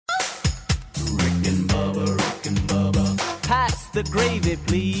the gravy,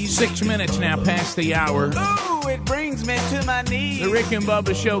 please. 6 minutes now past the hour. Ooh, it brings me to my knees. The Rick and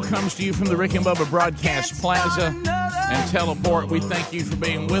Bubba Show comes to you from the Rick and Bubba Broadcast Plaza and Teleport. We thank you for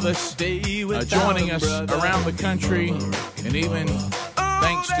being with us, joining us around the country, and even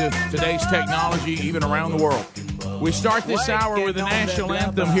thanks to today's technology, even around the world. We start this hour with the national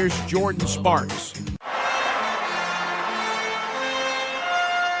anthem. Here's Jordan Sparks.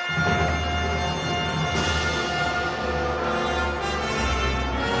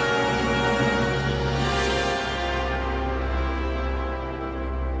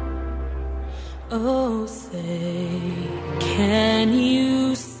 Oh, say, can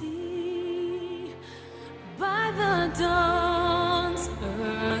you see by the dawn's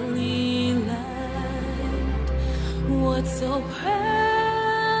early light what so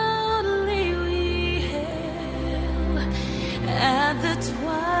proudly we hailed at the twilight's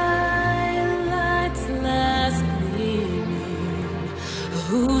last gleaming,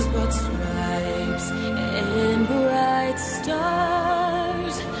 whose broad stripes and bright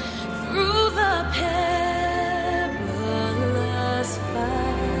stars through the perilous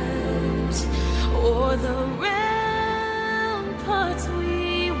fight, o'er the ramparts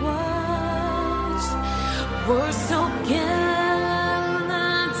we watched, were so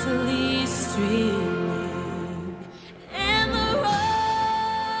gallantly streaming, and the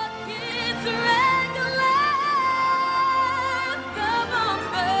rockets' red glare, the bombs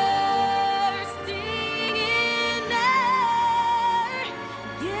bursting in air,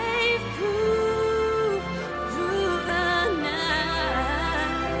 gave proof through the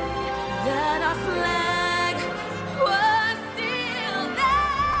night that our flag was still there.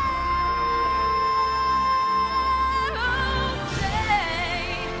 Oh,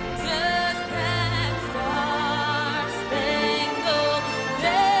 say, does that star-spangled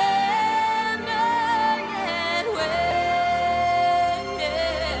banner yet wave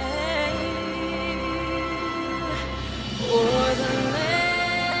o'er the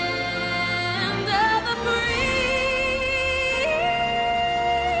land of the free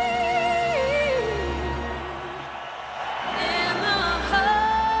and the hope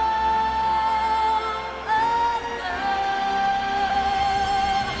of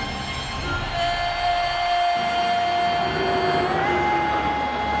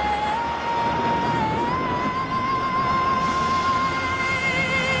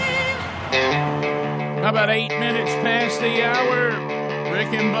How about 8 minutes past the hour?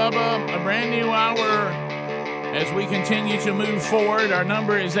 Rick and Bubba, a brand new hour. As we continue to move forward, our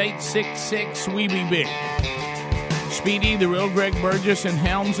number is 866-WE-BE-BIG. Speedy, the real Greg Burgess, and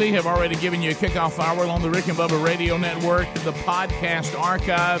Helmsy have already given you a kickoff hour on the Rick and Bubba Radio Network, the podcast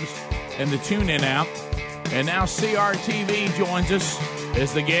archives, and the TuneIn app. And now CRTV joins us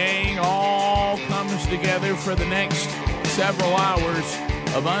as the gang all comes together for the next several hours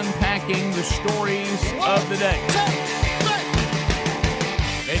of unpacking the stories of the day.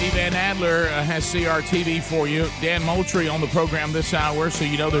 Eddie Van Adler has CRTV for you. Dan Moultrie on the program this hour, so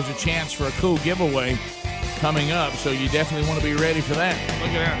you know there's a chance for a cool giveaway coming up, so you definitely want to be ready for that.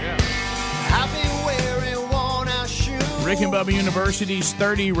 Look at that, yeah. I've been wearing worn-out shoes. Rick and Bubba University's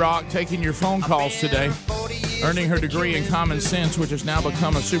 30 Rock taking your phone calls today, earning her degree in common sense, which has now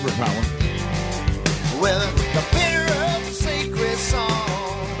become a superpower. Well, the bitter of the sacred song.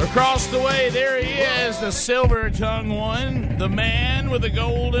 Across the way, there he is, the silver-tongued one, the man with the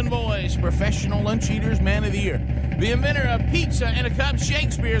golden voice, Professional Lunch Eaters Man of the Year, the inventor of pizza in a cup,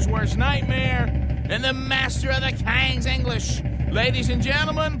 Shakespeare's worst nightmare, and the master of the King's English. Ladies and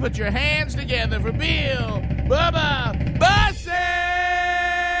gentlemen, put your hands together for Bill Bubba Bussey!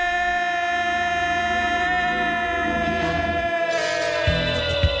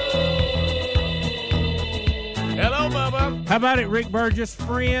 Hello, Bubba. How about it, Rick Burgess?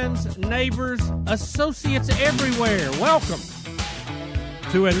 Friends, neighbors, associates everywhere. Welcome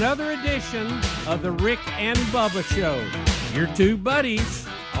to another edition of the Rick and Bubba Show. Your two buddies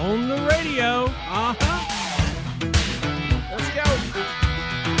on the radio. Let's go.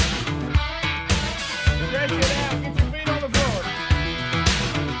 Stretch it out. Get your feet on the floor.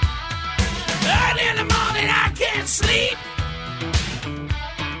 Early in the morning, I can't sleep.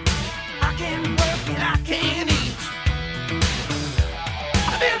 I can't work and I can't eat.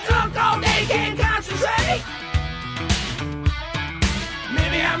 I've been drunk all day, can't concentrate.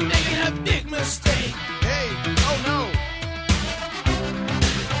 Maybe I'm making a big mistake. Hey, oh no.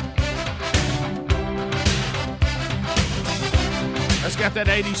 That's got that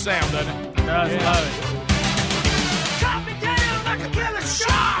 80s sound, doesn't it? Does love it. Chop me down like a killer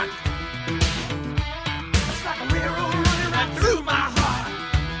shark. It's like a railroad running right through my heart.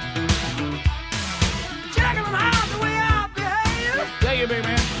 Checking them out the way I behave.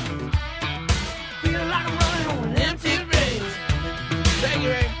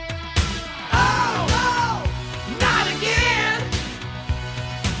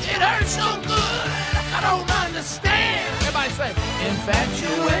 hurt so good, I don't understand. Everybody say,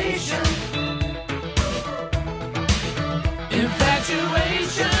 infatuation.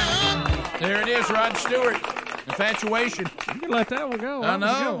 Infatuation. There it is, Rod Stewart. Infatuation. You can let that one go. I That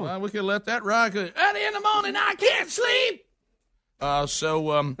was a good know. one. We could let that ride. Early in the morning, I can't sleep.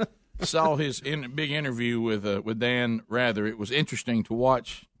 Saw his big interview with Dan Rather. It was interesting to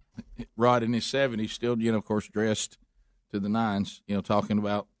watch Rod in his 70s, still, of course, dressed to the nines, talking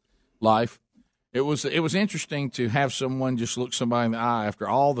about life. It was interesting to have someone just look somebody in the eye after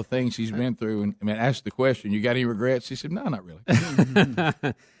all the things he's been through and ask the question, "You got any regrets?" He said, "No, not really."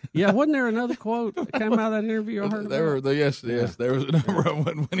 Yeah, wasn't there another quote that came out of that interview I heard about? Yes. There was a number of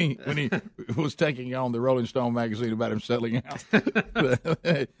one when he was taking on the Rolling Stone magazine about him settling out,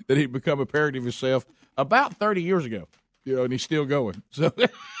 that he'd become a parody of himself about 30 years ago, and he's still going. So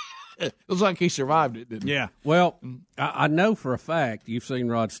it looks like he survived it, didn't he? Yeah. Well, I know for a fact you've seen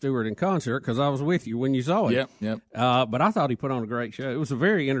Rod Stewart in concert because I was with you when you saw it. Yep. But I thought he put on a great show. It was a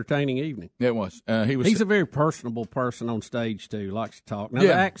very entertaining evening. It was. He's a very personable person on stage too. Likes to talk. Now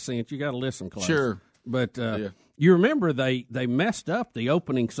the accent, you got to listen close. Sure. But you remember they messed up the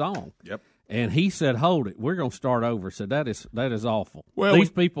opening song. Yep. And he said, "Hold it, we're going to start over." Said that is awful. Well, these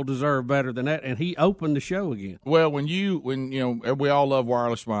people deserve better than that. And he opened the show again. Well, when we all love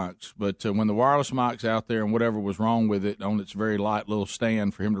wireless mics, but when the wireless mic's out there and whatever was wrong with it on its very light little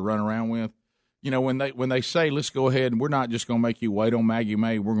stand for him to run around with, when they say, "Let's go ahead and we're not just going to make you wait on Maggie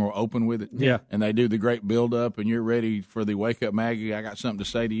May, we're going to open with it." Yeah. And they do the great build up, and you're ready for the "Wake Up, Maggie, I got something to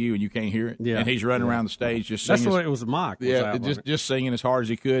say to you," and you can't hear it. Yeah. And he's running around the stage just singing. That's what it was. Mike. Just singing as hard as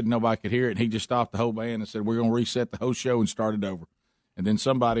he could. Nobody could hear it, and he just stopped the whole band and said, "We're going to reset the whole show and start it over." And then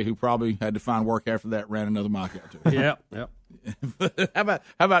somebody who probably had to find work after that ran another mic out to him. Yep. How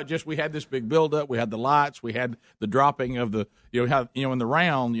about just we had this big build up, we had the lights, we had the dropping of the in the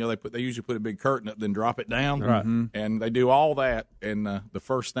round, they usually put a big curtain up then drop it down. Right. And they do all that, and the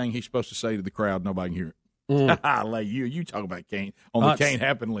first thing he's supposed to say to the crowd, nobody can hear it. Like you talk about Kane on the Can't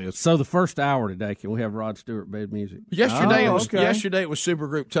Happen list. So the first hour today, can we have Rod Stewart bed music? Yesterday it was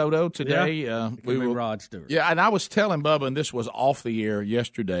Supergroup Toto. Today we will Rod Stewart. Yeah, and I was telling Bubba, and this was off the air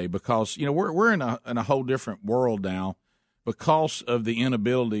yesterday, because we're in a whole different world now because of the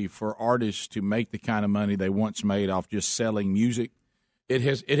inability for artists to make the kind of money they once made off just selling music. It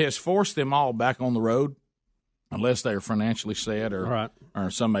has forced them all back on the road, unless they're financially set, or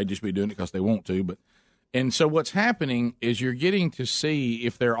some may just be doing it because they want to, And so what's happening is you're getting to see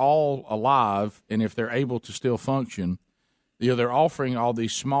if they're all alive and if they're able to still function. They're offering all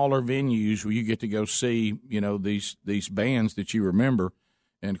these smaller venues where you get to go see, these bands that you remember.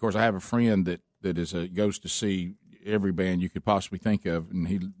 And, of course, I have a friend that goes to see every band you could possibly think of, and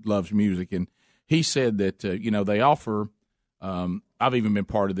he loves music. And he said that, they offer I've even been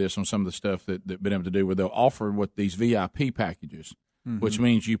part of this on some of the stuff that been able to do where they'll offer these VIP packages. Mm-hmm. Which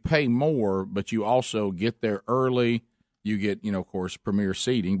means you pay more, but you also get there early. You get, of course, premier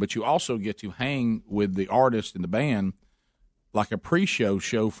seating, but you also get to hang with the artist and the band like a pre-show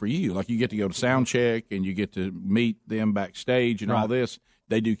show for you. Like you get to go to sound check and you get to meet them backstage and all this.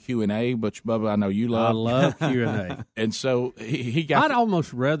 They do Q&A, which, Bubba, I know you love. I love Q&A. And so he got... I'd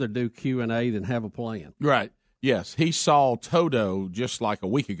almost rather do Q&A than have a plan. Right. Yes. He saw Toto just like a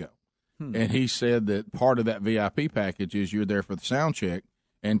week ago. And he said that part of that VIP package is you're there for the sound check,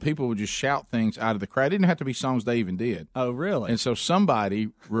 and people would just shout things out of the crowd. It didn't have to be songs they even did. Oh, really? And so somebody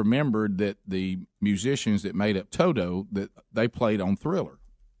remembered that the musicians that made up Toto, that they played on Thriller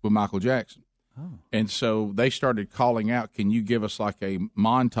with Michael Jackson. Oh. And so they started calling out, "Can you give us like a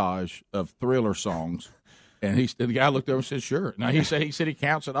montage of Thriller songs?" And the guy looked over and said, "Sure." Now he said he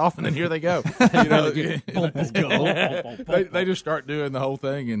counts it off, and then here they go. They just start doing the whole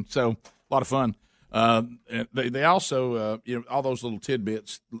thing, and so a lot of fun. They also, all those little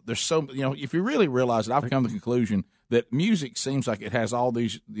tidbits. There's so, if you really realize it, I've come to the conclusion that music seems like it has all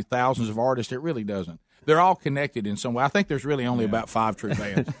these thousands of artists. It really doesn't. They're all connected in some way. I think there's really only about 5 true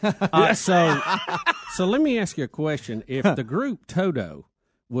bands. So let me ask you a question. If the group Toto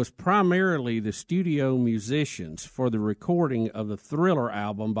was primarily the studio musicians for the recording of the Thriller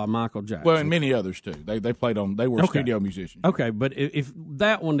album by Michael Jackson. Well, and many others too. They played on. They were studio musicians. Okay, but if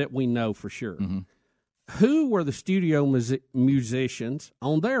that one that we know for sure, who were the studio musicians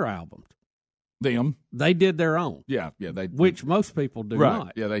on their albums? Them. They did their own. Yeah, they. Which most people do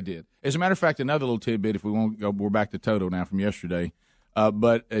not. Yeah, they did. As a matter of fact, another little tidbit. If we want to go, we're back to Toto now from yesterday.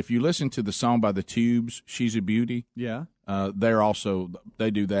 But if you listen to the song by the Tubes, "She's a Beauty," they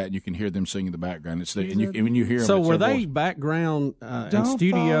do that, and you can hear them sing in the background. When you hear them, so were they background and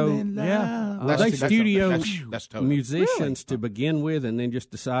studio? That's totally musicians to begin with, and then just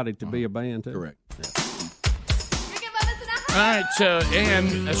decided to be a band too. Correct. All right,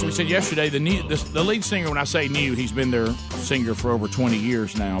 and as we said yesterday, the lead singer, when I say new, he's been their singer for over 20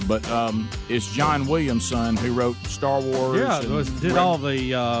 years now, but is John Williams' son, who wrote Star Wars. Yeah, did all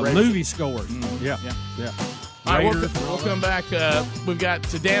the movie scores. Mm-hmm. Yeah. All right, we'll come back. We've got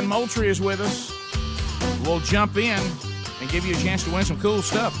Dan Moultrie is with us. We'll jump in and give you a chance to win some cool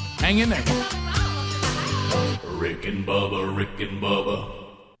stuff. Hang in there. Rick and Bubba.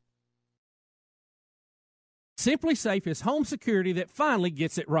 Simply Safe is home security that finally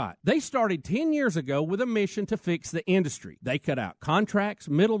gets it right. They started 10 years ago with a mission to fix the industry. They cut out contracts,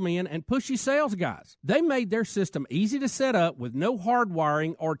 middlemen, and pushy sales guys. They made their system easy to set up with no hard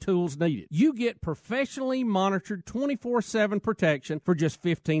wiring or tools needed. You get professionally monitored 24/7 protection for just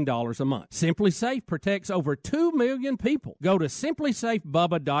 $15 a month. Simply Safe protects over 2 million people. Go to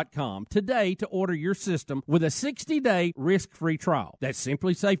simplysafebubba.com today to order your system with a 60-day risk-free trial. That's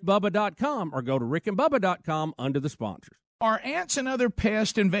simplysafebubba.com, or go to rickandbubba.com under the sponsors. Are ants and other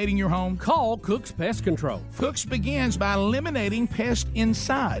pests invading your home? Call Cook's Pest Control. Cook's begins by eliminating pests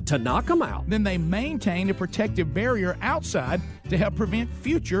inside. To knock them out. Then they maintain a protective barrier outside to help prevent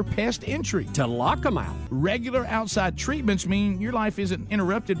future pest entry. To lock them out. Regular outside treatments mean your life isn't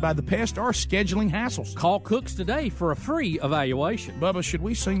interrupted by the pest or scheduling hassles. Call Cook's today for a free evaluation. Bubba, should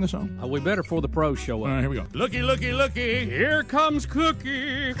we sing the song? We better before the pros show up. All right, here we go. Looky, looky, looky. Here comes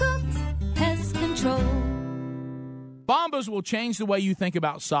Cookie. Cook's Pest Control. Bombas will change the way you think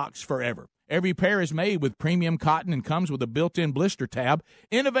about socks forever. Every pair is made with premium cotton and comes with a built-in blister tab,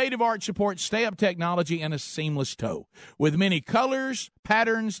 innovative arch support, stay-up technology, and a seamless toe. With many colors,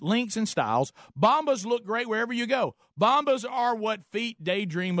 patterns, lengths, and styles, Bombas look great wherever you go. Bombas are what feet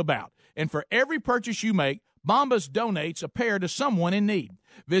daydream about. And for every purchase you make, Bombas donates a pair to someone in need.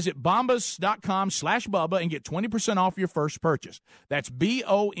 Visit bombas.com/Bubba and get 20% off your first purchase. That's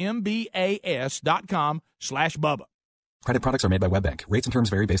BOMBAS.com/Bubba. Credit products are made by WebBank. Rates and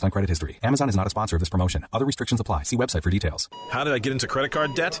terms vary based on credit history. Amazon is not a sponsor of this promotion. Other restrictions apply. See website for details. How did I get into credit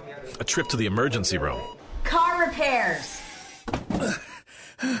card debt? A trip to the emergency room. Car repairs.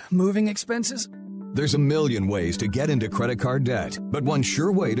 Moving expenses. There's a million ways to get into credit card debt, but one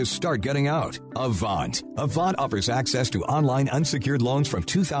sure way to start getting out: Avant. Avant offers access to online unsecured loans from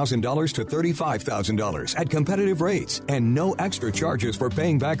 $2,000 to $35,000 at competitive rates and no extra charges for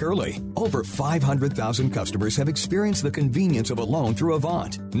paying back early. Over 500,000 customers have experienced the convenience of a loan through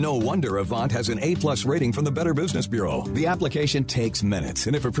Avant. No wonder Avant has an A+ rating from the Better Business Bureau. The application takes minutes,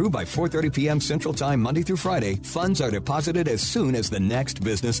 and if approved by 4:30 p.m. Central Time Monday through Friday, funds are deposited as soon as the next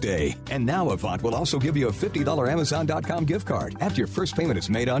business day. And now Avant will also give you a $50 Amazon.com gift card after your first payment is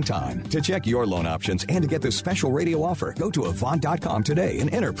made on time. To check your loan options and to get this special radio offer, go to Avant.com today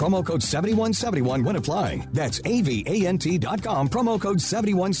and enter promo code 7171 when applying. That's AVANT.com, promo code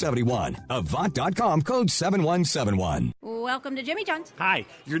 7171. Avant.com, code 7171. Welcome to Jimmy John's. Hi,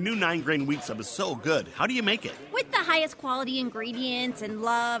 your new 9-grain wheat sub is so good. How do you make it? With the highest quality ingredients and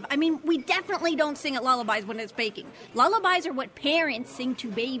love. I mean, we definitely don't sing at lullabies when it's baking. Lullabies are what parents sing to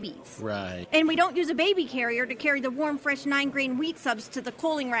babies. Right. And we don't use a baby carrier to carry the warm, fresh 9-grain wheat subs to the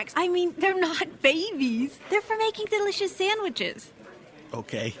cooling racks. I mean, they're not babies. They're for making delicious sandwiches.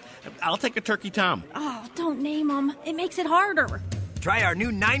 Okay, I'll take a turkey tom. Oh, don't name them. It makes it harder. Try our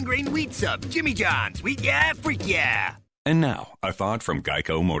new 9-grain wheat sub, Jimmy John's. Wheat yeah, freak yeah. And now, a thought from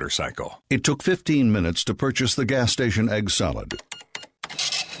Geico Motorcycle. It took 15 minutes to purchase the gas station egg salad.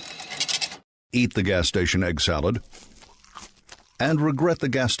 Eat the gas station egg salad, and regret the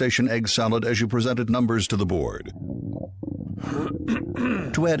gas station egg salad as you presented numbers to the board.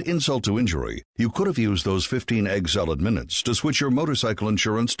 To add insult to injury, you could have used those 15 egg salad minutes to switch your motorcycle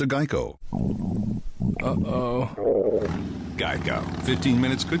insurance to Geico. Uh-oh. Geico. 15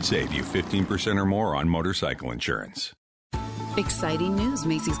 minutes could save you 15% or more on motorcycle insurance. Exciting news,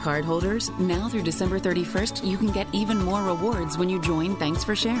 Macy's cardholders. Now through December 31st, you can get even more rewards when you join Thanks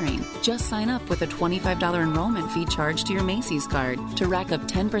for Sharing. Just sign up with a $25 enrollment fee charged to your Macy's card to rack up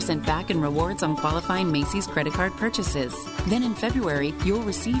 10% back in rewards on qualifying Macy's credit card purchases. Then in February, you'll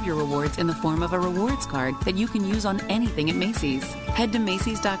receive your rewards in the form of a rewards card that you can use on anything at Macy's. Head to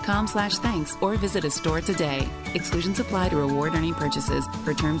Macys.com/thanks or visit a store today. Exclusions apply to reward earning purchases.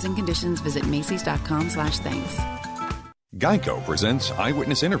 For terms and conditions, visit Macys.com/thanks. Geico presents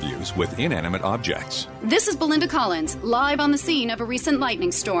eyewitness interviews with inanimate objects. This is Belinda Collins, live on the scene of a recent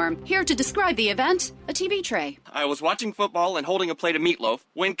lightning storm. Here to describe the event, a TV tray. I was watching football and holding a plate of meatloaf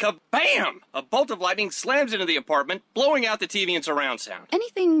when kabam! A bolt of lightning slams into the apartment, blowing out the TV and surround sound.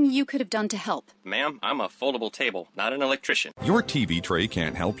 Anything you could have done to help? Ma'am, I'm a foldable table, not an electrician. Your TV tray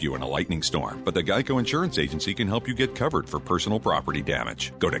can't help you in a lightning storm, but the Geico Insurance Agency can help you get covered for personal property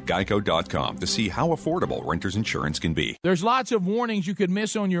damage. Go to geico.com to see how affordable renter's insurance can be. There's lots of warnings you could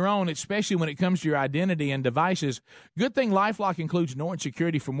miss on your own, especially when it comes to your identity and devices. Good thing LifeLock includes Norton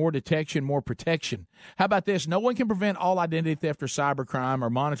Security for more detection, more protection. How about this? No one can prevent all identity theft or cybercrime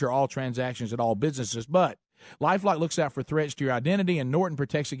or monitor all transactions at all businesses, but LifeLock looks out for threats to your identity, and Norton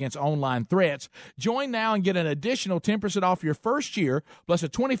protects against online threats. Join now and get an additional 10% off your first year, plus a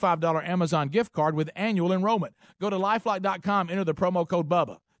 $25 Amazon gift card with annual enrollment. Go to LifeLock.com, enter the promo code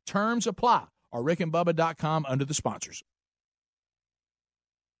BUBBA. Terms apply, or rickandbubba.com under the sponsors.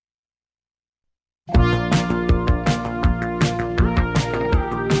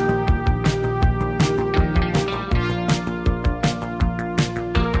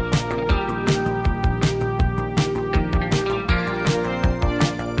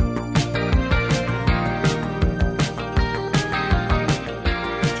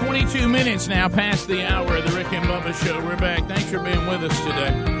 Minutes now past the hour of the Rick and Bubba Show. We're back. Thanks for being with us today.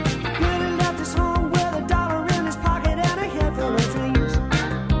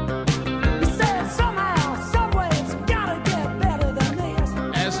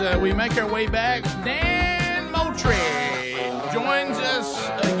 As we make our way back, Dan Moultrie joins us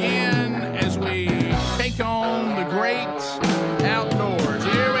again as we take on the great outdoors.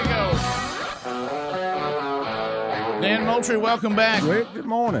 Here we go. Dan Moultrie, welcome back. Rick, good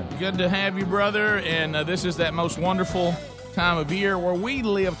morning. Good to have you, brother. And this is that most wonderful time of year where we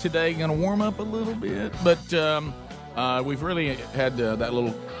live today. Going to warm up a little bit, but we've really had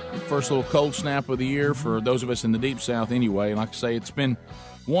that first little cold snap of the year for those of us in the deep south anyway. Like I say, it's been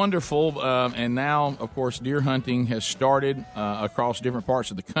wonderful. And now, of course, deer hunting has started across different parts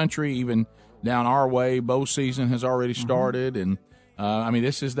of the country, even down our way. Bow season has already started, and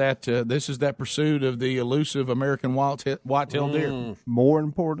this is that pursuit of the elusive American white-tailed deer. More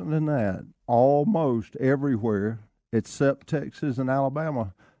important than that, almost everywhere except Texas and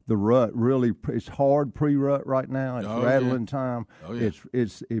Alabama, the rut it's hard pre-rut right now. It's rattling time. Oh, yeah.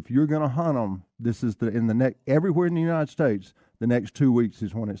 It's if you're going to hunt them, this is everywhere in the United States. The next 2 weeks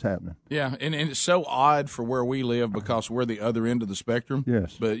is when it's happening. Yeah, and it's so odd for where we live because we're the other end of the spectrum.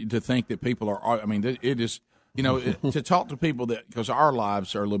 Yes, but to think that people are, it is. To talk to people because our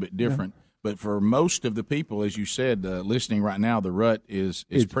lives are a little bit different, but for most of the people, as you said, listening right now, the rut is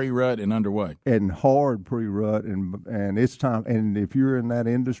pre-rut and underway. And hard pre-rut, and it's time. And if you're in that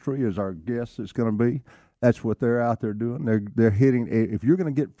industry, as our guest is going to be, that's what they're out there doing. They're hitting. If you're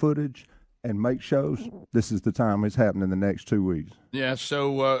going to get footage and make shows, this is the time it's happening in the next 2 weeks. Yeah,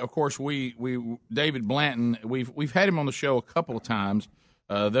 so, of course, we David Blanton, we've had him on the show a couple of times.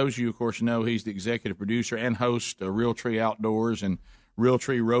 Those of you, of course, know he's the executive producer and host of Realtree Outdoors and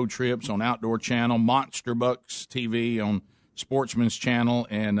Realtree Road Trips on Outdoor Channel, Monster Bucks TV on Sportsman's Channel,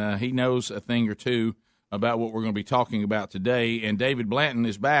 and he knows a thing or two about what we're going to be talking about today. And David Blanton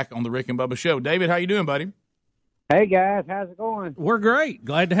is back on the Rick and Bubba Show. David, how you doing, buddy? Hey, guys. How's it going? We're great.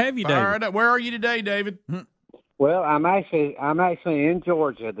 Glad to have you, David. All right. Where are you today, David? Well, I'm actually in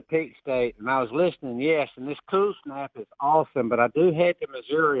Georgia, the Peak State, and I was listening. Yes, and this cool snap is awesome. But I do head to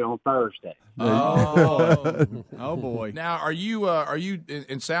Missouri on Thursday. Oh boy! Now, are you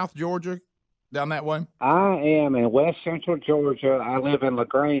in South Georgia, down that way? I am in West Central Georgia. I live in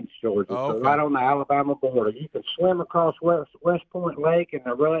LaGrange, Georgia, so right on the Alabama border. You can swim across West Point Lake, and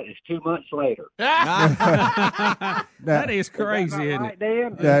the rut is 2 months later. That is crazy, isn't it?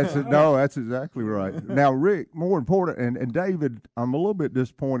 Dan? That's exactly right. Now, Rick, more important, and David, I'm a little bit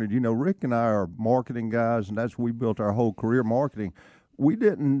disappointed. Rick and I are marketing guys, and we built our whole career marketing. We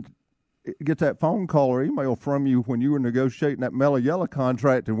didn't get that phone call or email from you when you were negotiating that Mellow Yellow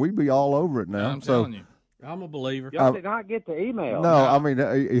contract, and we'd be all over it now. I'm telling you. I'm a believer. Y'all did not get the email. No,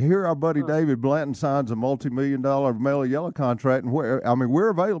 here our buddy David Blanton signs a multi-million-dollar Mellow Yellow contract, and we're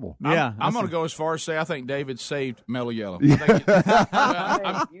available. Yeah, I'm going to go as far as say I think David saved Mellow Yellow. Hey,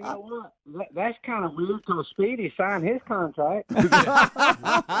 you know what? That's kind of weird because Speedy signed his contract.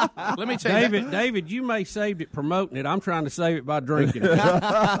 Let me tell you, David, you may saved it promoting it. I'm trying to save it by drinking it.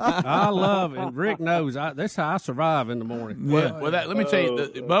 I love it, and Rick knows that's how I survive in the morning. Well, let me tell you,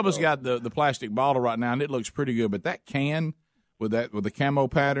 Bubba's got the plastic bottle right now, and it looks pretty good. But that can with the camo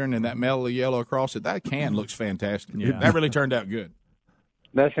pattern and that Mellow Yellow across it, that can looks fantastic. Yeah. That really turned out good.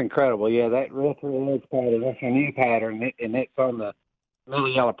 That's incredible. Yeah, that Realtree Edge pattern, that's a new pattern, and it's on the Mellow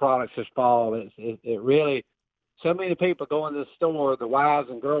Yellow products this fall. It really so many people go into the store, the wives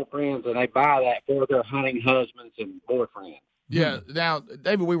and girlfriends, and they buy that for their hunting husbands and boyfriends. Yeah. Now,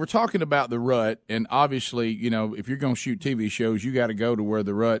 David, we were talking about the rut, and obviously, if you're going to shoot TV shows, you got to go to where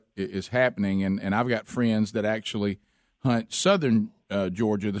the rut is happening. And I've got friends that actually hunt southern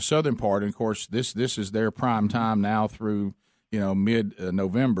Georgia, the southern part. And of course, this is their prime time now through mid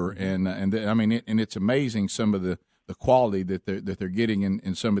November, and it's amazing some of the quality that they're getting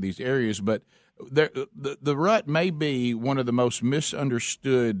in some of these areas. But the rut may be one of the most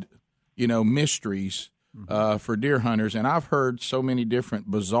misunderstood mysteries for deer hunters, and I've heard so many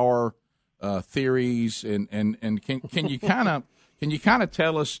different bizarre theories. And can you kind of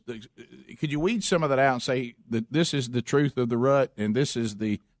tell us? Could you weed some of that out and say that this is the truth of the rut, and this is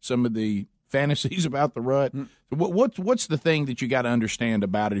some of the fantasies about the rut? What's the thing that you got to understand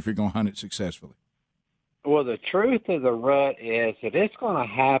about it if you're going to hunt it successfully? Well, the truth of the rut is that it's going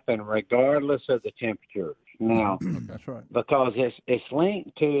to happen regardless of the temperatures. Now, that's right, because it's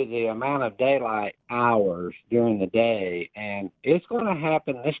linked to the amount of daylight hours during the day, and it's going to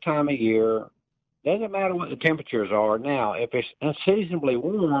happen this time of year. Doesn't matter what the temperatures are. Now, if it's unseasonably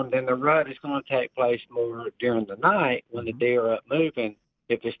warm, then the rut is going to take place more during the night when the deer are up moving,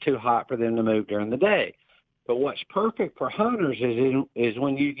 if it's too hot for them to move during the day. But what's perfect for hunters is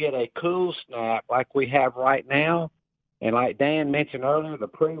when you get a cool snap like we have right now. And like Dan mentioned earlier, the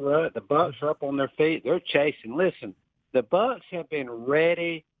pre-rut, the bucks are up on their feet. They're chasing. Listen, the bucks have been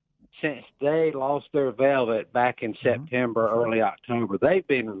ready since they lost their velvet back in September, early October. They've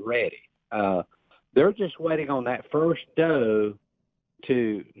been ready. They're just waiting on that first doe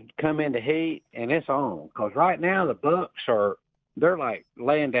to come into heat, and it's on. Because right now the bucks they're like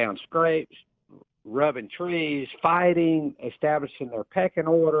laying down scrapes, rubbing trees, fighting, establishing their pecking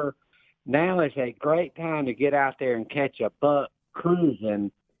order. Now is a great time to get out there and catch a buck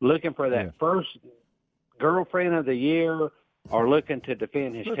cruising, looking for that first girlfriend of the year or looking to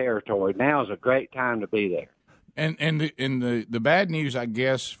defend his territory. Now is a great time to be there. And the bad news, I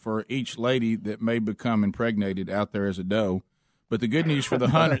guess, for each lady that may become impregnated out there as a doe. But the good news for the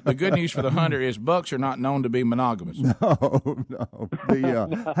hunter, is bucks are not known to be monogamous. No.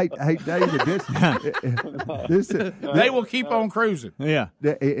 Hey, David, this they will keep on cruising. Yeah,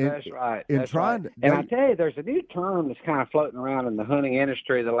 that's right. And I tell you, there's a new term that's kind of floating around in the hunting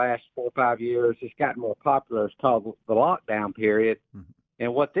industry the last 4 or 5 years. It's gotten more popular. It's called the lockdown period. Mm-hmm.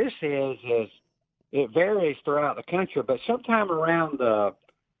 And what this is it varies throughout the country, but sometime around the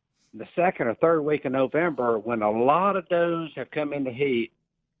second or third week of November, when a lot of does have come into heat,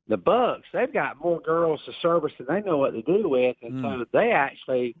 the bucks, they've got more girls to service than they know what to do with. And so they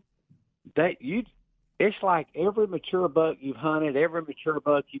actually, it's like every mature buck you've hunted, every mature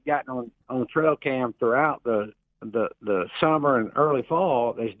buck you've gotten on trail cam throughout the summer and early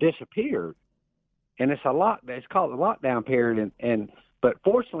fall has disappeared. And it's called the lockdown period. But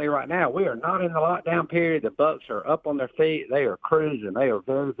fortunately, right now, we are not in the lockdown period. The bucks are up on their feet. They are cruising. They are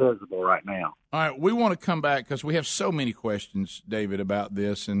very visible right now. All right, we want to come back because we have so many questions, David, about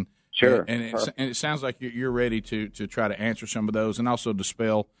this. And sure. And it sounds like you're ready to try to answer some of those and also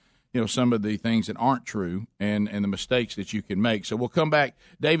dispel, some of the things that aren't true and the mistakes that you can make. So we'll come back.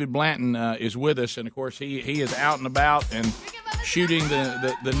 David Blanton is with us, and, of course, he is out and about and shooting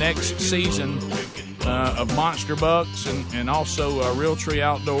the next season of monster bucks and also Realtree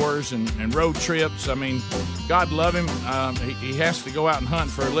Outdoors and road trips. I mean, God love him. He has to go out and hunt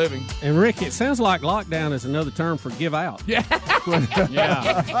for a living. And, Rick, it sounds like lockdown is another term for give out. Yeah.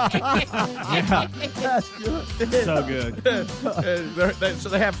 Yeah. That's good. So good. So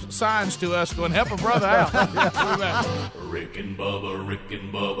they have signs to us going, help a brother out. Rick and Bubba, Rick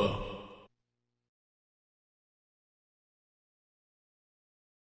and Bubba.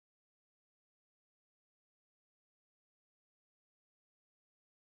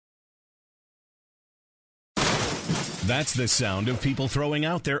 That's the sound of people throwing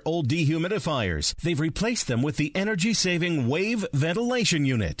out their old dehumidifiers. They've replaced them with the energy-saving Wave Ventilation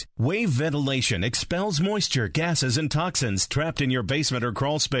Unit. Wave Ventilation expels moisture, gases, and toxins trapped in your basement or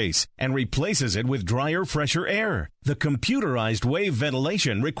crawl space and replaces it with drier, fresher air. The computerized Wave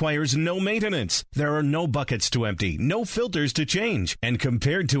Ventilation requires no maintenance. There are no buckets to empty, no filters to change, and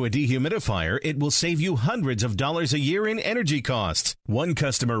compared to a dehumidifier, it will save you hundreds of dollars a year in energy costs. One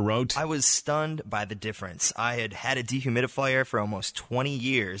customer wrote, I was stunned by the difference. I had a dehumidifier dehumidifier for almost 20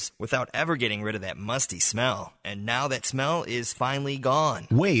 years without ever getting rid of that musty smell. And now that smell is finally gone.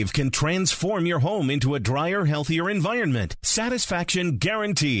 Wave can transform your home into a drier, healthier environment. Satisfaction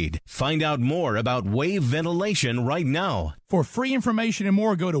guaranteed. Find out more about Wave Ventilation right now. For free information and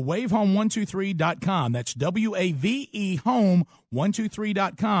more, go to wavehome123.com. That's WAVE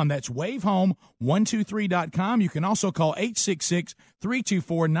home123.com. That's wavehome123.com. You can also call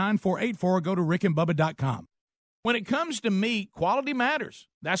 866-324-9484 or go to rickandbubba.com. When it comes to meat, quality matters.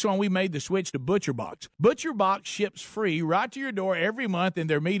 That's why we made the switch to ButcherBox. ButcherBox ships free right to your door every month, and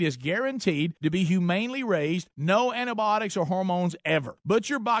their meat is guaranteed to be humanely raised, no antibiotics or hormones ever.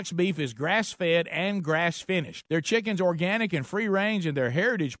 ButcherBox beef is grass-fed and grass-finished. Their chicken's organic and free-range, and their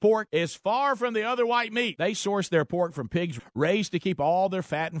heritage pork is far from the other white meat. They source their pork from pigs raised to keep all their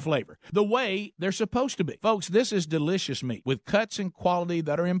fat and flavor the way they're supposed to be. Folks, this is delicious meat with cuts and quality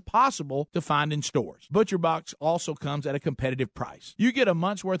that are impossible to find in stores. ButcherBox also comes at a competitive price. You get a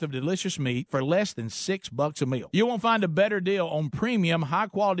month's worth of delicious meat for less than $6 a meal. You won't find a better deal on premium,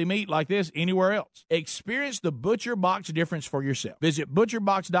 high-quality meat like this anywhere else. Experience the ButcherBox difference for yourself. Visit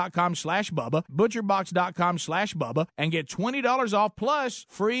ButcherBox.com/Bubba, ButcherBox.com/Bubba, and get $20 off plus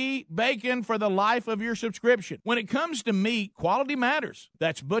free bacon for the life of your subscription. When it comes to meat, quality matters.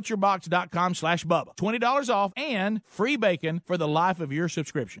 That's ButcherBox.com/Bubba. $20 off and free bacon for the life of your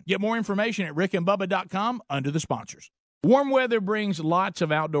subscription. Get more information at rickandbubba.com under the sponsors. Warm weather brings lots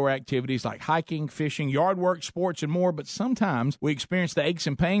of outdoor activities like hiking, fishing, yard work, sports, and more, but sometimes we experience the aches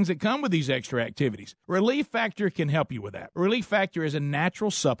and pains that come with these extra activities. Relief Factor can help you with that. Relief Factor is a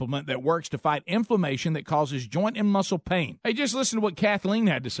natural supplement that works to fight inflammation that causes joint and muscle pain. Hey, just listen to what Kathleen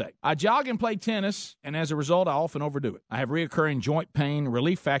had to say. I jog and play tennis, and as a result, I often overdo it. I have reoccurring joint pain.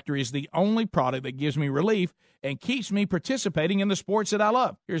 Relief Factor is the only product that gives me relief and keeps me participating in the sports that I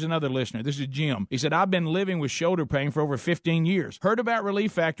love. Here's another listener. This is Jim. He said, I've been living with shoulder pain for over 15 years. Heard about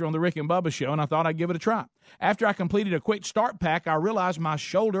Relief Factor on the Rick and Bubba show, and I thought I'd give it a try. After I completed a quick start pack, I realized my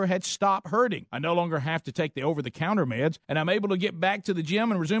shoulder had stopped hurting. I no longer have to take the over-the-counter meds, and I'm able to get back to the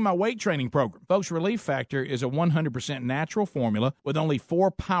gym and resume my weight training program. Folks, Relief Factor is a 100% natural formula with only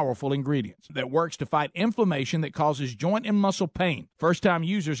 4 powerful ingredients that works to fight inflammation that causes joint and muscle pain. First-time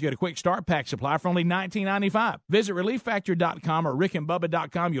users get a quick start pack supply for only $19.95. Visit ReliefFactor.com or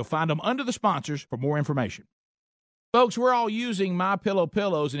rickandbubba.com. You'll find them under the sponsors for more information. Folks, we're all using MyPillow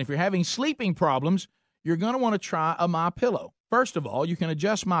pillows, and if you're having sleeping problems, you're going to want to try a MyPillow. First of all, you can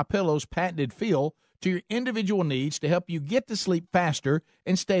adjust MyPillow's patented feel to your individual needs to help you get to sleep faster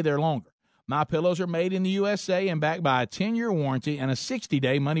and stay there longer. MyPillows are made in the USA and backed by a 10-year warranty and a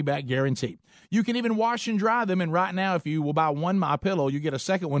 60-day money-back guarantee. You can even wash and dry them, and right now, if you will buy one MyPillow, you get a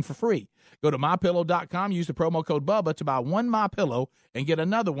second one for free. Go to MyPillow.com, use the promo code BUBBA to buy one MyPillow and get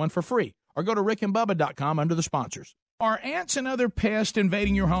another one for free. Or go to rickandbubba.com under the sponsors. Are ants and other pests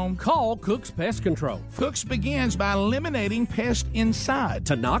invading your home? Call Cook's Pest Control. Cook's begins by eliminating pests inside.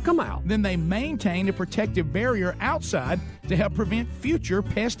 To knock them out. Then they maintain a protective barrier outside to help prevent future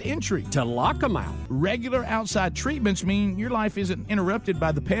pest entry. To lock them out. Regular outside treatments mean your life isn't interrupted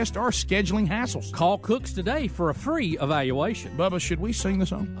by the pest or scheduling hassles. Call Cook's today for a free evaluation. Bubba, should we sing the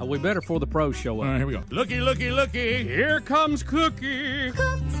song? We better for the pros show up. All right, here we go. Looky, looky, looky. Here comes Cookie.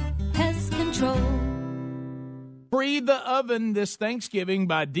 Cook's Pest Control. Free the oven this Thanksgiving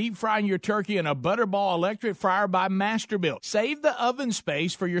by deep frying your turkey in a Butterball electric fryer by Masterbuilt. Save the oven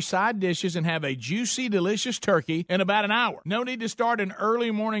space for your side dishes and have a juicy, delicious turkey in about an hour. No need to start an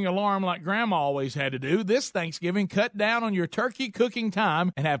early morning alarm like Grandma always had to do. This Thanksgiving, cut down on your turkey cooking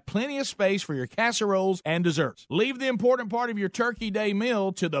time and have plenty of space for your casseroles and desserts. Leave the important part of your turkey day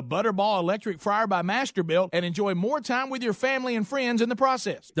meal to the Butterball electric fryer by Masterbuilt and enjoy more time with your family and friends in the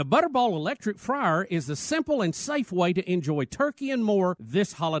process. The Butterball electric fryer is the simple and safe way to enjoy turkey and more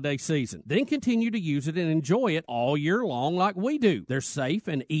this holiday season. Then continue to use it and enjoy it all year long like we do. They're safe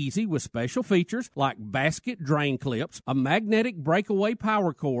and easy with special features like basket drain clips, a magnetic breakaway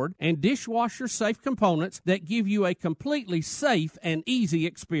power cord, and dishwasher safe components that give you a completely safe and easy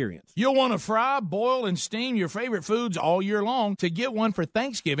experience. You'll want to fry, boil, and steam your favorite foods all year long. To get one for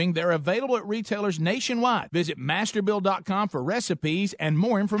Thanksgiving, they're available at retailers nationwide. Visit Masterbuilt.com for recipes and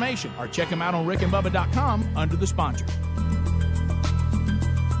more information, or check them out on rickandbubba.com under the sponsors.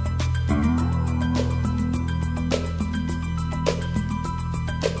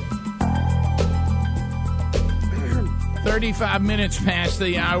 "35 minutes past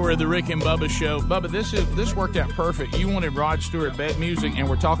the hour of the Rick and Bubba show." Bubba, this worked out perfect. You wanted Rod Stewart bed music, and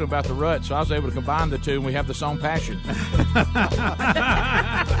we're talking about the rut, so I was able to combine the two, and we have the song "Passion."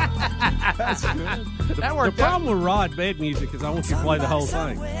 That's good. The problem with Rod bed music is I want you to play the whole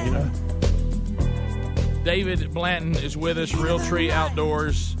thing. You know. David Blanton is with us, Realtree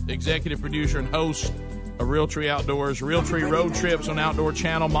Outdoors, executive producer and host of Realtree Outdoors, Realtree Road Trips on Outdoor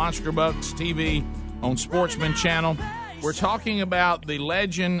Channel, Monster Bucks TV on Sportsman Channel. We're talking about the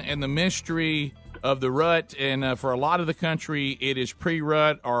legend and the mystery of the rut, and for a lot of the country, it is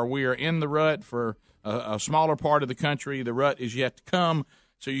pre-rut, or we are in the rut. For a smaller part of the country, the rut is yet to come,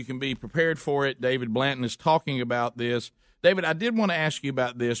 so you can be prepared for it. David Blanton is talking about this. David, I did want to ask you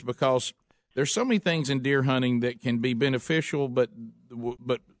about this because there's so many things in deer hunting that can be beneficial, but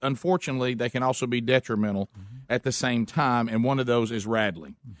unfortunately, they can also be detrimental at the same time, and one of those is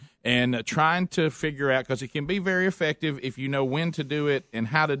rattling. And trying to figure out, because it can be very effective if you know when to do it and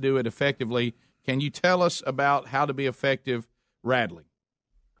how to do it effectively. Can you tell us about how to be effective rattling?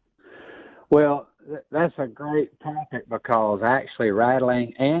 Well, that's a great topic because actually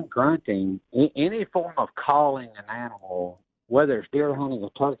rattling and grunting, any form of calling an animal, whether it's deer hunting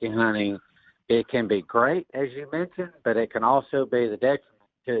or turkey hunting, it can be great, as you mentioned, but it can also be the detriment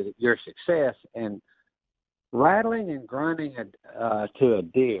to your success. And rattling and grunting to a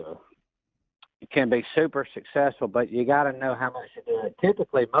deer can be super successful, but you got to know how much to do it.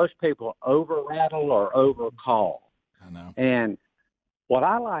 Typically, most people over rattle or over call. I know. And what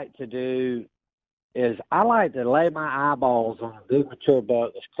I like to do is I like to lay my eyeballs on a big mature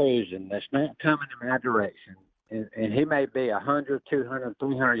buck that's cruising, that's not coming in my direction, and he may be 100, 200,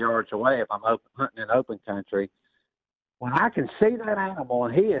 300 yards away if I'm hunting in open country. When I can see that animal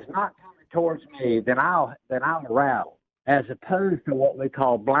and he is not coming towards me, then I'll rattle, as opposed to what we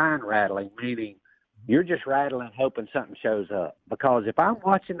call blind rattling, meaning you're just rattling hoping something shows up. Because if I'm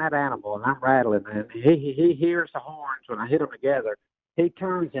watching that animal and I'm rattling and he hears the horns when I hit them together, he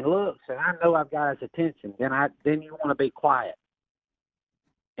turns and looks, and I know I've got his attention. Then you want to be quiet.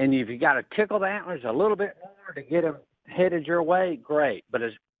 And if you got to tickle the antlers a little bit more to get him headed your way, great. But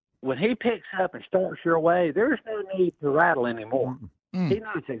when he picks up and starts your way, there's no need to rattle anymore. He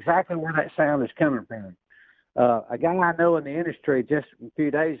knows exactly where that sound is coming from. A guy I know in the industry just a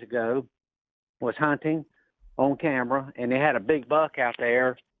few days ago was hunting on camera, and he had a big buck out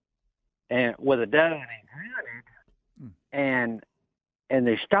there and with a doe, and he grunted, and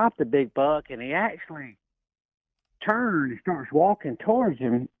they stopped the big buck, and he actually turned and starts walking towards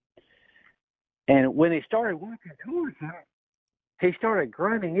him. And when he started walking towards him, he started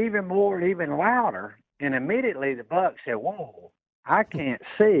grunting even more and even louder. And immediately the buck said, "Whoa, I can't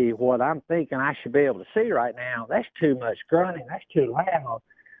see what I'm thinking I should be able to see right now. That's too much grunting. That's too loud."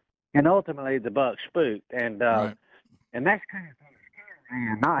 And ultimately the buck spooked. And and that's kind of the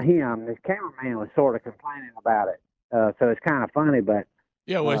cameraman, not him. This cameraman was sort of complaining about it. So it's kind of funny, but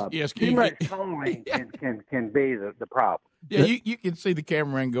yes, too much calling can be the problem. Yeah, you can see the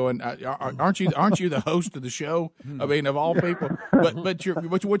cameraman going, aren't you the host of the show? I mean, of all people. But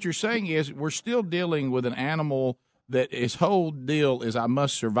what you're saying is we're still dealing with an animal that his whole deal is I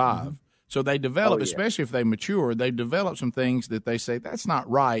must survive. So they develop, especially if they mature, they develop some things that they say that's not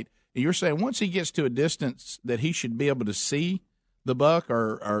right. And you're saying once he gets to a distance that he should be able to see the buck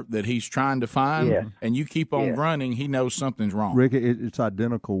or that he's trying to find, and you keep on grunting, he knows something's wrong. Rick, it's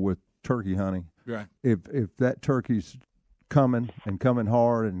identical with turkey hunting. Right. If that turkey's coming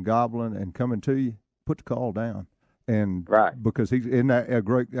hard and gobbling and coming to you, put the call down. And because he's in that a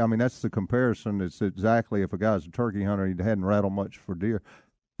great, I mean, that's the comparison. It's exactly if a guy's a turkey hunter, he hadn't rattled much for deer,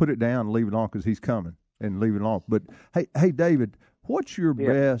 put it down and leave it on because he's coming and leave it on. But hey, David, what's your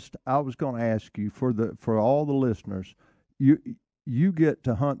best? I was going to ask you for all the listeners, you get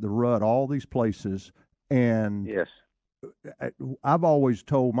to hunt the rut all these places, and I've always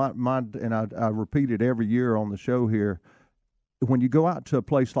told my and I repeat it every year on the show here. When you go out to a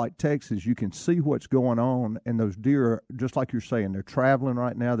place like Texas, you can see what's going on, and those deer, just like you're saying, they're traveling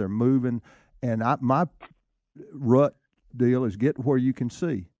right now, they're moving, and my rut deal is get where you can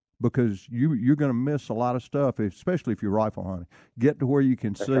see, because you're going to miss a lot of stuff, especially if you're rifle hunting. Get to where you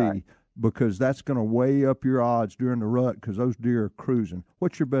can see, because that's going to weigh up your odds during the rut, because those deer are cruising.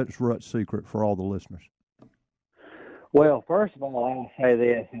 What's your best rut secret for all the listeners? Well, first of all, I'll say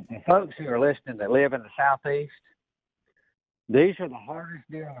this. The folks who are listening that live in the Southeast, these are the hardest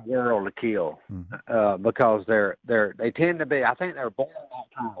deer in the world to kill because they tend to be, I think they're born that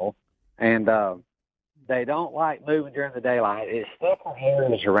tall, and they don't like moving during the daylight. It's thicker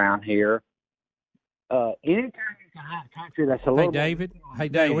areas around here. Anytime you can hunt country that's a little David, we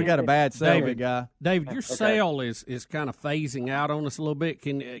got a bad cell, guy. David, your cell is kind of phasing out on us a little bit.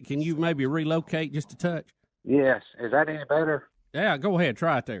 Can you maybe relocate just a touch? Yes. Is that any better? Yeah, go ahead.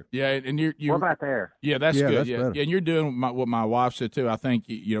 Try it there. Yeah, and you. What about there? Yeah, that's good. That's yeah, better. and you're doing what my wife said too. I think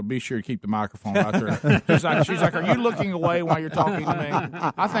be sure to keep the microphone right there. She's like, are you looking away while you're talking to me?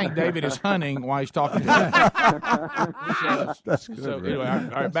 I think David is hunting while he's talking to me. That's good. So anyway,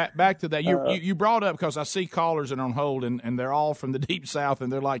 all right, back to that. You brought up, because I see callers that are on hold, and they're all from the Deep South,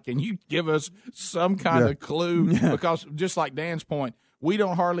 and they're like, can you give us some kind of clue? Because just like Dan's point, we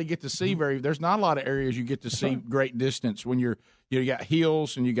don't hardly get to see there's not a lot of areas you get to see great distance when you got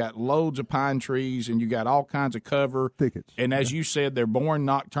hills and you got loads of pine trees and you got all kinds of cover. Thickets. And as you said, they're born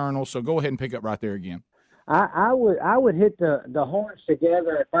nocturnal. So go ahead and pick up right there again. I would hit the horns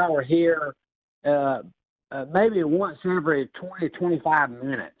together if I were here maybe once every 20, 25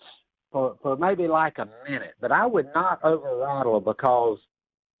 minutes for maybe like a minute. But I would not over rattle, because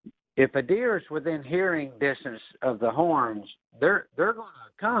if a deer is within hearing distance of the horns, they're going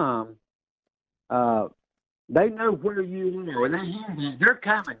to come. They know where you are. When they hear that, they're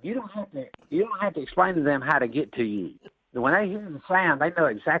coming. You don't have to explain to them how to get to you. When they hear the sound, they know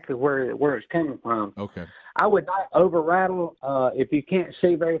exactly where it's coming from. Okay. I would not over rattle. If you can't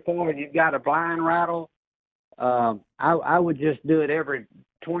see very far and you've got a blind rattle, I would just do it every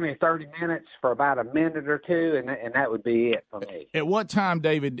 20, 30 minutes for about a minute or two, and that would be it for me. At what time,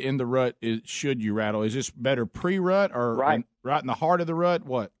 David, in the rut should you rattle? Is this better pre-rut or right in the heart of the rut?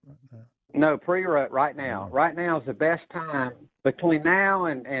 What? No, pre-rut right now. Right now is the best time. Between now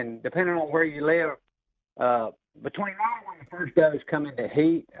and depending on where you live, between now and when the first does come into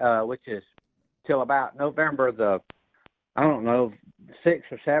heat, which is till about November the, 6th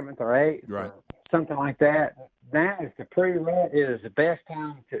or 7th or 8th, right, or something like that. Now is the pre-rut. It is the best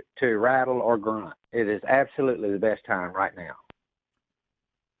time to rattle or grunt. It is absolutely the best time right now.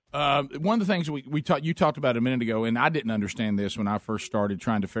 One of the things you talked about a minute ago, and I didn't understand this when I first started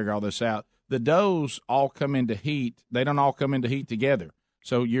trying to figure all this out. The does all come into heat. They don't all come into heat together.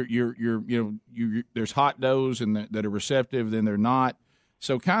 So there's hot does and that are receptive, then they're not.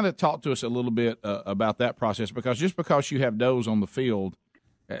 So kind of talk to us a little bit about that process, because just because you have does on the field,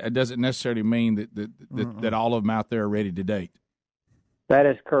 it doesn't necessarily mean that all of them out there are ready to date. That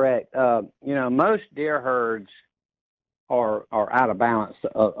is correct. Most deer herds are out of balance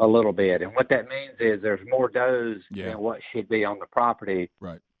a little bit, and what that means is there's more does than what should be on the property.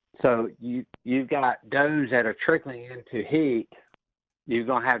 Right. So you've got does that are trickling into heat. You're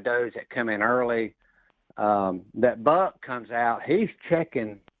gonna have does that come in early. That buck comes out. He's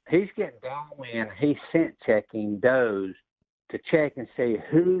getting downwind. He's scent checking does to check and see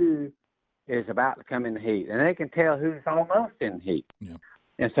who is about to come in the heat, and they can tell who's almost in heat. Yeah.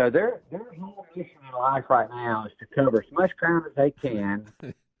 And so their whole mission in life right now is to cover as much ground as they can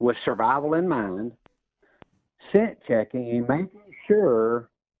with survival in mind, scent checking, and making sure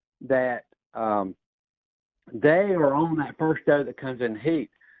that they are on that first doe that comes in heat.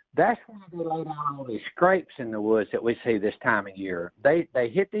 That's why they lay down all these scrapes in the woods that we see this time of year. They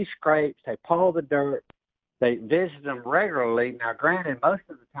hit these scrapes, they paw the dirt, they visit them regularly. Now, granted, most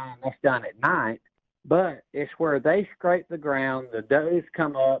of the time that's done at night, but it's where they scrape the ground, the does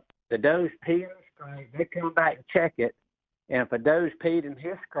come up, the does pee in the scrape, they come back and check it, and if a doe's peed in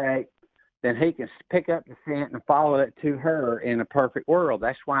his scrape, then he can pick up the scent and follow it to her in a perfect world.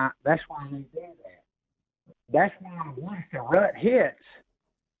 That's why they do that. That's why once the rut hits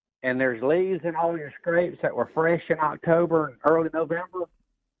and there's leaves in all your scrapes that were fresh in October and early November,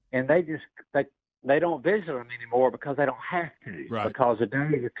 and they don't visit them anymore because they don't have to, right, because the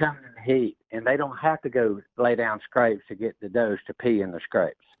does are coming in the heat, and they don't have to go lay down scrapes to get the does to pee in the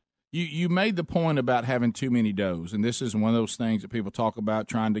scrapes. You made the point about having too many does, and this is one of those things that people talk about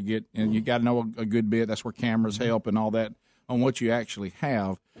trying to get, and you got to know a good bit. That's where cameras help and all that on what you actually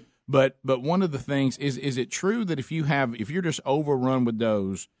have. But one of the things is it true that if you're just overrun with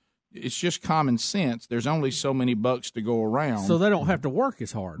does, it's just common sense. There's only so many bucks to go around, so they don't have to work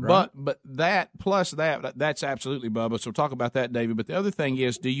as hard, right? But that plus that's absolutely, Bubba. So talk about that, David. But the other thing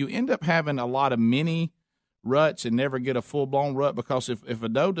is, do you end up having a lot of mini ruts and never get a full-blown rut? Because if a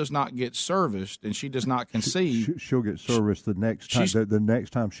doe does not get serviced and she does not conceive, she'll get serviced the next time. The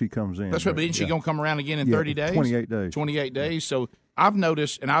next time she comes in. That's right. But isn't she going to come around again in 30 days? 28 days. 28 days. So I've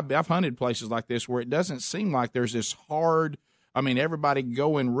noticed, and I've hunted places like this where it doesn't seem like there's this hard. I mean, everybody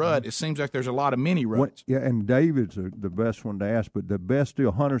go in rut. It seems like there's a lot of mini ruts. Yeah, and David's the best one to ask. But the best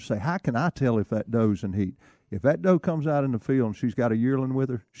deal, hunters say, how can I tell if that doe's in heat? If that doe comes out in the field and she's got a yearling with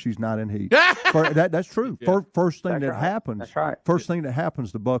her, she's not in heat. That's true. Yeah. First thing that happens. That's right. First thing that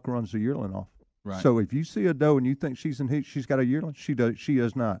happens, the buck runs the yearling off. Right. So if you see a doe and you think she's in heat, she's got a yearling. She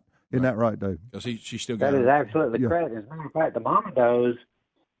is not. Isn't that right, Dave? Because she still got. That is absolutely correct. As a matter of fact, the mama does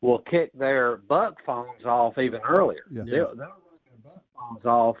will kick their buck phones off even earlier. Yeah. They'll run phones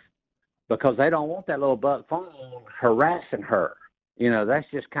off because they don't want that little buck phone harassing her. That's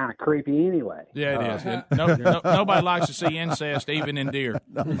just kind of creepy anyway. Yeah, it is. Nobody likes to see incest, even in deer.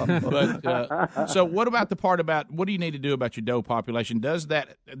 But so, what about the part about what do you need to do about your doe population? Does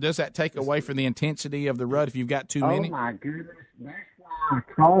that take away from the intensity of the rut if you've got too many? Oh my goodness, that's why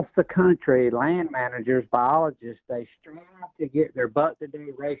across the country, land managers, biologists, they strive to get their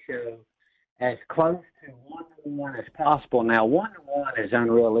buck-to-doe ratio as close to 1-to-1 as possible. Now, 1-to-1 is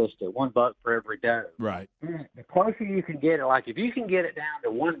unrealistic. 1 buck for every doe. Right. The closer you can get it, like if you can get it down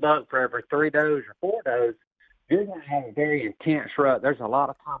to 1 buck for every 3 does or 4 does, you're going to have a very intense rut. There's a lot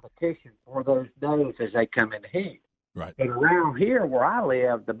of competition for those does as they come into heat. Right. But around here where I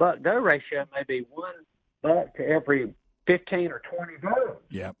live, the buck-doe ratio may be 1 buck to every 15 or 20 does.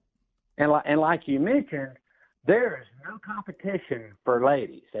 Yeah. And like you mentioned, there is no competition for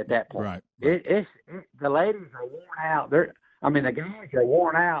ladies at that point. Right. The ladies are worn out. The guys are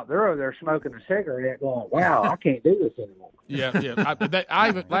worn out. They're over there smoking a cigarette going, wow, I can't do this anymore. Yeah.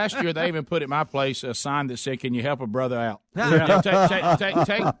 Last year, they even put at my place a sign that said, can you help a brother out?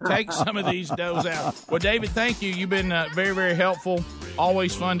 Take some of these does out. Well, David, thank you. You've been very, very helpful.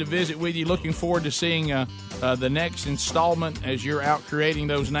 Always fun to visit with you. Looking forward to seeing the next installment as you're out creating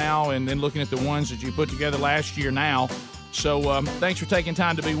those now and then looking at the ones that you put together last year now. So thanks for taking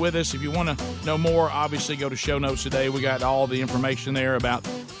time to be with us. If you want to know more, obviously go to show notes today. We got all the information there about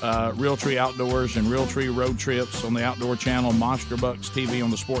Realtree Outdoors and Realtree Road Trips on the Outdoor Channel, Monster Bucks TV on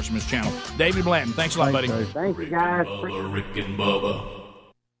the Sportsman's Channel. David Blanton, thanks a lot, buddy. Thank you, guys. Rick and Bubba.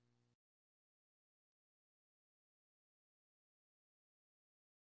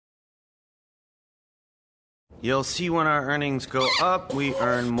 You'll see when our earnings go up, we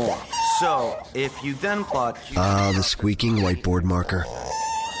earn more. So, if you then plot... the squeaking whiteboard marker.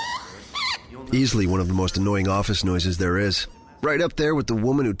 Easily one of the most annoying office noises there is. Right up there with the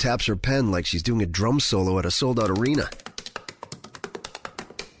woman who taps her pen like she's doing a drum solo at a sold-out arena.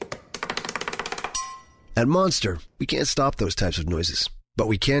 At Monster, we can't stop those types of noises. But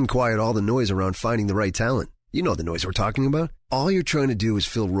we can quiet all the noise around finding the right talent. You know the noise we're talking about. All you're trying to do is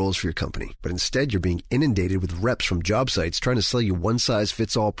fill roles for your company, but instead you're being inundated with reps from job sites trying to sell you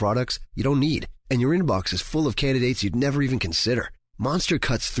one-size-fits-all products you don't need. And your inbox is full of candidates you'd never even consider. Monster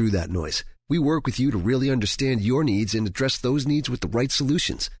cuts through that noise. We work with you to really understand your needs and address those needs with the right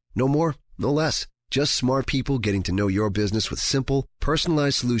solutions. No more, no less. Just smart people getting to know your business with simple,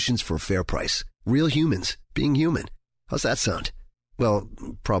 personalized solutions for a fair price. Real humans being human. How's that sound? Well,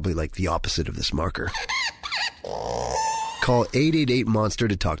 probably like the opposite of this marker. Call 888-MONSTER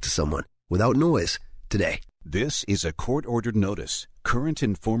to talk to someone without noise today. This is a court-ordered notice. Current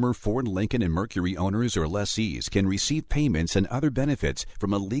and former Ford, Lincoln, and Mercury owners or lessees can receive payments and other benefits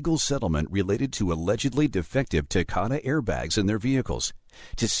from a legal settlement related to allegedly defective Takata airbags in their vehicles.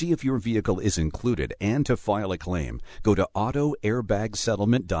 To see if your vehicle is included and to file a claim, go to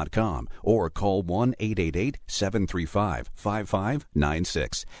autoairbagsettlement.com or call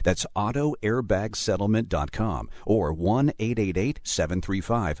 1-888-735-5596. That's autoairbagsettlement.com or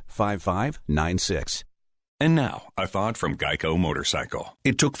 1-888-735-5596. And now, a thought from Geico Motorcycle.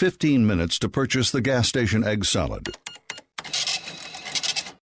 It took 15 minutes to purchase the gas station egg salad.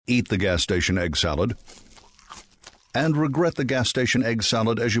 Eat the gas station egg salad and regret the gas station egg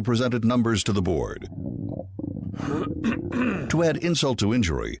salad as you presented numbers to the board. To add insult to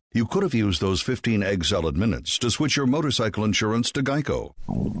injury, you could have used those 15 egg salad minutes to switch your motorcycle insurance to Geico.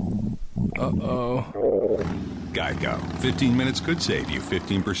 Uh-oh. Geico. 15 minutes could save you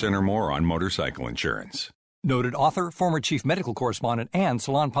 15% or more on motorcycle insurance. Noted author, former chief medical correspondent, and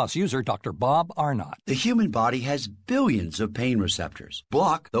Salonpas user Dr. Bob Arnott. The human body has billions of pain receptors.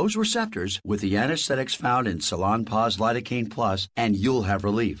 Block those receptors with the anesthetics found in Salonpas Lidocaine Plus, and you'll have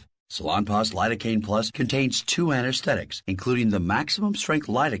relief. Salonpas Lidocaine Plus contains 2 anesthetics, including the maximum strength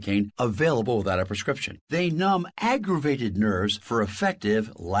lidocaine available without a prescription. They numb aggravated nerves for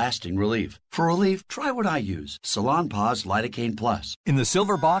effective, lasting relief. For relief, try what I use, Salonpas Lidocaine Plus. In the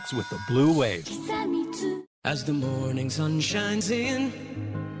silver box with the blue wave. As the morning sun shines in,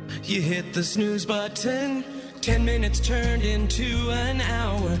 you hit the snooze button. 10 minutes turned into an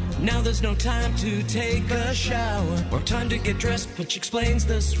hour. Now there's no time to take a shower or time to get dressed, which explains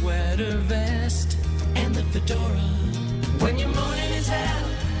the sweater vest and the fedora. When your morning is hell,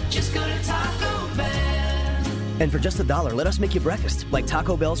 just go to Taco Bell. And for just $1, let us make you breakfast, like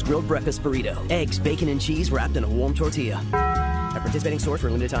Taco Bell's grilled breakfast burrito. Eggs, bacon, and cheese wrapped in a warm tortilla. At participating stores for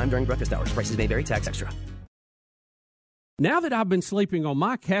a limited time during breakfast hours. Prices may vary, tax extra. Now that I've been sleeping on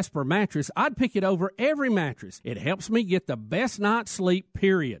my Casper mattress, I'd pick it over every mattress. It helps me get the best night's sleep,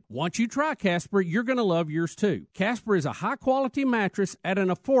 period. Once you try Casper, you're going to love yours too. Casper is a high-quality mattress at an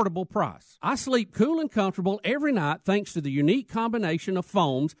affordable price. I sleep cool and comfortable every night thanks to the unique combination of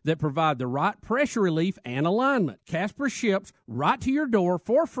foams that provide the right pressure relief and alignment. Casper ships right to your door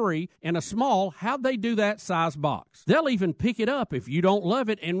for free in a small how'd-they-do-that size box. They'll even pick it up if you don't love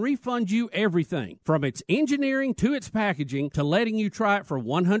it and refund you everything. From its engineering to its packaging to letting you try it for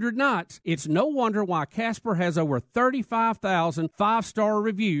 100 nights, it's no wonder why Casper has over 35,000 five-star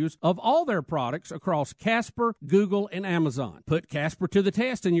reviews of all their products across Casper, Google, and Amazon. Put Casper to the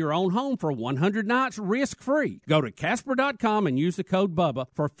test in your own home for 100 nights risk-free. Go to Casper.com and use the code BUBBA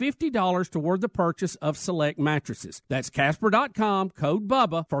for $50 toward the purchase of select mattresses. That's Casper.com, code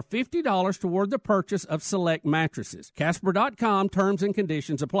BUBBA for $50 toward the purchase of select mattresses. Casper.com, terms and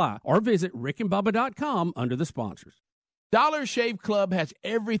conditions apply. Or visit rickandbubba.com under the sponsors. Dollar Shave Club has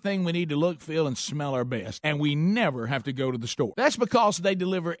everything we need to look, feel, and smell our best, and we never have to go to the store. That's because they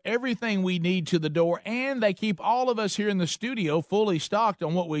deliver everything we need to the door, and they keep all of us here in the studio fully stocked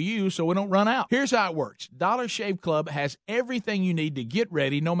on what we use so we don't run out. Here's how it works. Dollar Shave Club has everything you need to get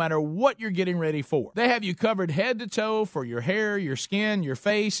ready no matter what you're getting ready for. They have you covered head to toe for your hair, your skin, your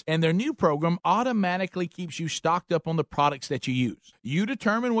face, and their new program automatically keeps you stocked up on the products that you use. You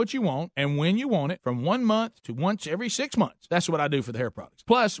determine what you want and when you want it from 1 month to once every 6 months. That's what I do for the hair products.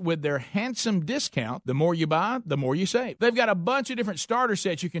 Plus, with their handsome discount, the more you buy, the more you save. They've got a bunch of different starter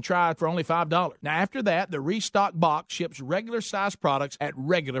sets you can try for only $5. Now, after that, the restock box ships regular size products at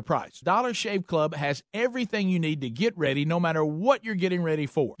regular price. Dollar Shave Club has everything you need to get ready no matter what you're getting ready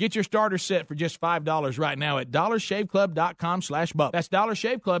for. Get your starter set for just $5 right now at dollarshaveclub.com/Bubba. That's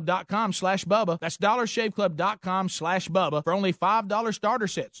dollarshaveclub.com/Bubba. That's dollarshaveclub.com/Bubba for only $5 starter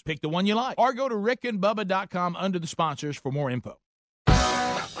sets. Pick the one you like. Or go to rickandbubba.com under the sponsors for more info.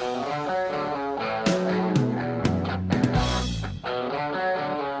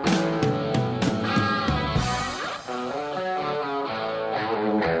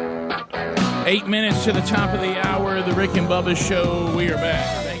 Eight minutes to the top of the hour, the Rick and Bubba Show. We are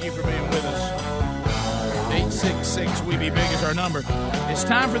back. Thank you for being with us. 866-WE-BE-BIG is our number. It's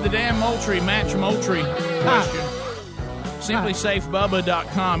time for the Dan Moultrie Match Moultrie question.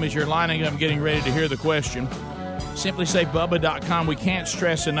 SimplySafeBubba.com is your lining up getting ready to hear the question. SimplySafeBubba.com. We can't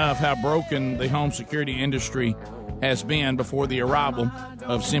stress enough how broken the home security industry has been before the arrival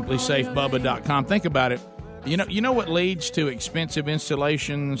of SimplySafeBubba.com. Think about it. You know what leads to expensive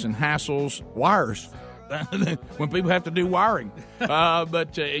installations and hassles? Wires. When people have to do wiring.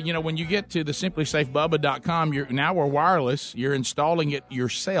 But when you get to the SimplySafeBubba.com, we're wireless. You're installing it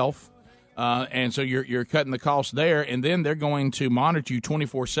yourself. And so you're cutting the cost there. And then they're going to monitor you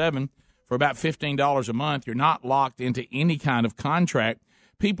 24/7. For about $15 a month. You're not locked into any kind of contract.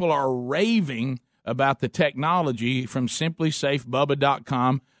 People are raving about the technology from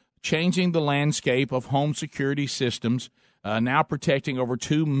SimplySafeBubba.com, changing the landscape of home security systems, now protecting over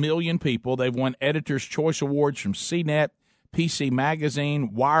 2 million people. They've won Editor's Choice Awards from CNET, PC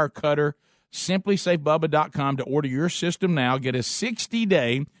Magazine, Wirecutter. SimplySafeBubba.com to order your system now. Get a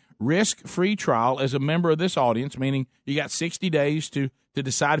 60-day risk-free trial as a member of this audience, meaning you got 60 days to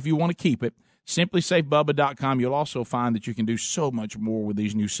decide if you want to keep it. SimplySafeBubba.com. You'll also find that you can do so much more with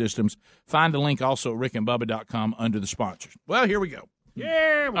these new systems. Find the link also at rickandbubba.com under the sponsors. Well, here we go.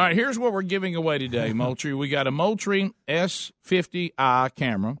 Yeah. All right, here's what we're giving away today, Moultrie. We got a Moultrie S50i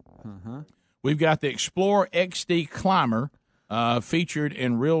camera. We've got the Explorer XD Climber featured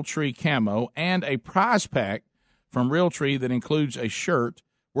in Realtree camo and a prize pack from Realtree that includes a shirt.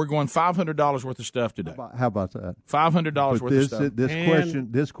 We're going $500 worth of stuff today. How about that? $500 worth of stuff.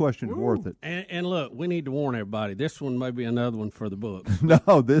 This question's worth it. And look, we need to warn everybody. This one may be another one for the books.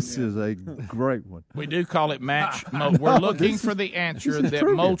 No, this is a great one. We do call it match. We're looking for the answer that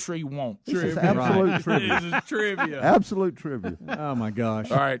Moultrie wants. This is absolute trivia. This is trivia. Absolute trivia. Oh my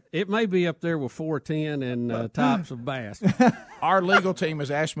gosh! All right, it may be up there with 410 and types of bass. Our legal team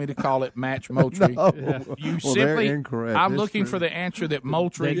has asked me to call it match Moultrie. No. You Well, simply they're incorrect. I'm It's looking true. for the answer that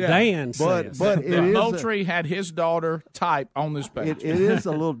Moultrie. Dan says. But it that is Moultrie had his daughter type on this page. it is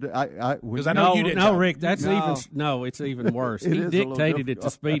a little. Because I know you didn't. No, Rick, that's No. it's even worse. It He is a little dictated it to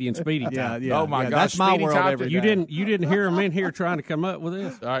difficult. Speedy, and Speedy typed it. Oh my gosh, that's my Speedy world typed every it. day. You didn't hear him in here trying to come up with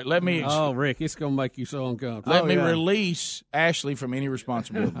this. All right, let me Oh, Rick, it's gonna make you so uncomfortable. let me release Ashley from any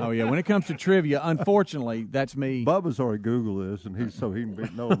responsibility. Oh yeah, when it comes to trivia, unfortunately, that's me. Bubba's already Googled this, and he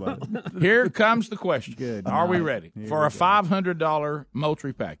can know about it. Here comes the question. Good Are we night. ready Here for we a go. $500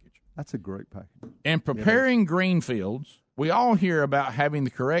 Moultrie package? That's a great package. In preparing green fields, we all hear about having the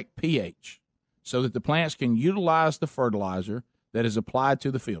correct pH. so that the plants can utilize the fertilizer that is applied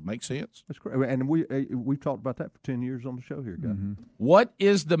to the field. Make sense? That's correct. And we've talked about that for 10 years on the show here, guys. What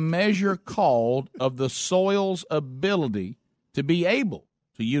is the measure called of the soil's ability to be able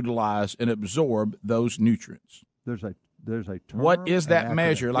to utilize and absorb those nutrients? There's a term. What is that and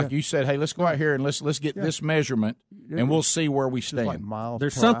measure? acronym. Like you said, hey, let's go out here and let's get this measurement, and we'll see where we stand.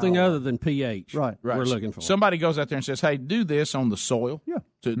 There's something other than pH right. we're looking for. Somebody goes out there and says, hey, do this on the soil. Yeah.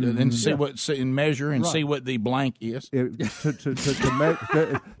 And see and measure and see what the blank is. To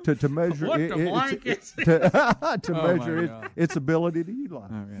measure What the blank is? To Oh, measure my its ability to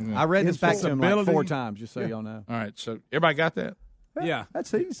utilize. I read this back to him like Ability. 4 times, just so y'all know. All right, so everybody got that? Yeah.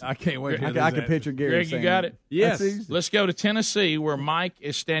 That's easy. I can't wait. Greg, I can picture Gary Greg, saying you got it? Yes. That's easy. Let's go to Tennessee, where Mike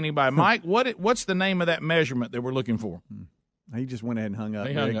is standing by. Mike, what's the name of that measurement that we're looking for? He just went ahead and hung up.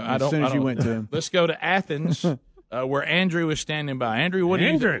 He hung Rick, up. as soon as you went to him. Let's go to Athens, where Andrew is standing by. Andrew, what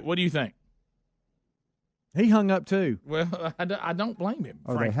do you think? He hung up too. Well, I don't blame him.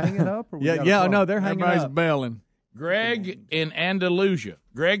 Are they hanging up? Or we got a Yeah. problem? No, they're hanging Everybody's up. belling. Greg in Andalusia.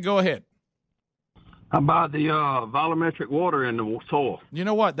 Greg, go ahead. How about the volumetric water in the soil? You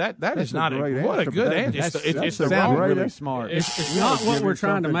know what? That is not what a good answer. It's the sounds wrong. really smart. It's not what we're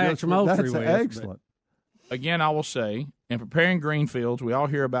trying to match Moultrie with. Excellent. Again, I will say, in preparing green fields, we all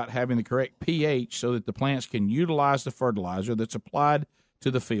hear about having the correct pH so that the plants can utilize the fertilizer that's applied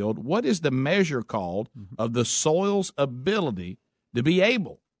to the field. What is the measure called of the soil's ability to be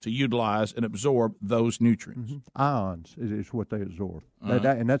able to utilize and absorb those nutrients? Ions is what they absorb.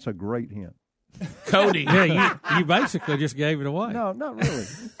 And that's a great hint. Cody. Yeah, you basically just gave it away. No, not really.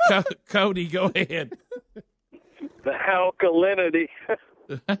 Cody, go ahead. The alkalinity.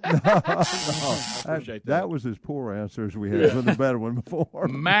 That was as poor answer as we had with the better one before.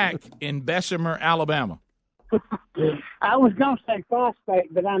 Mac in Bessemer, Alabama. I was going to say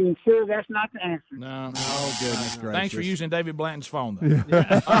phosphate, but I'm sure that's not the answer. No. Oh, goodness gracious. Thanks for using David Blanton's phone, though.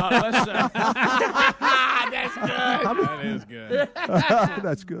 That's good. That is good.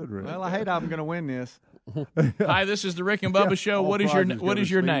 That's good, Rick. Well, I hate I'm going to win this. Hi, this is the Rick and Bubba Show. What is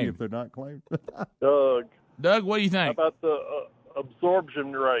your name? If they're not claimed. Doug. Doug, what do you think? How about the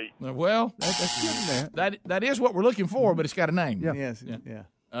absorption rate? Well, that's good. That is what we're looking for, but it's got a name. Yeah. Yes. Yeah.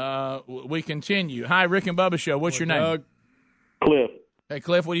 We continue. Hi, Rick and Bubba Show. What's your name? Doug. Cliff. Hey,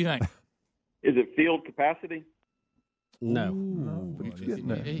 Cliff, what do you think? Is it field capacity? No. But he's getting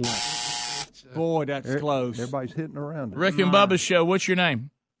there. Boy, that's close. Everybody's hitting around it. Rick and Bubba Show. What's your name?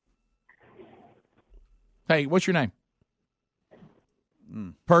 Hey, what's your name?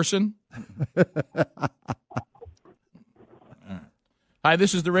 Person? All right. Hi,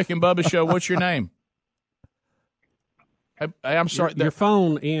 this is the Rick and Bubba Show. What's your name? I'm sorry. Your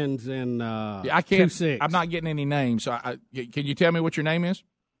phone ends in I can't. 26. I'm not getting any names. So can you tell me what your name is?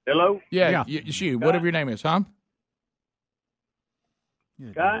 Hello? Yeah. It's you. Whatever your name is, huh?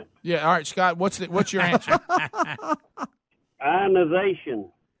 Scott? Yeah. All right, Scott. What's your answer?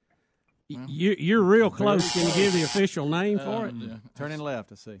 Ionization. You're real close. Can you give the official name for it? Yeah. Turn in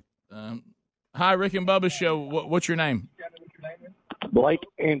left. I see. Hi, Rick and Bubba Show. What's your name? Blake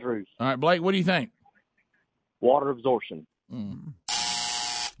Andrews. All right, Blake. What do you think? Water absorption. All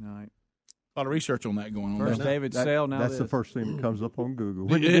right. A lot of research on that going on. First David Sale. Now that's this. the first thing that comes up on Google.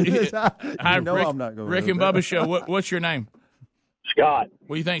 Hi, Rick, I'm not going. Rick and Bubba Show. What's your name? Scott.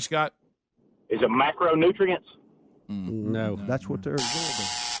 What do you think, Scott? Is it macronutrients? No. That's what they're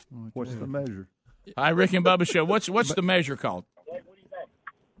absorbing. What's the measure? Hi, Rick and Bubba Show. What's the measure called?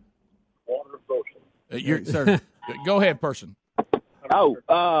 Water absorption. Sir, go ahead, person. Oh,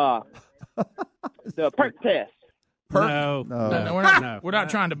 the perk test. No, we're not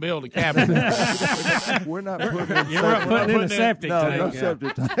trying to build a cabin. We're not putting in You're putting in a septic tank. No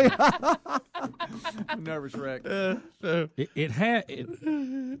septic tank. Nervous wreck. It had.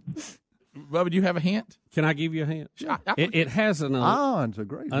 Bubba, do you have a hint? Can I give you a hint? It has an Ions are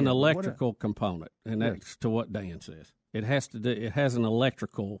great. an electrical component, and that's to what Dan says. It has to do. It has an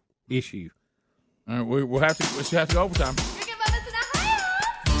electrical issue. All right, we'll have to go overtime.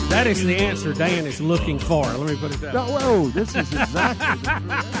 That is the answer Dan is looking for. Let me put it that way. Whoa, this is exactly.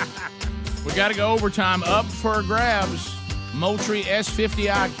 We got to go overtime. Up for grabs. Moultrie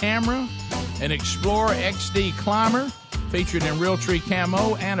S50i camera, an Explorer XD climber featured in Realtree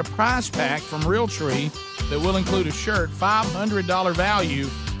camo, and a prize pack from Realtree that will include a shirt. $500 value.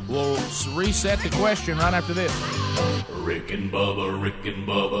 We'll reset the question right after this. Rick and Bubba, Rick and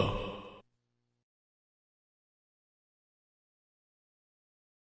Bubba.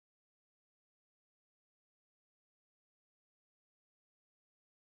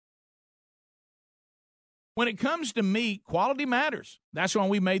 When it comes to meat, quality matters. That's why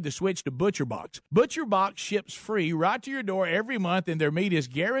we made the switch to ButcherBox. ButcherBox ships free right to your door every month, and their meat is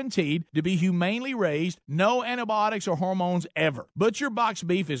guaranteed to be humanely raised, no antibiotics or hormones ever. ButcherBox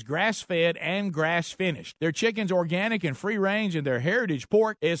beef is grass-fed and grass-finished. Their chicken's organic and free-range, and their heritage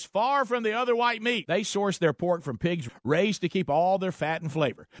pork is far from the other white meat. They source their pork from pigs raised to keep all their fat and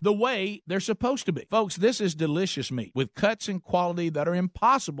flavor the way they're supposed to be. Folks, this is delicious meat with cuts and quality that are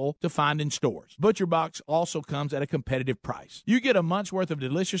impossible to find in stores. ButcherBox also comes at a competitive price. You get a month's worth of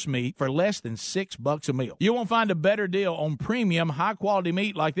delicious meat for less than $6 a meal. You won't find a better deal on premium, high-quality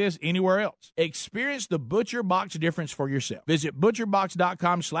meat like this anywhere else. Experience the ButcherBox difference for yourself. Visit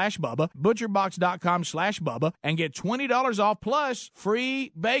ButcherBox.com/Bubba, ButcherBox.com/Bubba, and get $20 off plus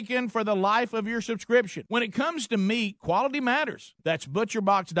free bacon for the life of your subscription. When it comes to meat, quality matters. That's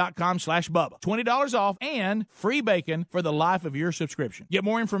ButcherBox.com/Bubba. $20 off and free bacon for the life of your subscription. Get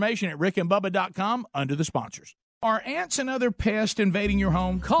more information at RickandBubba.com under the sponsors. Are ants and other pests invading your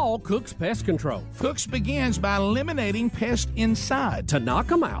home? Call Cook's Pest Control. Cook's begins by eliminating pests inside. To knock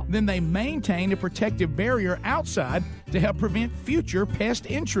them out. Then they maintain a protective barrier outside to help prevent future pest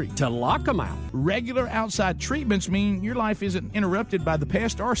entry. To lock them out. Regular outside treatments mean your life isn't interrupted by the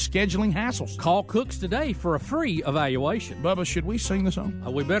pest or scheduling hassles. Call Cook's today for a free evaluation. Bubba, should we sing the song?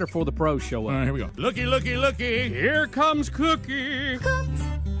 We better for the pros show up. All right, here we go. Looky, looky, looky. Here comes Cookie. Cook's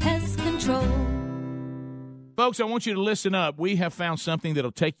Pest Control. Folks, I want you to listen up. We have found something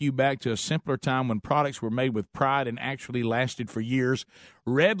that'll take you back to a simpler time when products were made with pride and actually lasted for years.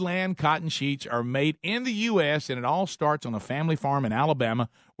 Redland cotton sheets are made in the U.S., and it all starts on a family farm in Alabama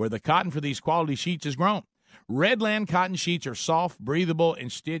where the cotton for these quality sheets is grown. Redland cotton sheets are soft, breathable,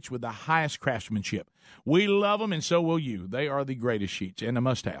 and stitched with the highest craftsmanship. We love them, and so will you. They are the greatest sheets and a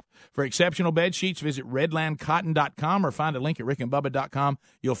must-have. For exceptional bed sheets, visit redlandcotton.com or find a link at rickandbubba.com.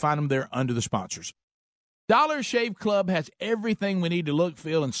 You'll find them there under the sponsors. Dollar Shave Club has everything we need to look,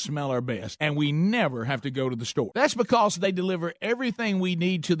 feel, and smell our best, and we never have to go to the store. That's because they deliver everything we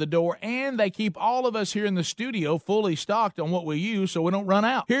need to the door, and they keep all of us here in the studio fully stocked on what we use so we don't run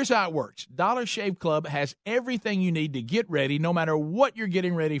out. Here's how it works. Dollar Shave Club has everything you need to get ready no matter what you're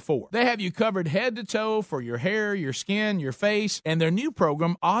getting ready for. They have you covered head to toe for your hair, your skin, your face, and their new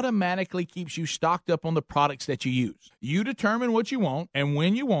program automatically keeps you stocked up on the products that you use. You determine what you want and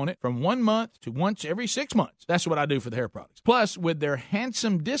when you want it from 1 month to once every 6 months. That's what I do for the hair products. Plus, with their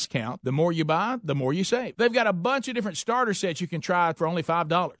handsome discount, the more you buy, the more you save. They've got a bunch of different starter sets you can try for only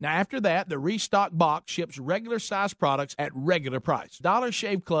 $5. Now, after that, the restock box ships regular size products at regular price. Dollar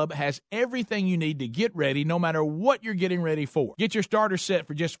Shave Club has everything you need to get ready no matter what you're getting ready for. Get your starter set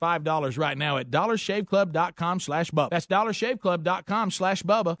for just $5 right now at dollarshaveclub.com/Bubba. That's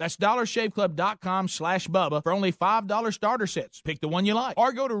dollarshaveclub.com/Bubba. That's dollarshaveclub.com/Bubba for only $5 starter sets. Pick the one you like.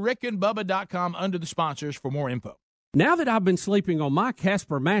 Or go to rickandbubba.com under the sponsors for more info. Now that I've been sleeping on my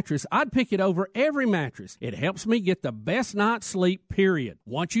Casper mattress, I'd pick it over every mattress. It helps me get the best night's sleep, period.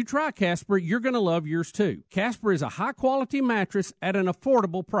 Once you try Casper, you're going to love yours too. Casper is a high-quality mattress at an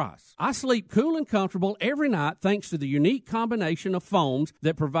affordable price. I sleep cool and comfortable every night thanks to the unique combination of foams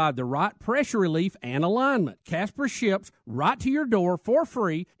that provide the right pressure relief and alignment. Casper ships right to your door for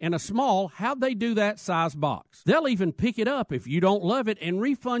free in a small how'd-they-do-that size box. They'll even pick it up if you don't love it and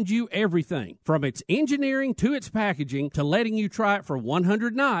refund you everything. From its engineering to its packaging, to letting you try it for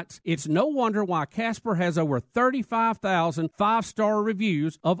 100 nights, it's no wonder why Casper has over 35,000 five-star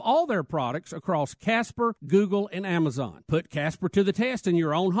reviews of all their products across Casper, Google, and Amazon. Put Casper to the test in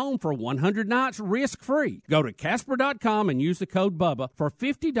your own home for 100 nights risk-free. Go to Casper.com and use the code BUBBA for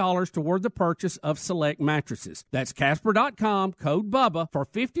 $50 toward the purchase of select mattresses. That's Casper.com, code BUBBA for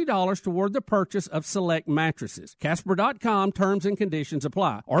 $50 toward the purchase of select mattresses. Casper.com, terms and conditions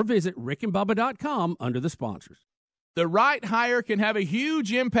apply. Or visit rickandbubba.com under the sponsors. The right hire can have a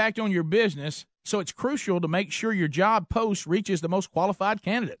huge impact on your business, so it's crucial to make sure your job post reaches the most qualified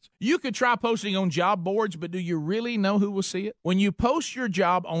candidates. You could try posting on job boards, but do you really know who will see it? When you post your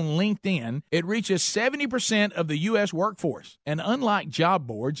job on LinkedIn, it reaches 70% of the U.S. workforce. And unlike job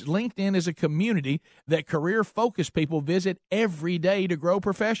boards, LinkedIn is a community that career-focused people visit every day to grow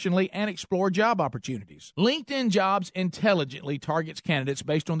professionally and explore job opportunities. LinkedIn Jobs intelligently targets candidates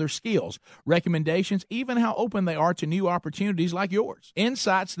based on their skills, recommendations, even how open they are to new opportunities like yours.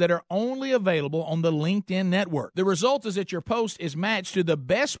 Insights that are only available available on the LinkedIn network. The result is that your post is matched to the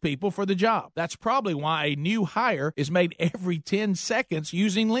best people for the job. That's probably why a new hire is made every 10 seconds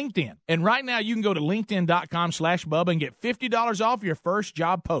using LinkedIn. And right now you can go to linkedin.com/Bubba and get $50 off your first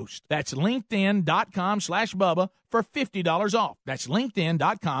job post. That's linkedin.com/Bubba for $50 off. That's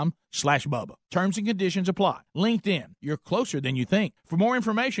linkedin.com/Bubba. Terms and conditions apply. LinkedIn, you're closer than you think. For more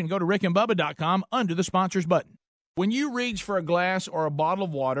information, go to rickandbubba.com under the sponsors button. When you reach for a glass or a bottle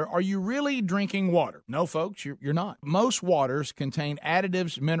of water, are you really drinking water? No, folks, you're not. Most waters contain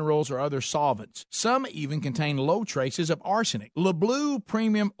additives, minerals, or other solvents. Some even contain low traces of arsenic. LeBlue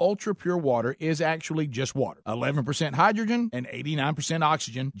Premium Ultra Pure Water is actually just water. 11% hydrogen and 89%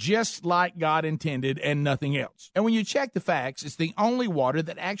 oxygen, just like God intended and nothing else. And when you check the facts, it's the only water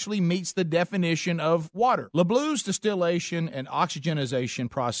that actually meets the definition of water. LeBlue's distillation and oxygenization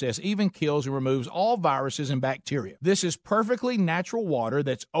process even kills and removes all viruses and bacteria. This is perfectly natural water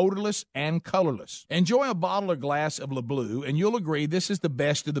that's odorless and colorless. Enjoy a bottle or glass of LeBlue, and you'll agree this is the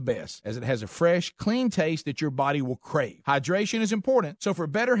best of the best, as it has a fresh, clean taste that your body will crave. Hydration is important, so for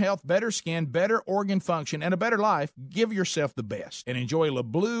better health, better skin, better organ function, and a better life, give yourself the best and enjoy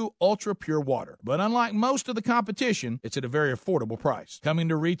LeBlue Ultra Pure Water. But unlike most of the competition, it's at a very affordable price. Coming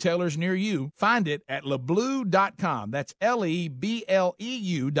to retailers near you, find it at leblue.com. That's LEBLEU.com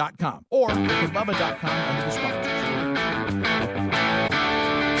or rickandbubba.com under the sponsors.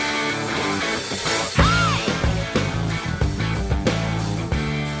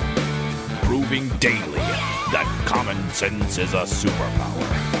 Proving daily that common sense is a superpower.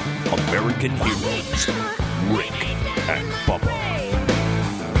 American heroes, Rick and Bubba.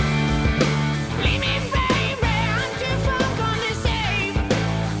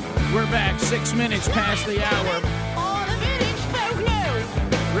 We're back 6 minutes past the hour.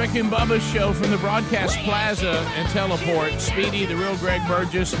 Rick and Bubba's show from the Broadcast Plaza and Teleport. Speedy, the real Greg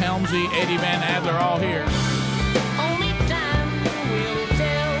Burgess, Helmsy, Eddie Van Adler, all here.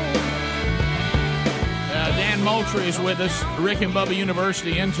 Dan Moultrie is with us. Rick and Bubba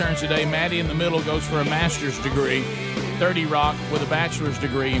University interns today. Maddie in the middle goes for a master's degree. 30 Rock with a bachelor's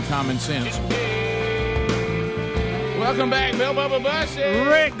degree in common sense. Welcome back, Bill Bubba Bussy.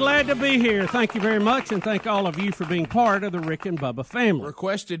 Rick, glad to be here. Thank you very much, and thank all of you for being part of the Rick and Bubba family.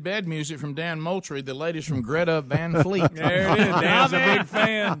 Requested bed music from Dan Moultrie, the latest from Greta Van Fleet. There it is. Dan's a big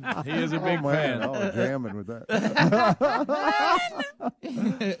fan. He is a big fan. Oh, jamming with that.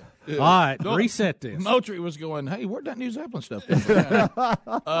 All right, reset this. Moultrie was going, hey, where'd that New Zeppelin stuff come from?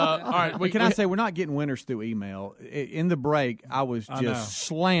 All right. Can I say we're not getting winners through email? In the break, I was just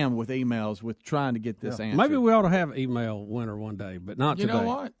slammed with emails with trying to get this answer. Maybe we ought to have email winner one day, but not today. You know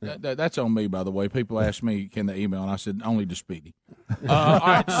what? That's on me, by the way. People ask me, can they email? And I said, only to Speedy. All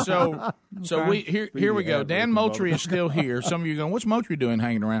right, so here we go. Dan Moultrie is still here. Some of you are going, what's Moultrie doing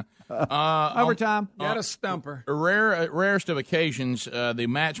hanging around? Overtime. Got a stumper. Rarest of occasions, the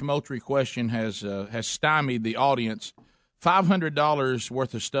match Moultrie question has stymied the audience. $500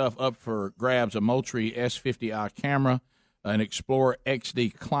 worth of stuff up for grabs: a Moultrie S50i camera, an Explorer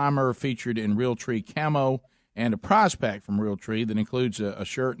XD Climber featured in Realtree camo, and a prize pack from Realtree that includes a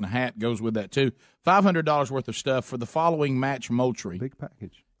shirt and a hat. Goes with that too. $500 worth of stuff for the following match Moultrie. Big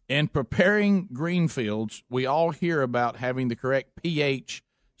package. In preparing green fields, we all hear about having the correct pH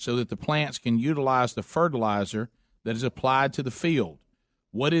so that the plants can utilize the fertilizer that is applied to the field.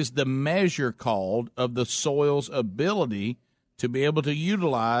 What is the measure called of the soil's ability to be able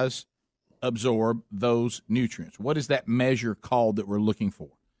to absorb those nutrients? What is that measure called that we're looking for?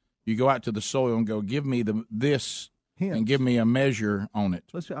 You go out to the soil and go, give me this Hints. And give me a measure on it.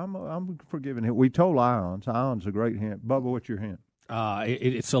 Listen, I'm forgiving him. We told ions. Ions a great hint. Bubba, what's your hint?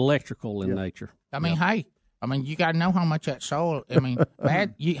 It's electrical in nature. I mean, hey. You got to know how much that soil.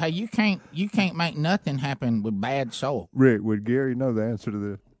 Bad. You can't make nothing happen with bad soil. Rick, would Gary know the answer to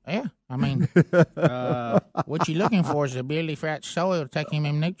this? Yeah, what you're looking for is a ability for that soil to take in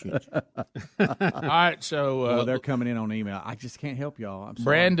them nutrients. All right, so they're coming in on email. I just can't help y'all. I'm sorry.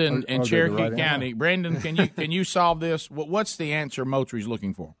 Brandon in Cherokee County. Brandon, can you solve this? What's the answer Moultrie's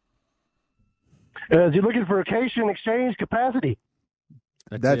looking for? Is he looking for cation exchange capacity?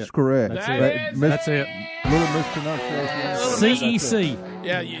 That's correct. That's it. Little mispronunciation. CEC.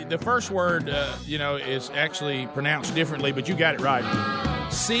 Yeah, the first word, is actually pronounced differently, but you got it right.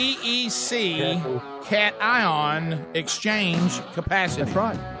 CEC, cation exchange capacity.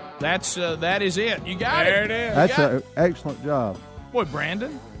 That's right. That is it. You got it. There it is. That's an excellent job. Boy,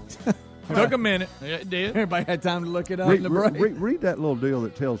 Brandon. Took a minute. It did. Everybody had time to look it up in the break. Read that little deal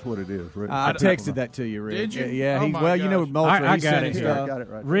that tells what it is, Rick. I texted that to you, Rick. Did you? Yeah. Oh, well, you know, Moultrie, I he's got sending it. stuff. I got it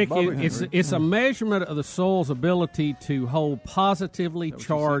right. Rick, Bubba, it's a measurement of the soil's ability to hold positively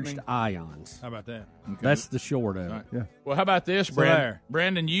charged ions. How about that? Okay. That's the short of it. Right. Yeah. Well, how about this, Brandon?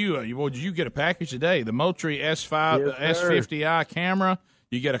 Brandon, you get a package today. The Moultrie S5, S50i camera.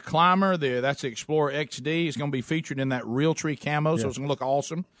 You get a climber. That's the Explorer XD. It's going to be featured in that Realtree camo, so it's going to look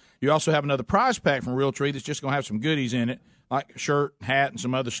awesome. You also have another prize pack from Realtree that's just going to have some goodies in it, like a shirt, hat, and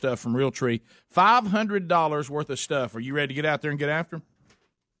some other stuff from Realtree. $500 worth of stuff. Are you ready to get out there and get after them?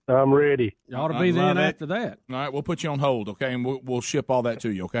 I'm ready. You ought to be then after that. All right, we'll put you on hold, okay, and we'll ship all that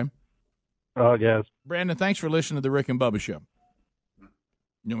to you, okay? Oh, guys. Brandon, thanks for listening to the Rick and Bubba Show.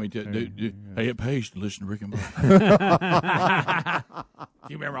 You know me to hey, it pays to listen to Rick and Bubba.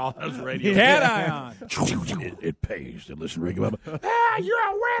 You remember all those radio? Cat eye on. It pays to listen to Rick and Bubba. Ah, you're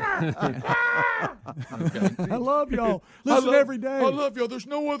a winner. Ah! Okay. I love y'all. Listen every day. I love y'all. There's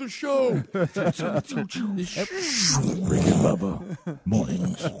no other show. Rick and Bubba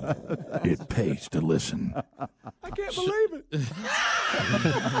mornings. It pays to listen. I can't believe it.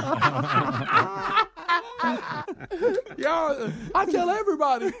 Y'all, I tell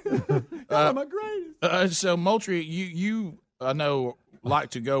everybody. I'm a greatest. So, Moultrie, you I know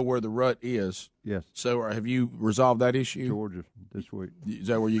like to go where the rut is. Yes. So, have you resolved that issue? Georgia this week. Is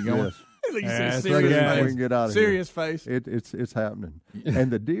that where you're going? Yes. Serious face. We can get out of Serious here. face. It's happening,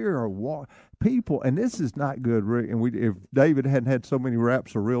 and the deer are people, and this is not good, Rick. And if David hadn't had so many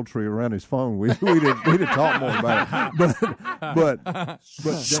wraps of Realtree around his phone, we'd have talked more about it. But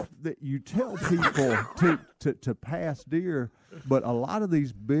you tell people to pass deer, but a lot of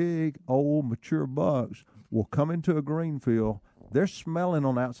these big old mature bucks will come into a green field. They're smelling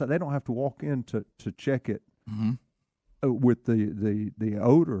on the outside. They don't have to walk in to check it with the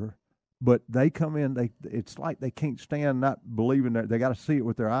odor. But they come in, it's like they can't stand not believing that. They got to see it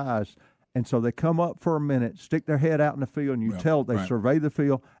with their eyes. And so they come up for a minute, stick their head out in the field, and you tell they survey the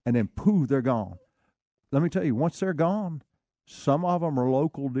field, and then poof, they're gone. Let me tell you, once they're gone, some of them are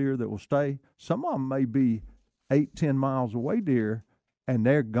local deer that will stay. Some of them may be 8-10 miles away deer, and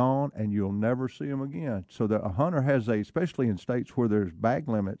they're gone, and you'll never see them again. So a hunter has especially in states where there's bag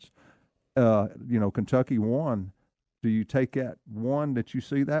limits, Kentucky won. Do you take that one that you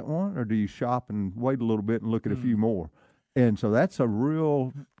see that one, or do you shop and wait a little bit and look at a few more? And so that's a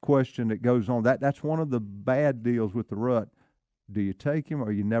real question that goes on. That's one of the bad deals with the rut. Do you take him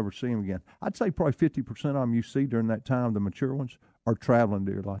or you never see him again? I'd say probably 50% of them you see during that time, the mature ones, are traveling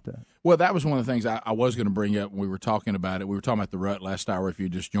deer like that. Well, that was one of the things I was going to bring up when we were talking about it. We were talking about the rut last hour, if you're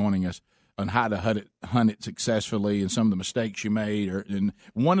just joining us, on how to hunt it successfully and some of the mistakes you made. And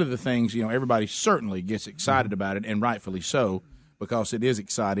one of the things, everybody certainly gets excited about it, and rightfully so, because it is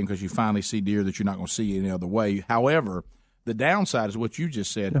exciting because you finally see deer that you're not going to see any other way. However, the downside is what you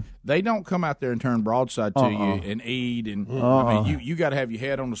just said. Yeah. They don't come out there and turn broadside to you and eat. And I mean, you got to have your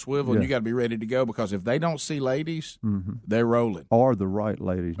head on the swivel and you got to be ready to go, because if they don't see ladies, they're rolling. Or the right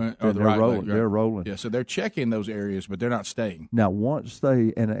ladies. Or the right rolling. ladies, right? They're rolling. Yeah, so they're checking those areas, but they're not staying. Now, once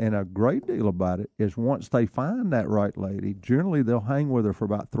they, and a great deal about it is once they find that right lady, generally they'll hang with her for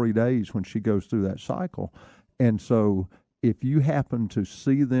about 3 days when she goes through that cycle. And so if you happen to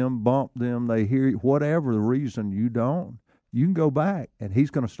see them, bump them, they hear you, whatever the reason you don't, you can go back, and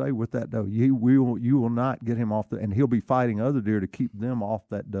he's going to stay with that doe. You will not get him off and he'll be fighting other deer to keep them off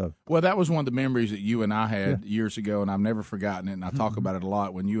that doe. Well, that was one of the memories that you and I had years ago, and I've never forgotten it, and I talk about it a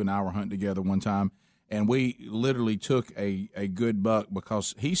lot. When you and I were hunting together one time, and we literally took a good buck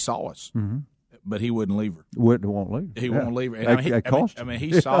because he saw us. But he wouldn't leave her. Won't leave. He won't leave her. And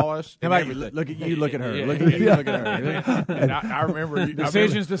he saw us. Look at you. Look at her. Look at you. Look at her. And I remember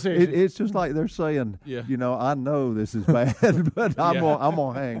decisions. It's just like they're saying, I know this is bad, but I'm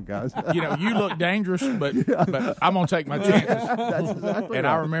gonna hang, guys. You look dangerous, but I'm gonna take my chances. That's exactly and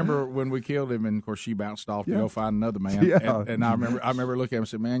right. I remember when we killed him, and of course she bounced off to go find another man. And I remember looking at him and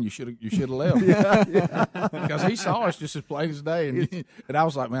said, "Man, you should have left." Because he saw us just as plain as day, and I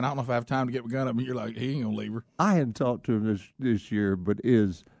was like, "Man, I don't know if I have time to get my gun up." And you're like, he ain't gonna leave her. I hadn't talked to him this year, but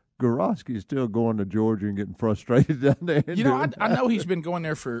is Gorosky still going to Georgia and getting frustrated down there? I know he's been going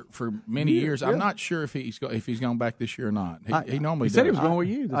there for many years. I'm not sure if he's going back this year or not. He normally said he was going with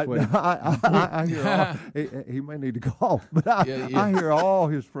you this week. I hear he may need to call, but I hear all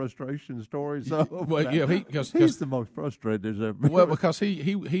his frustration stories. So he's the most frustrated there's ever been. Well, because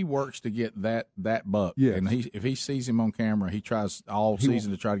he works to get that buck, and if he sees him on camera, he tries all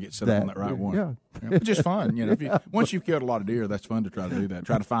season to try to get set up on that right one. Yeah. Which is fun. Once you've killed a lot of deer, that's fun to try to do that.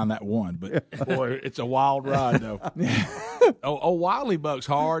 Try to find that one. But, boy, it's a wild ride, though. Wiley Buck's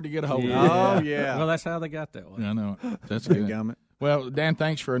hard to get a hold of. Oh, yeah. Well, that's how they got that one. I know. That's good. Well, Dan,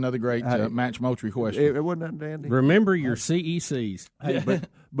 thanks for another great Match Moultrie question. It wasn't that dandy. Remember your CECs. Hey,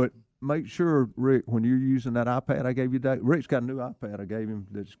 but make sure, Rick, when you're using that iPad I gave you, Rick's got a new iPad I gave him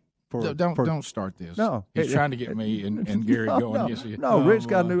that's Don't start this. No. He's trying to get me and Gary going. Rick's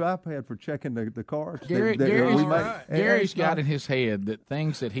got a new iPad for checking the cards. Gary's got in his head that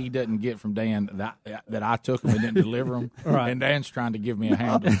things that he doesn't get from Dan that I took him and didn't deliver them, and Dan's trying to give me a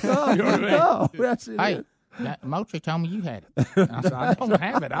handle. That's it. Hey, Moultrie told me you had it. I said, I don't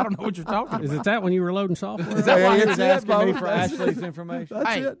have it. I don't know what you're talking about. Is it that when you were loading software? Is that why he was asking me for Ashley's information?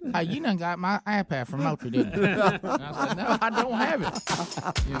 Hey, you done got my iPad from Moultrie, didn't you? And I said, no, I don't have it.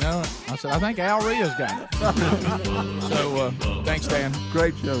 I said, I think Al Ria's got it. So, thanks, Dan.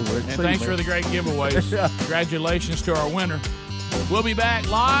 Great show, Rick. And thanks for the great giveaways. Congratulations to our winner. We'll be back.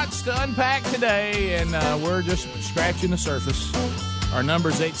 Lots to unpack today, and we're just scratching the surface. Our number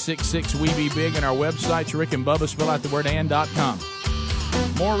is 866-WE-BE-BIG, and our website's Rick and Bubba, spell out the word and.com.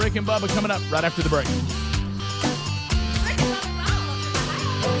 More Rick and Bubba coming up right after the break.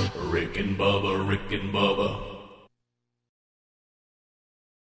 Rick and Bubba, Rick and Bubba.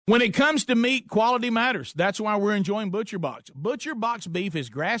 When it comes to meat, quality matters. That's why we're enjoying ButcherBox. ButcherBox beef is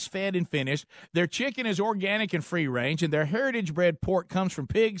grass-fed and finished. Their chicken is organic and free-range, and their heritage-bred pork comes from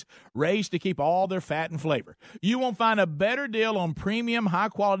pigs raised to keep all their fat and flavor. You won't find a better deal on premium,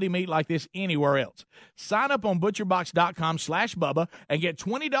 high-quality meat like this anywhere else. Sign up on ButcherBox.com/Bubba and get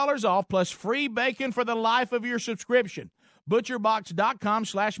 $20 off plus free bacon for the life of your subscription.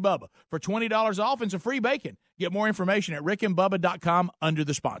 ButcherBox.com/Bubba for $20 off and some free bacon. Get more information at rickandbubba.com under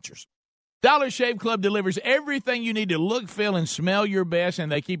the sponsors. Dollar Shave Club delivers everything you need to look, feel, and smell your best,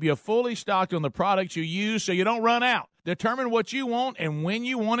 and they keep you fully stocked on the products you use so you don't run out. Determine what you want and when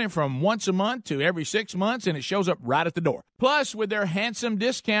you want it from once a month to every 6 months, and it shows up right at the door. Plus, with their handsome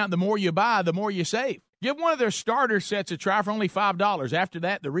discount, the more you buy, the more you save. Give one of their starter sets a try for only $5. After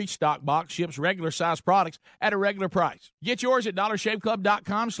that, the Reach Stock box ships regular-sized products at a regular price. Get yours at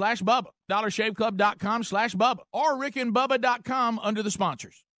DollarShaveClub.com/Bubba, DollarShaveClub.com/Bubba, or RickandBubba.com under the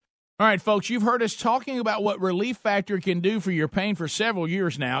sponsors. All right, folks, you've heard us talking about what Relief Factor can do for your pain for several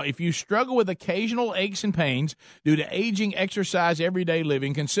years now. If you struggle with occasional aches and pains due to aging, exercise, everyday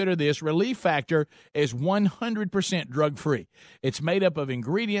living, consider this. Relief Factor is 100% drug-free. It's made up of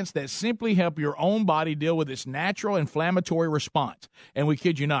ingredients that simply help your own body deal with its natural inflammatory response. And we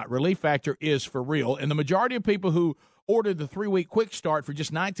kid you not, Relief Factor is for real. And the majority of people who ordered the 3-week quick start for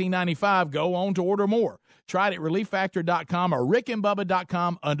just $19.95 go on to order more. Try it at ReliefFactor.com or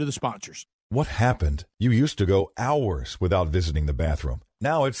RickandBubba.com under the sponsors. What happened? You used to go hours without visiting the bathroom.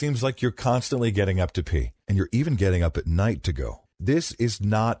 Now it seems like you're constantly getting up to pee, and you're even getting up at night to go. This is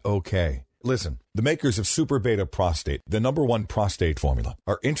not okay. Listen, the makers of Super Beta Prostate, the #1 prostate formula,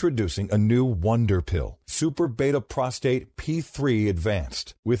 are introducing a new wonder pill, Super Beta Prostate P3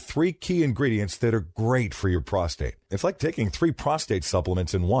 Advanced, with 3 key ingredients that are great for your prostate. It's like taking 3 prostate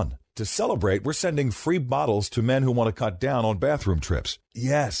supplements in one. To celebrate, we're sending free bottles to men who want to cut down on bathroom trips.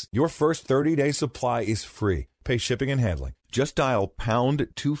 Yes, your first 30-day supply is free. Pay shipping and handling. Just dial pound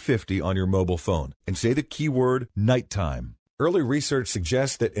 250 on your mobile phone and say the keyword nighttime. Early research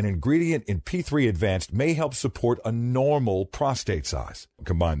suggests that an ingredient in P3 Advanced may help support a normal prostate size.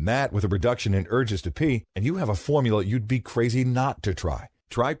 Combine that with a reduction in urges to pee, and you have a formula you'd be crazy not to try.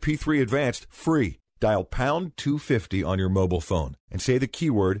 Try P3 Advanced free. Dial pound 250 on your mobile phone and say the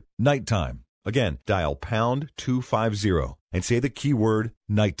keyword nighttime. Again, dial pound 250 and say the keyword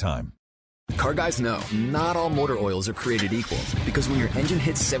nighttime. Car guys know not all motor oils are created equal, because when your engine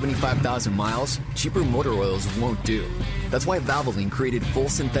hits 75,000 miles, cheaper motor oils won't do. That's why Valvoline created full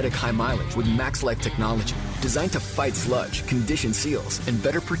synthetic high mileage with Max Life technology, designed to fight sludge, condition seals, and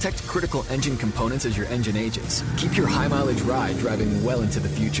better protect critical engine components as your engine ages. Keep your high mileage ride driving well into the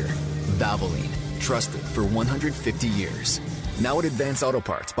future. Valvoline, trusted for 150 years. Now at Advanced Auto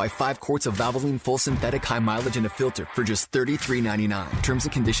Parts, buy 5 quarts of Valvoline full synthetic high mileage and a filter for just $33.99. Terms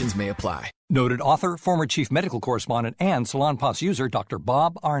and conditions may apply. Noted author, former chief medical correspondent, and Salonpas user Dr.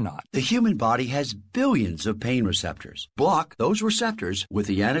 Bob Arnott. The human body has billions of pain receptors. Block those receptors with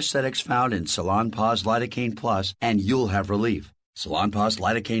the anesthetics found in Salonpas Lidocaine Plus, and you'll have relief. Salonpas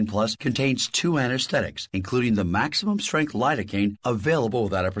Lidocaine Plus contains 2 anesthetics, including the maximum strength lidocaine available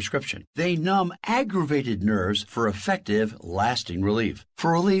without a prescription. They numb aggravated nerves for effective, lasting relief.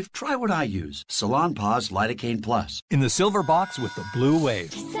 For relief, try what I use, Salonpas Lidocaine Plus. In the silver box with the blue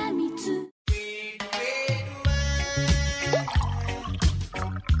wave.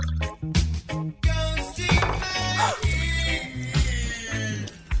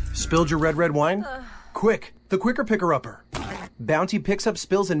 Spilled your red wine? Quick, the Quicker Picker-Upper. Bounty picks up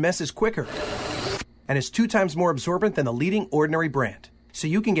spills and messes quicker and is 2 times more absorbent than the leading Ordinary brand, so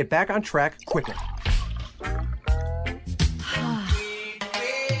you can get back on track quicker.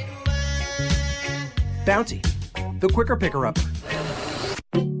 Bounty, the Quicker Picker-Upper.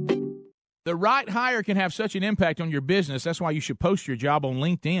 The right hire can have such an impact on your business. That's why you should post your job on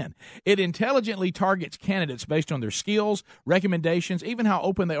LinkedIn. It intelligently targets candidates based on their skills, recommendations, even how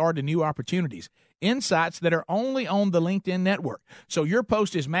open they are to new opportunities. Insights that are only on the LinkedIn network. So your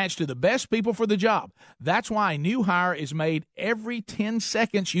post is matched to the best people for the job. That's why a new hire is made every 10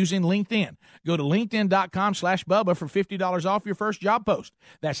 seconds using LinkedIn. Go to linkedin.com/Bubba for $50 off your first job post.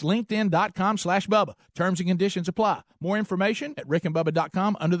 That's linkedin.com/Bubba. Terms and conditions apply. More information at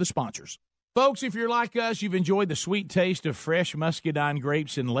rickandbubba.com under the sponsors. Folks, if you're like us, you've enjoyed the sweet taste of fresh muscadine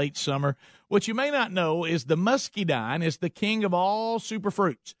grapes in late summer. What you may not know is the muscadine is the king of all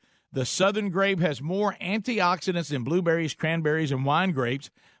superfruits. The southern grape has more antioxidants than blueberries, cranberries, and wine grapes.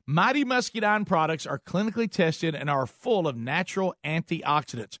 Mighty Muscadine products are clinically tested and are full of natural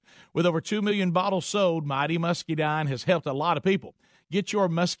antioxidants. With over 2 million bottles sold, Mighty Muscadine has helped a lot of people. Get your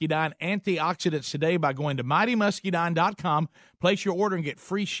Muscadine antioxidants today by going to mightymuscadine.com. Place your order and get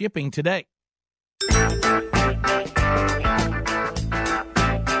free shipping today.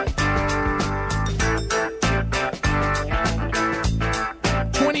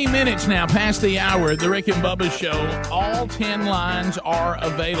 20 minutes now past the hour, the Rick and Bubba Show. All 10 lines are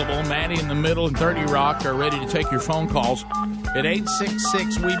available. Maddie in the middle and 30 Rock are ready to take your phone calls at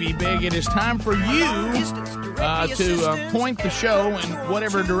 866-WE-BE-BIG. It is time for you to point the show in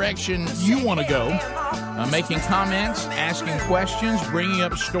whatever direction you want to go. Making comments, asking questions, bringing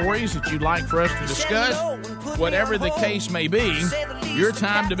up stories that you'd like for us to discuss. Whatever the case may be, your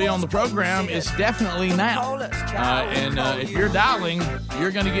time to be on the program is definitely now. And if you're dialing,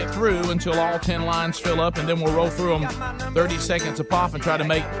 you're going to get through until all 10 lines fill up, and then we'll roll through them 30 seconds a pop and try to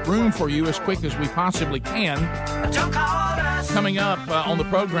make room for you as quick as we possibly can. Coming up on the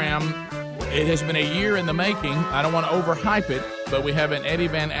program, it has been a year in the making. I don't want to overhype it, but we have an Eddie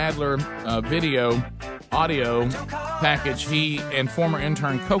Van Adler audio package he and former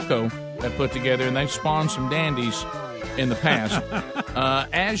intern Coco have put together, and they've spawned some dandies in the past.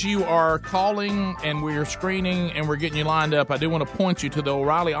 As you are calling and we're screening and we're getting you lined up, I do want to point you to the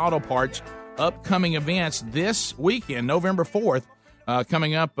O'Reilly Auto Parts upcoming events this weekend, November 4th,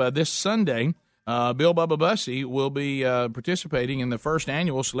 coming up this Sunday. Bill Bubba Bussey will be participating in the first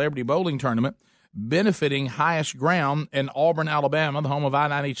annual Celebrity Bowling Tournament, benefiting Highest Ground in Auburn, Alabama, the home of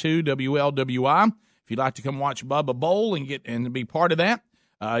I-92 WLWI. If you'd like to come watch Bubba bowl and be part of that,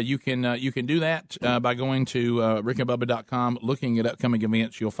 you can do that by going to rickandbubba.com, looking at upcoming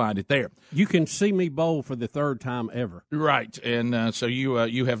events. You'll find it there. You can see me bowl for the third time ever. Right, and so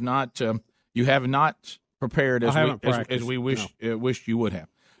you have not prepared as we wished you would have.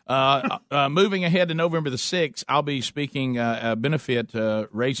 Moving ahead to November the 6th, I'll be speaking benefit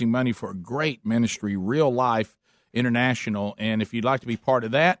raising money for a great ministry, Real Life International, and if you'd like to be part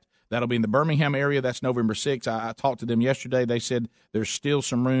of that, that'll be in the Birmingham area. That's November 6th. I talked to them yesterday. They said there's still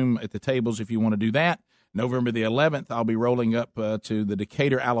some room at the tables if you want to do that. November the 11th, I'll be rolling up to the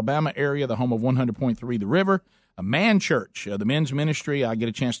Decatur, Alabama area, the home of 100.3 The River, a man church, the men's ministry. I get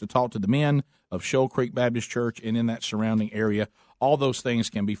a chance to talk to the men of Shoal Creek Baptist Church and in that surrounding area. All those things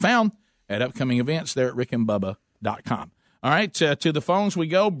can be found at upcoming events there at rickandbubba.com. All right, to the phones we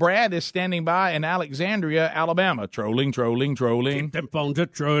go. Brad is standing by in Alexandria, Alabama. Trolling. Keep them phones a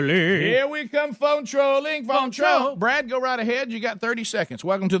trolling. Here we come, phone trolling. Phone troll. Brad, go right ahead. You got 30 seconds.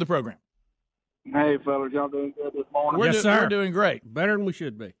 Welcome to the program. Hey, fellas, y'all doing good this morning? Yes, sir. We're doing great. Better than we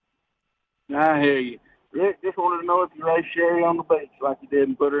should be. I hear you. Rick, just wanted to know if you raced Sherry on the beach like you did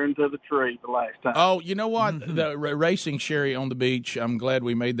and put her into the tree the last time. Oh, you know what? The racing Sherry on the beach, I'm glad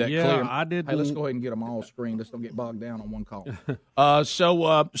we made that clear. Yeah, I did. Hey, let's go ahead and get them all screened. Let's don't get bogged down on one call.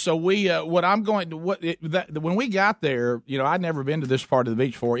 When we got there, I'd never been to this part of the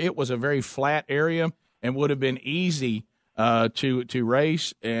beach before. It was a very flat area and would have been easy to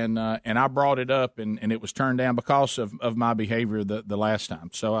race, and I brought it up, and it was turned down because of my behavior the last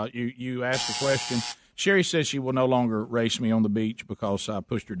time. So you asked the question. Sherry says she will no longer race me on the beach because I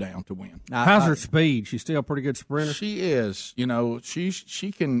pushed her down to win. How's her speed? She's still a pretty good sprinter. She is.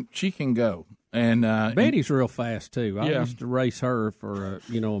 She can go. And Betty's real fast too. I used to race her for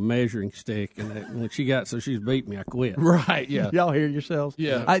a measuring stick, and when she's beat me, I quit. Right? Yeah. Y'all hear yourselves?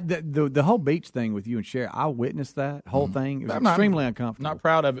 Yeah. The whole beach thing with you and Sherry, I witnessed that whole thing. It was extremely uncomfortable. Not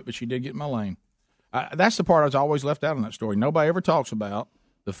proud of it, but she did get in my lane. That's the part I was always left out in that story. Nobody ever talks about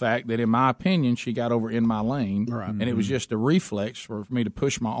the fact that, in my opinion, she got over in my lane, and it was just a reflex for me to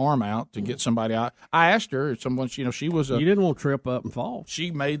push my arm out to get somebody out. I asked her, someone, she was you didn't want to trip up and fall.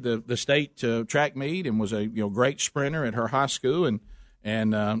 She made the state track meet and was a great sprinter at her high school, and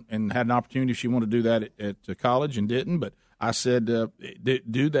had an opportunity if she wanted to do that at college and didn't. But I said,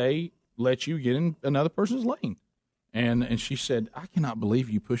 do they let you get in another person's lane? And she said, I cannot believe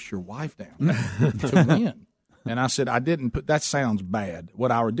you pushed your wife down to win. And I said, I didn't that sounds bad.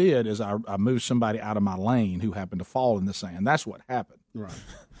 What I did is I moved somebody out of my lane who happened to fall in the sand. That's what happened. Right.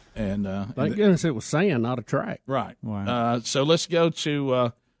 And thank goodness it was sand, not a track. Right. Wow. So let's go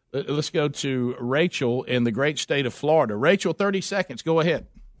to Rachel in the great state of Florida. Rachel, 30 seconds. Go ahead.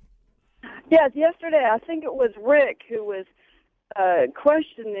 Yes, yesterday I think it was Rick who was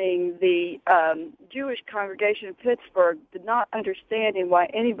questioning the Jewish congregation in Pittsburgh, not understanding why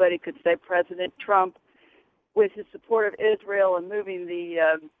anybody could say President Trump, with his support of Israel and moving the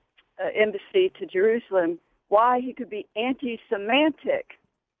embassy to Jerusalem, why he could be anti-Semitic.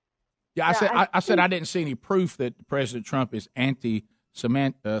 Yeah, I said I didn't see any proof that President Trump is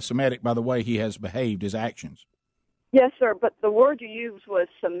anti-Semitic by the way he has behaved, his actions. Yes, sir, but the word you used was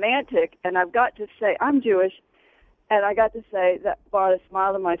semantic, and I've got to say, I'm Jewish, and I got to say that brought a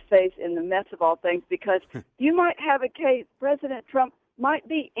smile on my face in the mess of all things, because you might have a case, President Trump might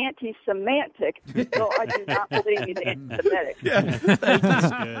be anti-semantic, though I do not believe he's anti-Semitic.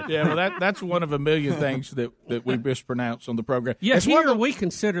 Yeah, well, that's one of a million things that we mispronounced on the program. Yes, we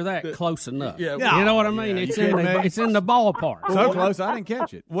consider that close enough. Yeah, you know what I mean? It's in the ballpark. So close, I didn't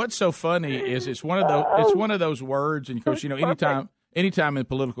catch it. What's so funny is it's one of those words, and of course, anytime in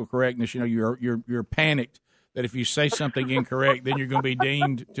political correctness, you're panicked that if you say something incorrect, then you're going to be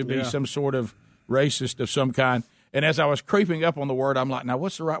deemed to be some sort of racist of some kind. And as I was creeping up on the word, I'm like, now,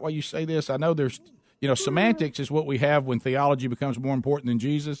 what's the right way you say this? I know there's, semantics is what we have when theology becomes more important than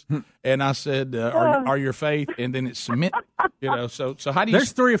Jesus. And I said, are your faith? And then it's cement, So how do you?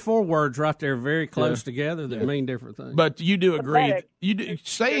 There's 3 or 4 words right there very close together that mean different things. But you do agree.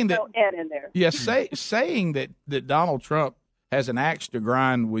 Saying that. No N in there. Yes, saying that Donald Trump has an axe to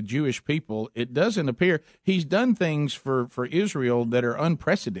grind with Jewish people, it doesn't appear he's done things for Israel that are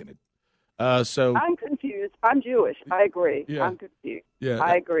unprecedented. So I'm confused. I'm Jewish. I agree. Yeah. I'm confused. Yeah.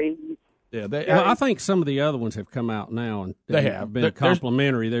 I agree. Yeah, I think some of the other ones have come out now and they have been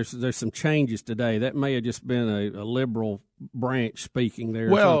complimentary. There's some changes today. That may have just been a liberal branch speaking there.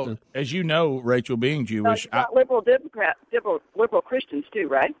 Well, or something. As you know, Rachel, being Jewish, liberal Democrat, liberal Christians too,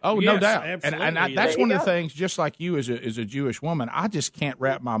 right? Oh, yes, no doubt. Absolutely. And that's one of the things. Just like you, as a Jewish woman, I just can't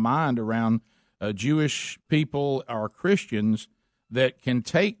wrap my mind around Jewish people or Christians that can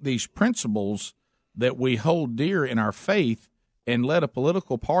take these principles that we hold dear in our faith and let a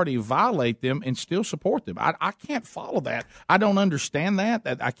political party violate them and still support them. I can't follow that. I don't understand that.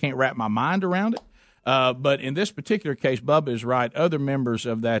 I can't wrap my mind around it. But in this particular case, Bubba is right. Other members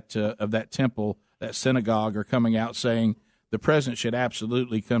of that temple, that synagogue, are coming out saying the president should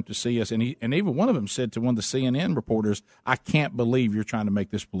absolutely come to see us. And even one of them said to one of the CNN reporters, "I can't believe you're trying to make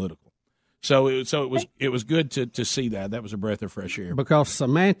this political." So it was good to see that. That was a breath of fresh air. Because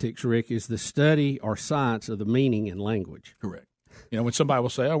semantics, Rick, is the study or science of the meaning in language. Correct. When somebody will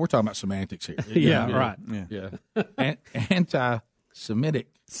say, "Oh, we're talking about semantics here." Right. Yeah. Anti-Semitic.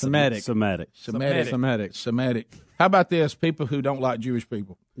 Semitic. How about this? People who don't like Jewish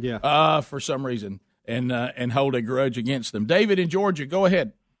people. Yeah. For some reason, and hold a grudge against them. David in Georgia, go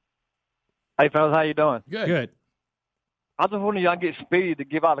ahead. Hey, fellas, how you doing? Good. I just wonder y'all get Speedy to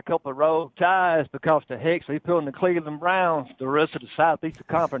give out a couple of road ties because the Hicks, he's pulling the Cleveland Browns. The rest of the Southeastern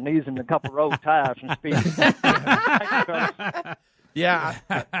Conference needs him a couple of road ties from Speedy. Yeah,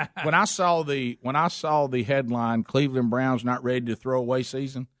 when I saw the headline, Cleveland Browns not ready to throw away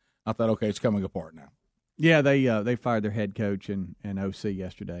season, I thought, okay, it's coming apart now. Yeah, they fired their head coach and OC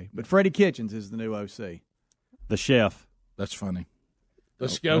yesterday. But Freddie Kitchens is the new OC. The chef. That's funny.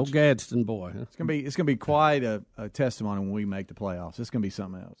 Let's go. Old Gadsden boy. Huh? It's gonna be quite a testimony when we make the playoffs. It's gonna be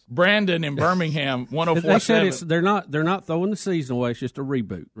something else. Brandon in Birmingham, 104.7. They said they're not throwing the season away. It's just a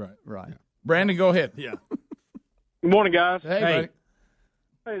reboot. Right. Yeah. Brandon, go ahead. Yeah. Good morning, guys. Hey, buddy.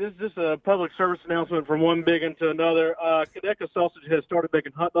 Hey, this is just a public service announcement from one big into another. Kadeka Sausage has started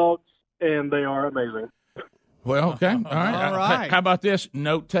making hot dogs, and they are amazing. Well, okay. All right. How about this?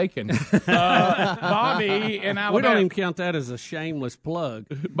 Note taken. Bobby in Alabama. We don't even count that as a shameless plug.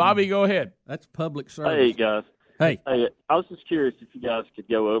 Bobby, go ahead. That's public service. Hey, guys. Hey, I was just curious if you guys could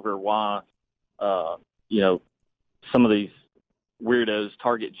go over why, some of these weirdos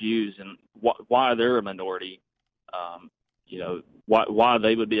target Jews and why they're a minority, why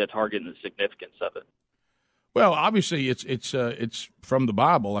they would be a target and the significance of it. Well, obviously, it's from the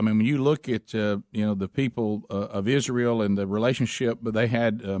Bible. I mean, when you look at the people of Israel and the relationship that they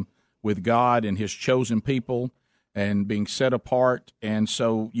had with God and His chosen people and being set apart, and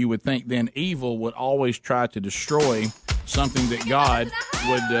so you would think then evil would always try to destroy something that God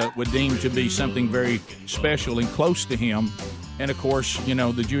would deem to be something very special and close to Him. And of course,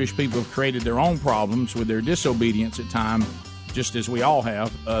 the Jewish people have created their own problems with their disobedience at times, just as we all have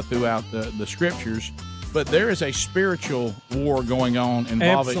throughout the Scriptures. But there is a spiritual war going on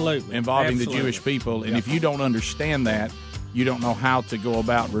involving the Jewish people, and if you don't understand that, you don't know how to go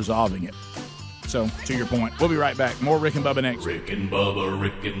about resolving it. So, to your point, we'll be right back. More Rick and Bubba next. Rick and Bubba,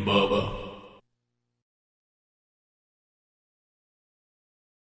 Rick and Bubba.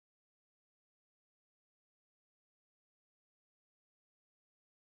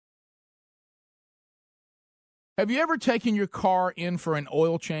 Have you ever taken your car in for an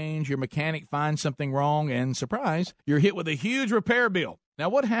oil change, your mechanic finds something wrong, and surprise, you're hit with a huge repair bill? Now,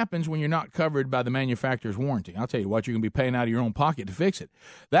 what happens when you're not covered by the manufacturer's warranty? I'll tell you what, you're going to be paying out of your own pocket to fix it.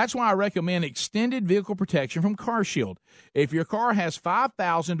 That's why I recommend extended vehicle protection from CarShield. If your car has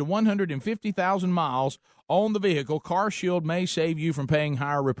 5,000 to 150,000 miles on the vehicle, CarShield may save you from paying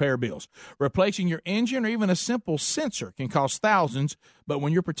higher repair bills. Replacing your engine or even a simple sensor can cost thousands, but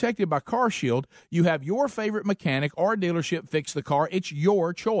when you're protected by CarShield, you have your favorite mechanic or dealership fix the car. It's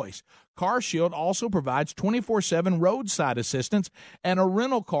your choice. CarShield also provides 24/7 roadside assistance and a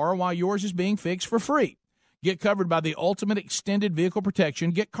rental car while yours is being fixed for free. Get covered by the ultimate extended vehicle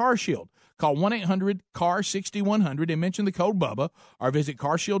protection. Get CarShield. Call 1-800-CAR-6100 and mention the code BUBBA, or visit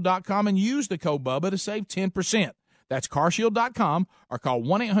carshield.com and use the code BUBBA to save 10%. That's carshield.com, or call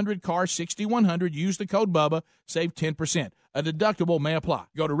 1-800-CAR-6100, use the code BUBBA, save 10%. A deductible may apply.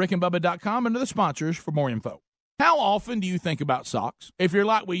 Go to rickandbubba.com under the sponsors for more info. How often do you think about socks? If you're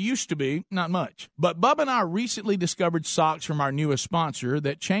like we used to be, not much. But Bubba and I recently discovered socks from our newest sponsor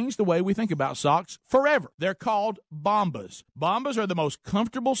that changed the way we think about socks forever. They're called Bombas. Bombas are the most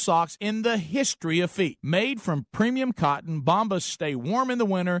comfortable socks in the history of feet. Made from premium cotton, Bombas stay warm in the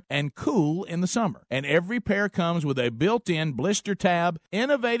winter and cool in the summer. And every pair comes with a built-in blister tab,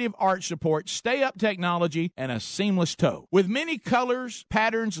 innovative arch support, stay-up technology, and a seamless toe. With many colors,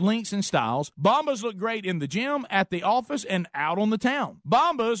 patterns, lengths, and styles, Bombas look great in the gym, at the office, and out on the town.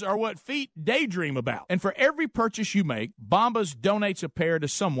 Bombas are what feet daydream about. And for every purchase you make, Bombas donates a pair to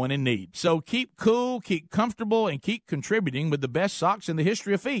someone in need. So keep cool, keep comfortable, and keep contributing with the best socks in the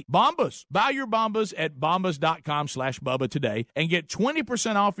history of feet. Bombas. Buy your Bombas at bombas.com/Bubba today and get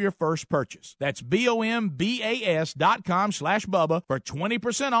 20% off your first purchase. That's BOMBAS.com/Bubba for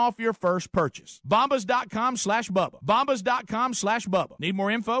 20% off your first purchase. Bombas.com/Bubba. Bombas.com/Bubba. Need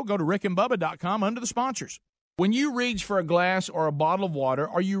more info? Go to rickandbubba.com under the sponsors. When you reach for a glass or a bottle of water,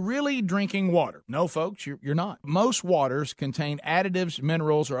 are you really drinking water? No, folks, you're not. Most waters contain additives,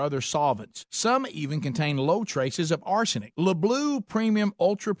 minerals, or other solvents. Some even contain low traces of arsenic. LeBlue Premium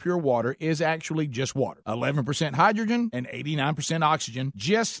Ultra Pure Water is actually just water. 11% hydrogen and 89% oxygen,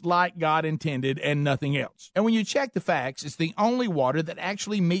 just like God intended and nothing else. And when you check the facts, it's the only water that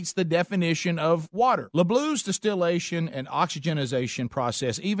actually meets the definition of water. LeBlue's distillation and oxygenization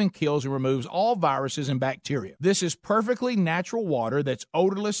process even kills and removes all viruses and bacteria. This is perfectly natural water that's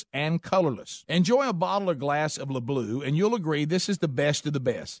odorless and colorless. Enjoy a bottle or glass of LeBlue, and you'll agree this is the best of the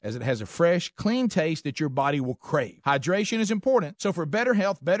best, as it has a fresh, clean taste that your body will crave. Hydration is important, so for better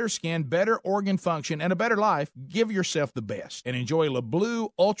health, better skin, better organ function, and a better life, give yourself the best and enjoy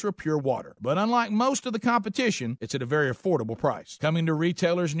LeBlue Ultra Pure Water. But unlike most of the competition, it's at a very affordable price. Coming to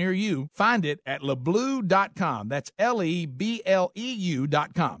retailers near you, find it at leblue.com. That's LEBLEU.com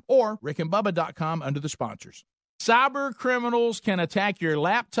or rickandbubba.com under the sponsors. Cyber criminals can attack your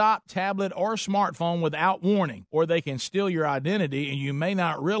laptop, tablet, or smartphone without warning, or they can steal your identity and you may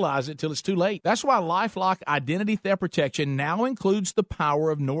not realize it till it's too late. That's why LifeLock Identity Theft Protection now includes the power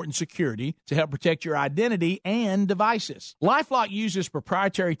of Norton Security to help protect your identity and devices. LifeLock uses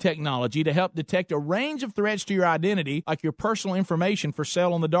proprietary technology to help detect a range of threats to your identity, like your personal information for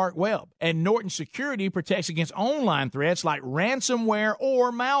sale on the dark web. And Norton Security protects against online threats like ransomware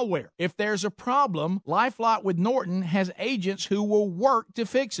or malware. If there's a problem, LifeLock with Norton has agents who will work to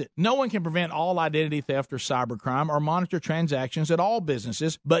fix it. No one can prevent all identity theft or cybercrime or monitor transactions at all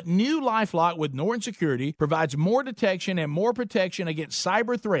businesses, but new LifeLock with Norton Security provides more detection and more protection against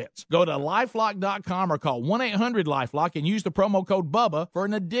cyber threats. Go to LifeLock.com or call 1-800-LifeLock and use the promo code BUBBA for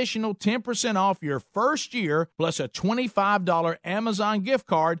an additional 10% off your first year plus a $25 Amazon gift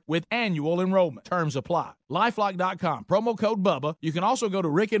card with annual enrollment. Terms apply. LifeLock.com, promo code Bubba. You can also go to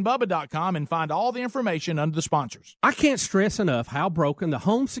rickandbubba.com and find all the information under the sponsors. I can't stress enough how broken the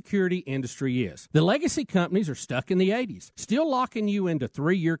home security industry is. The legacy companies are stuck in the 80s, still locking you into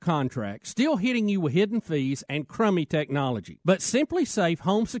 3-year contracts, still hitting you with hidden fees and crummy technology. But Simply Safe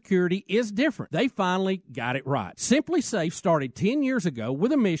Home Security is different. They finally got it right. Simply Safe started 10 years ago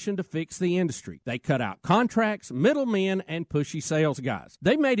with a mission to fix the industry. They cut out contracts, middlemen, and pushy sales guys.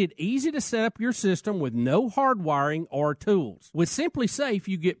 They made it easy to set up your system with no hardwiring or tools. With Simply Safe,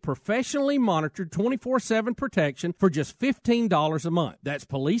 you get professionally monitored 24/7 protection for just $15 a month. That's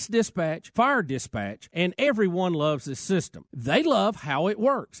police dispatch, fire dispatch, and everyone loves this system. They love how it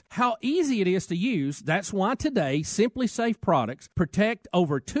works, how easy it is to use. That's why today Simply Safe products protect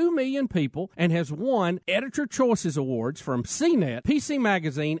over 2 million people and has won Editor Choices Awards from CNET, PC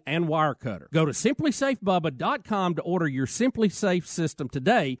Magazine, and Wirecutter. Go to simplysafebubba.com to order your Simply Safe system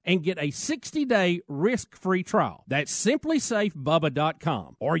today and get a 60-day risk-free trial. That's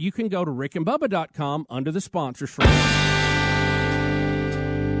simplysafebubba.com. Or you can go to rickandbubba.com under the sponsors for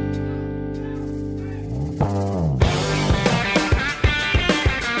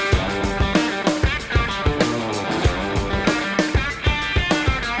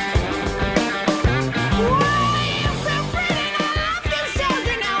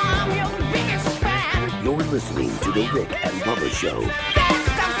You're listening to The Rick and Bubba Show.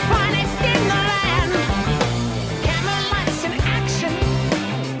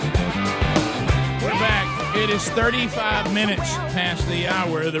 We're back. It is 35 minutes past the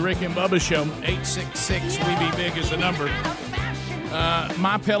hour of The Rick and Bubba Show. 866-WE-BE-BIG is the number.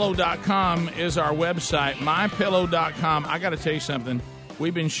 MyPillow.com is our website. MyPillow.com. I got to tell you something.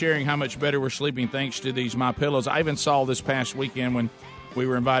 We've been sharing how much better we're sleeping thanks to these MyPillows. I even saw this past weekend when we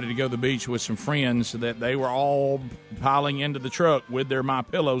were invited to go to the beach with some friends that they were all piling into the truck with their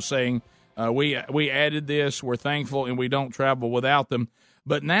MyPillows saying, we added this, we're thankful, and we don't travel without them.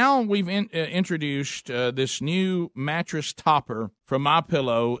 But now we've introduced this new mattress topper from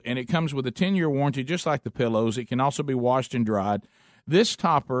MyPillow, and it comes with a 10-year warranty, just like the pillows. It can also be washed and dried. This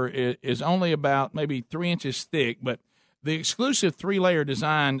topper is only about maybe 3 inches thick, but the exclusive 3-layer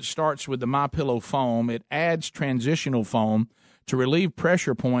design starts with the MyPillow foam. It adds transitional foam to relieve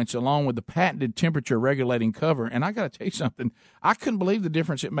pressure points along with the patented temperature-regulating cover. And I got to tell you something. I couldn't believe the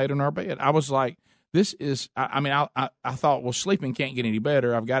difference it made on our bed. I was like, this is – I thought, well, sleeping can't get any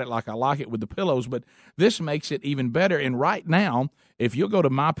better. I've got it like I like it with the pillows, but this makes it even better. And right now, if you'll go to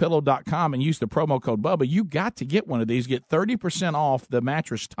MyPillow.com and use the promo code Bubba, you got to get one of these. Get 30% off the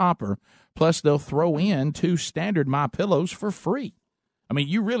mattress topper, plus they'll throw in 2 standard MyPillows for free. I mean,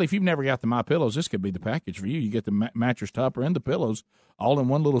 you really, if you've never got the MyPillows, this could be the package for you. You get the mattress topper and the pillows all in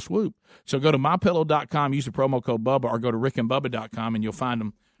one little swoop. So go to MyPillow.com, use the promo code Bubba, or go to RickandBubba.com, and you'll find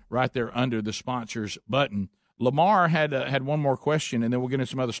them right there under the sponsors button. Lamar had one more question, and then we'll get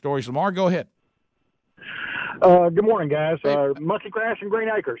into some other stories. Lamar, go ahead. Good morning, guys. Monkey Crash and Green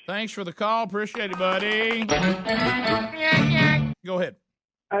Acres. Thanks for the call. Appreciate it, buddy. Go ahead.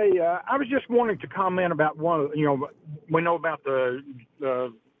 Hey, I was just wanting to comment about we know about the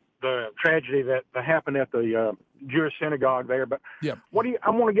tragedy that happened at the Jewish synagogue there, but yep. I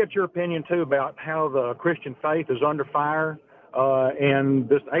want to get your opinion too about how the Christian faith is under fire, and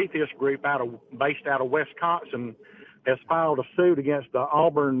this atheist group based out of Wisconsin has filed a suit against the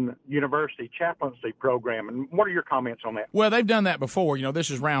Auburn University chaplaincy program. And what are your comments on that? Well, they've done that before. You know,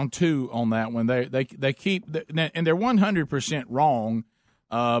 this is round 2 on that one. They keep and they're 100% wrong.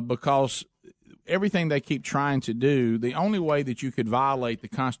 Because everything they keep trying to do, the only way that you could violate the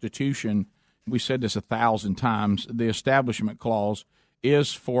Constitution, we said this 1,000 times, the Establishment Clause,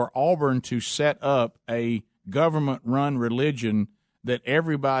 is for Auburn to set up a government-run religion that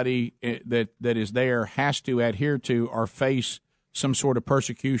everybody that is there has to adhere to or face some sort of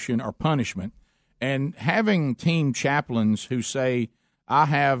persecution or punishment. And having team chaplains who say, I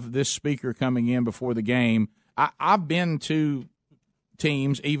have this speaker coming in before the game. I've been to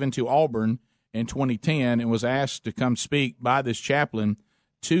teams, even to Auburn in 2010, and was asked to come speak by this chaplain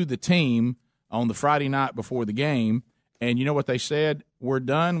to the team on the Friday night before the game. And you know what they said? We're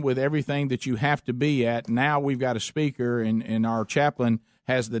done with everything that you have to be at. Now we've got a speaker, and our chaplain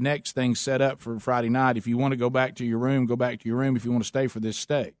has the next thing set up for Friday night. If you want to go back to your room, go back to your room. If you want to stay for this,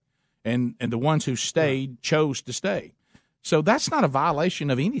 stay. And the ones who stayed chose to stay. So that's not a violation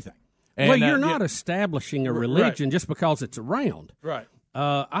of anything. And, well, you're not establishing a religion just because it's around. Right.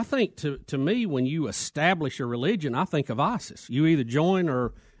 I think to me, when you establish a religion, I think of ISIS. You either join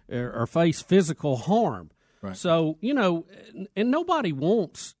or face physical harm. Right. So, and nobody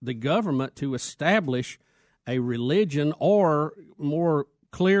wants the government to establish a religion or, more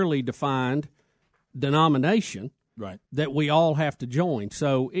clearly defined, denomination right. that we all have to join.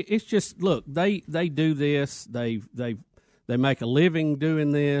 So it's just, look, they do this. They make a living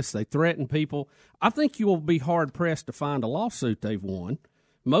doing this. They threaten people. I think you will be hard-pressed to find a lawsuit they've won.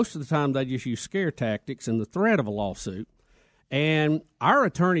 Most of the time they just use scare tactics and the threat of a lawsuit. And our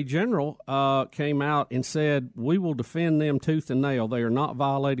Attorney General came out and said, we will defend them tooth and nail. They are not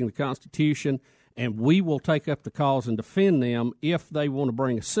violating the Constitution, and we will take up the cause and defend them if they want to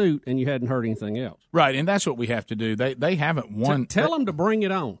bring a suit and you hadn't heard anything else. Right, and that's what we have to do. They haven't won. Tell them to bring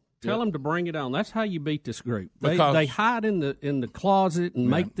it on. Tell them to bring it on. That's how you beat this group. They hide in the closet and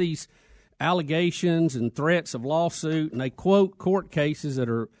make these allegations and threats of lawsuit, and they quote court cases that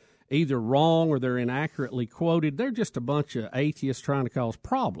are either wrong or they're inaccurately quoted. They're just a bunch of atheists trying to cause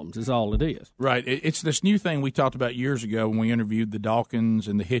problems is all it is. Right. It's this new thing we talked about years ago when we interviewed the Dawkins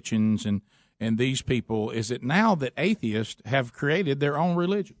and the Hitchens and these people, is that now that atheists have created their own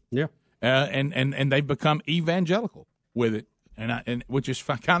religion. Yeah. And they've become evangelical with it, and which is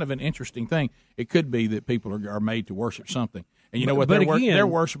kind of an interesting thing. It could be that people are made to worship something. And you know what? They're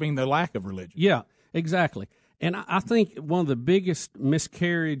worshiping the lack of religion. Yeah, exactly. And I think one of the biggest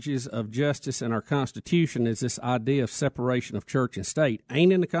miscarriages of justice in our Constitution is this idea of separation of church and state.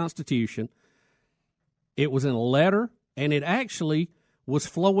 Ain't in the Constitution. It was in a letter, and it actually was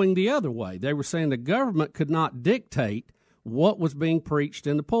flowing the other way. They were saying the government could not dictate what was being preached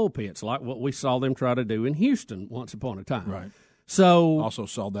in the pulpits, like what we saw them try to do in Houston once upon a time. Right. So also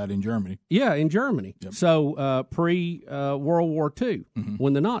saw that in Germany. Yeah, in Germany. Yep. So pre-World War II,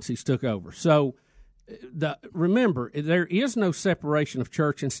 when the Nazis took over. So remember, there is no separation of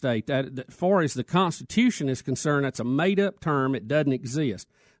church and state. That far as the Constitution is concerned, that's a made-up term. It doesn't exist.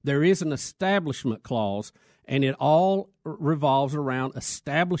 There is an establishment clause, and it all revolves around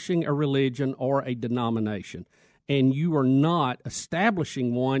establishing a religion or a denomination. And you are not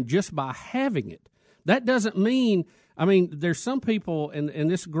establishing one just by having it. That doesn't mean, I mean, there's some people in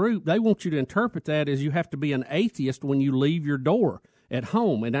this group, they want you to interpret that as you have to be an atheist when you leave your door at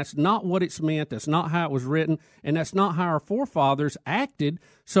home, and that's not what it's meant. That's not how it was written, and that's not how our forefathers acted.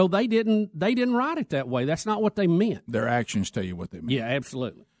 So they didn't write it that way. That's not what they meant. Their actions tell you what they meant. Yeah,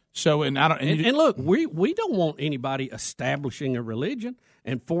 absolutely. So, and look, we don't want anybody establishing a religion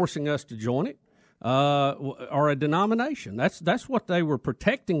and forcing us to join it, or a denomination. That's what they were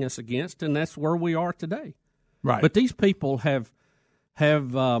protecting us against, and that's where we are today. Right. But these people have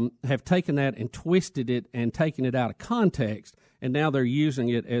taken that and twisted it and taken it out of context, and now they're using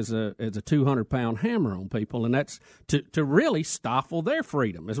it as a 200-pound hammer on people, and that's to really stifle their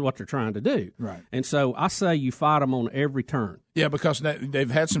freedom is what they're trying to do. Right. And so I say you fight them on every turn. Yeah, because they've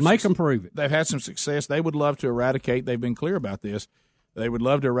had some make them prove it. They've had some success. They would love to eradicate. They've been clear about this. They would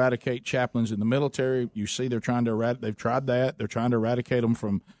love to eradicate chaplains in the military. You see, they're trying to eradicate. They've tried that. They're trying to eradicate them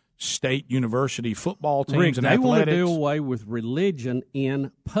from state university football teams Rick, and they athletics. want to do away with religion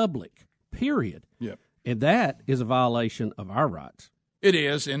in public, period. Yep. And that is a violation of our rights. It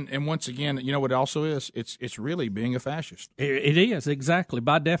is, and once again, you know what it also is? It's really being a fascist. It is, exactly.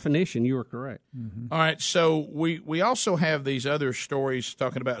 By definition, you are correct. Mm-hmm. All right, so we also have these other stories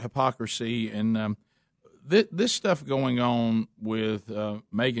talking about hypocrisy, and this stuff going on with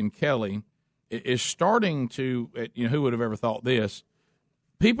Megyn Kelly is starting to, who would have ever thought this?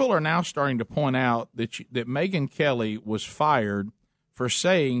 People are now starting to point out that Megyn Kelly was fired for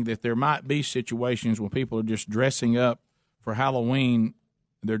saying that there might be situations when people are just dressing up for Halloween.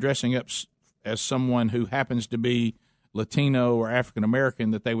 They're dressing up as someone who happens to be Latino or African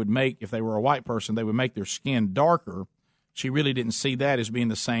American, that they would make, if they were a white person, they would make their skin darker. She really didn't see that as being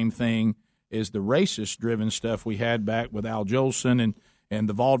the same thing as the racist-driven stuff we had back with Al Jolson and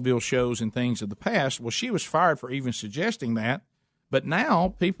the vaudeville shows and things of the past. Well, she was fired for even suggesting that. But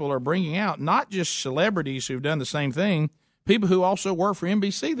now people are bringing out not just celebrities who've done the same thing, people who also work for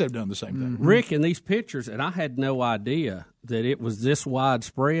NBC that have done the same thing. Rick, in these pictures, and I had no idea that it was this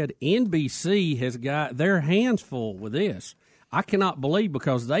widespread, NBC has got their hands full with this. I cannot believe,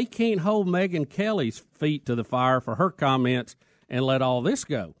 because they can't hold Megyn Kelly's feet to the fire for her comments and let all this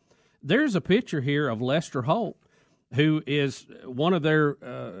go. There's a picture here of Lester Holt, who is one of their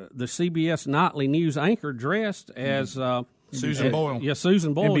the CBS nightly news anchor, dressed as Susan Boyle. Yeah,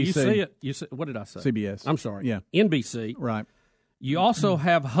 Susan Boyle. NBC. You see it. You see, what did I say? CBS. I'm sorry. Yeah. NBC. Right. You also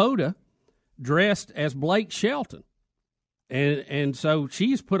have Hoda dressed as Blake Shelton. And so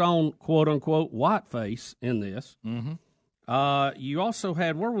she's put on, quote unquote, whiteface in this. Mm-hmm. You also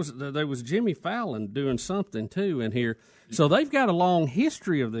had, there was Jimmy Fallon doing something too in here. So they've got a long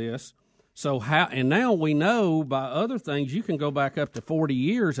history of this. So and now we know by other things you can go back up to 40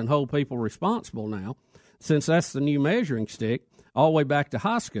 years and hold people responsible now, since that's the new measuring stick, all the way back to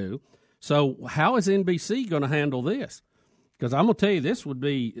high school. So how is NBC going to handle this? Because I'm going to tell you, this would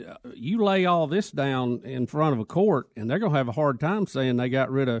be, you lay all this down in front of a court, and they're going to have a hard time saying they got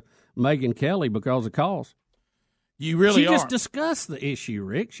rid of Megyn Kelly because of cause. You really She just discussed the issue,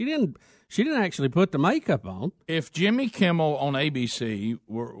 Rick. She didn't actually put the makeup on. If Jimmy Kimmel on ABC,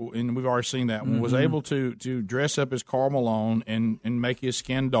 and we've already seen that one, was able to dress up as Karl Malone and make his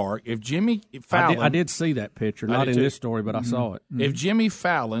skin dark, if Jimmy Fallon... I did see that picture, not in this story, but I saw it. If Jimmy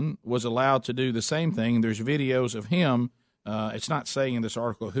Fallon was allowed to do the same thing, there's videos of him. It's not saying in this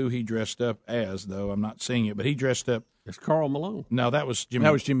article who he dressed up as, though. I'm not seeing it, but he dressed up. It's Karl Malone. No, that was Jimmy.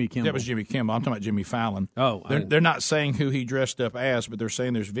 That was Jimmy Kimmel. That was Jimmy Kimmel. I'm talking about Jimmy Fallon. Oh, they're not saying who he dressed up as, but they're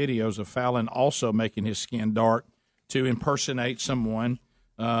saying there's videos of Fallon also making his skin dark to impersonate someone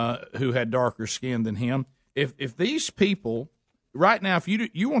who had darker skin than him. If these people right now, if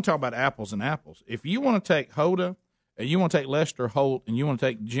you want to talk about apples and apples, if you want to take Hoda and you want to take Lester Holt and you want to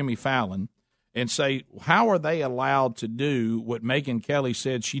take Jimmy Fallon and say, how are they allowed to do what Megyn Kelly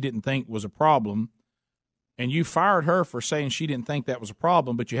said she didn't think was a problem, and you fired her for saying she didn't think that was a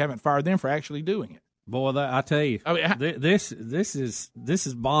problem, but you haven't fired them for actually doing it? Boy, I tell you, this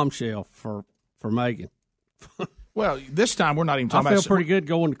is bombshell for Megyn. Well, this time we're not even talking about. I feel pretty good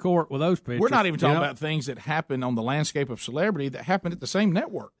going to court with those pictures. We're not even talking about things that happen on the landscape of celebrity that happened at the same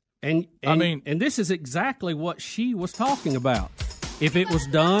network. And this is exactly what she was talking about. If it was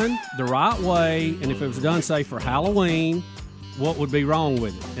done the right way, and if it was done, say, for Halloween, what would be wrong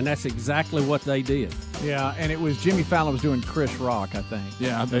with it? And that's exactly what they did. Yeah, and it was Jimmy Fallon was doing Chris Rock, I think.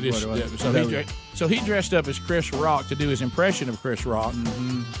 Yeah, that is. Yeah, so he dressed up as Chris Rock to do his impression of Chris Rock.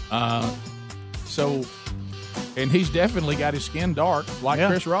 And he's definitely got his skin dark like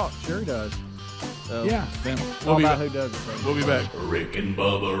Chris Rock. Sure he does. So, yeah. We'll be back. Who does it? We'll be back. Rick and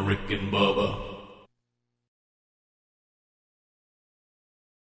Bubba, Rick and Bubba.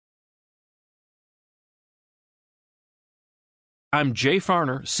 I'm Jay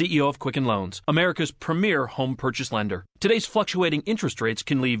Farner, CEO of Quicken Loans, America's premier home purchase lender. Today's fluctuating interest rates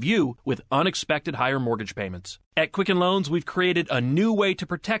can leave you with unexpected higher mortgage payments. At Quicken Loans, we've created a new way to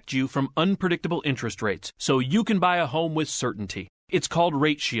protect you from unpredictable interest rates so you can buy a home with certainty. It's called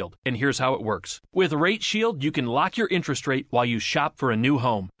Rate Shield, and here's how it works. With Rate Shield, you can lock your interest rate while you shop for a new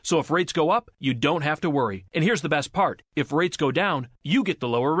home. So if rates go up, you don't have to worry. And here's the best part. If rates go down, you get the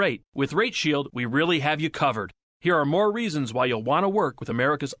lower rate. With Rate Shield, we really have you covered. Here are more reasons why you'll want to work with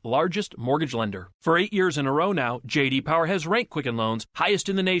America's largest mortgage lender. For 8 years in a row now, J.D. Power has ranked Quicken Loans highest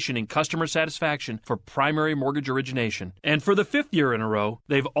in the nation in customer satisfaction for primary mortgage origination. And for the 5th year in a row,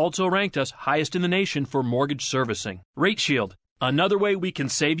 they've also ranked us highest in the nation for mortgage servicing. Rate Shield, another way we can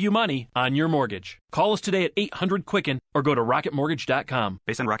save you money on your mortgage. Call us today at 800-QUICKEN or go to rocketmortgage.com.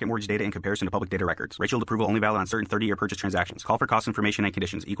 Based on Rocket Mortgage data in comparison to public data records. Rate Shield approval only valid on certain 30-year purchase transactions. Call for cost information and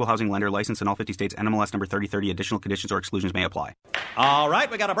conditions. Equal housing lender licensed in all 50 states. NMLS number 3030. Additional conditions or exclusions may apply. All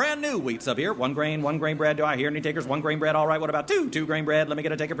right, we got a brand new wheat sub here. 1 grain bread. Do I hear any takers? 1 grain bread. All right, what about 2 grain bread? Let me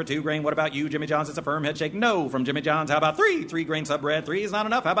get a taker for 2 grain. What about you, Jimmy John's? It's a firm head shake. No from Jimmy John's. How about 3 grain sub bread? 3 is not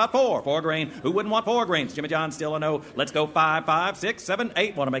enough. How about 4 grain? Who wouldn't want 4 grains? Jimmy John's still a no. Let's go 5, 6, 7,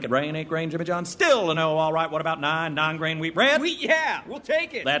 8. Want to make it rain? 8 grain. Jimmy John's still a no. All right, what about 9 grain wheat bread? Yeah, we'll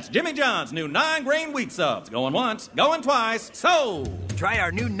take it. That's Jimmy John's new 9 grain wheat subs. Going once, going twice, sold. Try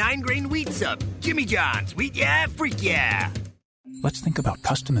our new 9 grain wheat sub. Jimmy John's. Wheat yeah, freak yeah. Let's think about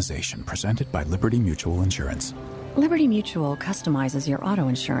customization presented by Liberty Mutual Insurance. Liberty Mutual customizes your auto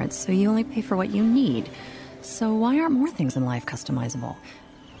insurance so you only pay for what you need. So why aren't more things in life customizable?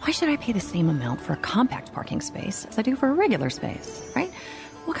 Why should I pay the same amount for a compact parking space as I do for a regular space, right?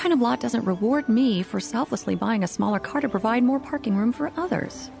 What kind of lot doesn't reward me for selflessly buying a smaller car to provide more parking room for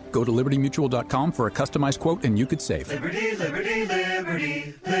others? Go to LibertyMutual.com for a customized quote and you could save. Liberty, liberty,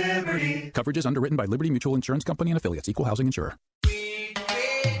 liberty, liberty. Coverage is underwritten by Liberty Mutual Insurance Company and affiliates. Equal housing insurer.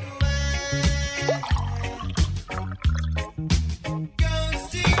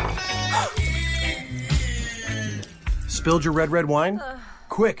 Spilled your red wine?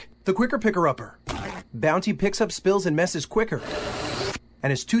 Quick, the Quicker Picker-Upper. Bounty picks up spills and messes quicker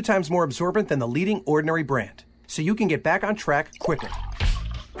and is 2 times more absorbent than the leading Ordinary brand, so you can get back on track quicker.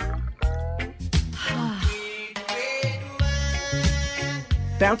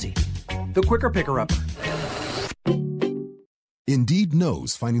 Bounty, the Quicker Picker-Upper. Indeed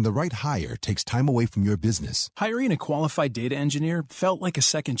knows finding the right hire takes time away from your business. Hiring a qualified data engineer felt like a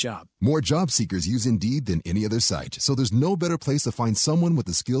second job. More job seekers use Indeed than any other site, so there's no better place to find someone with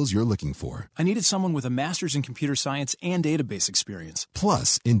the skills you're looking for. I needed someone with a master's in computer science and database experience.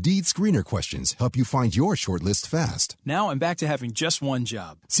 Plus, Indeed screener questions help you find your shortlist fast. Now I'm back to having just one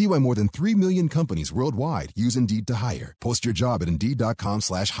job. See why more than 3 million companies worldwide use Indeed to hire. Post your job at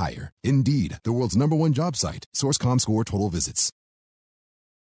Indeed.com/hire. Indeed, the world's #1 job site. Source.com score total visits.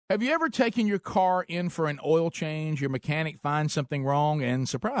 Have you ever taken your car in for an oil change, your mechanic finds something wrong, and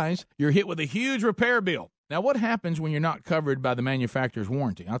surprise, you're hit with a huge repair bill? Now, what happens when you're not covered by the manufacturer's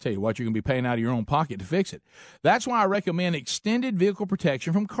warranty? I'll tell you what, you're going to be paying out of your own pocket to fix it. That's why I recommend extended vehicle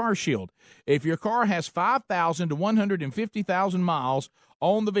protection from CarShield. If your car has 5,000 to 150,000 miles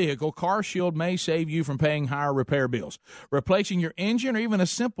on the vehicle, CarShield may save you from paying higher repair bills. Replacing your engine or even a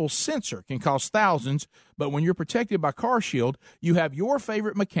simple sensor can cost thousands, but when you're protected by CarShield, you have your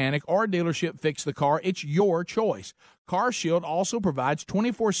favorite mechanic or dealership fix the car. It's your choice. CarShield also provides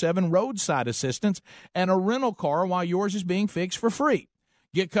 24/7 roadside assistance and a rental car while yours is being fixed for free.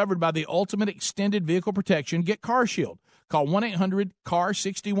 Get covered by the ultimate extended vehicle protection. Get CarShield. Call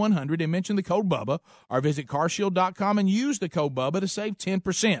 1-800-CAR-6100 and mention the code BUBBA, or visit carshield.com and use the code BUBBA to save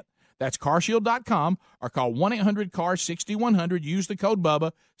 10%. That's carshield.com, or call 1-800-CAR-6100, use the code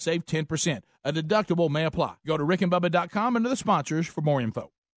BUBBA, save 10%. A deductible may apply. Go to rickandbubba.com under the sponsors for more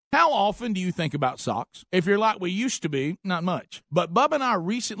info. How often do you think about socks? If you're like we used to be, not much. But Bubba and I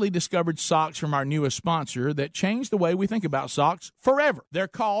recently discovered socks from our newest sponsor that changed the way we think about socks forever. They're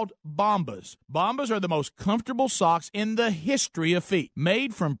called Bombas. Bombas are the most comfortable socks in the history of feet.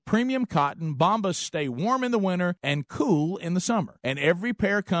 Made from premium cotton, Bombas stay warm in the winter and cool in the summer. And every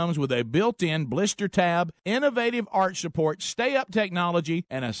pair comes with a built-in blister tab, innovative arch support, stay-up technology,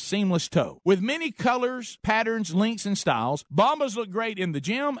 and a seamless toe. With many colors, patterns, lengths, and styles, Bombas look great in the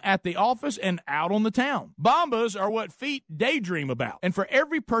gym, at the office, and out on the town. Bombas are what feet daydream about. And for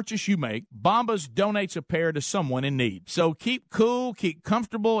every purchase you make, Bombas donates a pair to someone in need. So keep cool, keep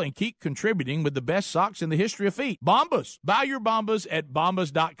comfortable, and keep contributing with the best socks in the history of feet. Bombas. Buy your Bombas at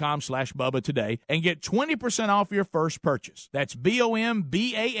bombas.com/Bubba today and get 20% off your first purchase. That's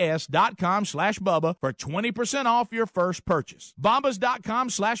BOMBAS.com/Bubba for 20% off your first purchase.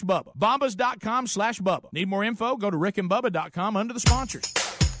 Bombas.com/Bubba. Bombas.com/Bubba. Need more info? Go to rickandbubba.com under the sponsors.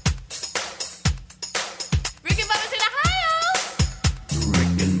 Rick and Bubba's in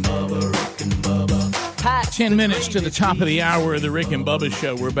Ohio. 10 minutes to the top of the hour of the Rick and Bubba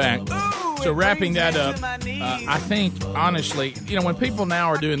Show. We're back. So wrapping that up, I think, honestly, when people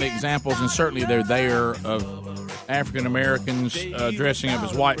now are doing the examples, and certainly they're there, of African Americans dressing up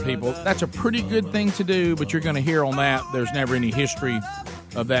as white people, that's a pretty good thing to do, but you're going to hear on that there's never any history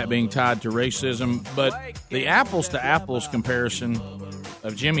of that being tied to racism. But the apples-to-apples comparison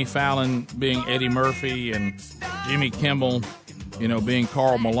of Jimmy Fallon being Eddie Murphy and Jimmy Kimmel, being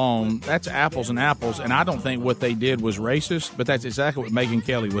Karl Malone, that's apples and apples, and I don't think what they did was racist, but that's exactly what Megyn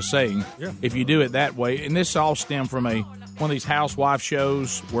Kelly was saying. Yeah. If you do it that way, and this all stemmed from one of these housewife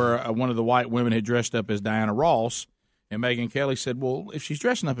shows where one of the white women had dressed up as Diana Ross, and Megyn Kelly said, well, if she's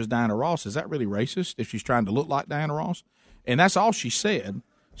dressing up as Diana Ross, is that really racist if she's trying to look like Diana Ross? And that's all she said.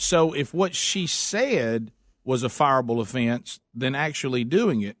 So if what she said was a fireable offense, then actually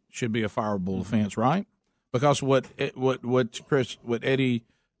doing it should be a fireable offense, right? Because what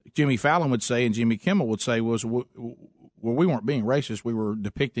Jimmy Fallon would say and Jimmy Kimmel would say was, well, we weren't being racist, we were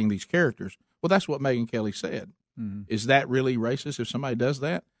depicting these characters. Well, that's what Megyn Kelly said. Mm-hmm. Is that really racist if somebody does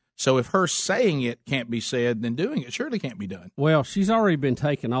that? So if her saying it can't be said, then doing it surely can't be done. Well, she's already been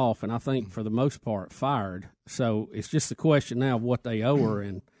taken off, and I think for the most part fired. So it's just the question now of what they owe her,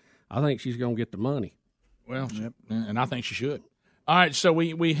 and I think she's going to get the money. Well, and I think she should. All right, so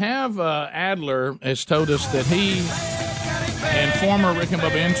we have Adler has told us that he and former Rick and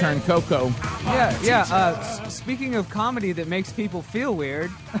Bubba intern Coco. Speaking of comedy that makes people feel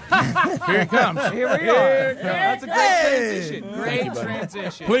weird. Here it comes. Here we are. That's a great transition. Great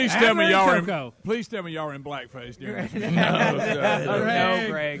transition. Please tell me y'all are in blackface. No,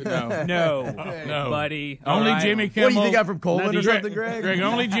 Greg. No, buddy. Only right. Jimmy Kimmel. What do you think I'm from Coleman or something, Greg? Greg,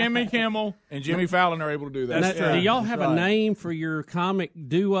 only Jimmy Kimmel and Jimmy Fallon are able to do that. That's true. Do y'all have a name for your comic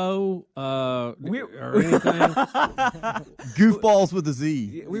duo or anything? Goofballs with a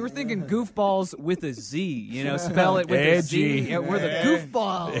Z. We were thinking goofballs with a Z. Spell it with a Z. Yeah, we're the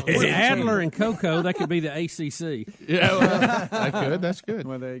goofballs. Adler and Coco, that could be the ACC. Yeah, well, that could. That's good.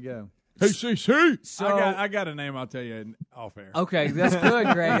 Well, there you go. Hey, CC. So I got a name. I'll tell you off air. Okay, that's good,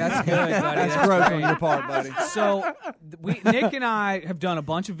 Greg. That's good, buddy. That's growth great. on your part, buddy. So, Nick and I have done a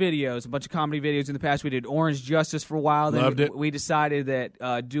bunch of videos, a bunch of comedy videos in the past. We did Orange Justice for a while. Then Loved it. We decided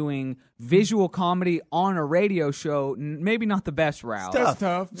that doing visual comedy on a radio show, maybe not the best route. That's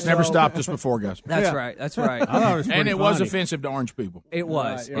tough. It's never stopped us before, guys. That's right. That's right. I thought it was And pretty it was funny. offensive to orange people. It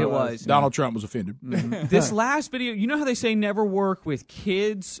was. Right, it was. Donald Trump was offended. This last video, you know how they say never work with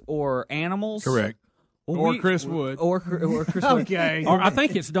kids or animals? Correct. Well, Or Chris Wood. Or Chris Wood. Okay. Or I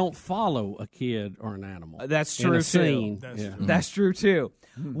think it's don't follow a kid or an animal. That's in true, a too. scene. That's true, too.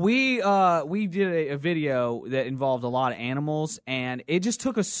 We did a video that involved a lot of animals, and it just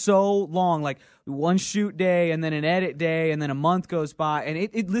took us so long, like one shoot day and then an edit day and then a month goes by,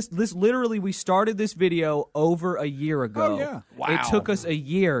 and this literally, we started this video over a year ago. Oh, yeah. Wow. It took us a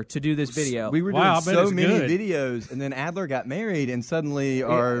year to do this video. We were doing so many videos, and then Adler got married, and suddenly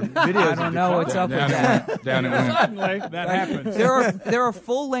our videos. I don't know what's up with that. Down it went. Suddenly, that happens. There are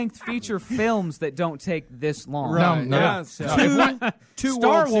full-length feature films that don't take this long. Right. No. Yeah, so- Two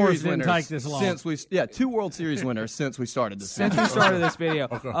Star World Wars Series didn't winners take this long. since we 2 World Series winners since we started this. Since we started this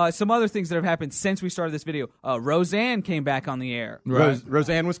video. Some other things that have happened since we started this video. Roseanne came back on the air. Right.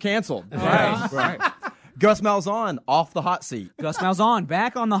 Roseanne was canceled. Right. Gus Malzahn off the hot seat. Gus Malzahn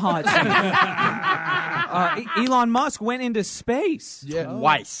back on the hot seat. Elon Musk went into space. Yeah.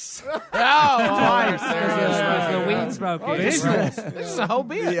 Twice. Twice. The weed smoking. This is a whole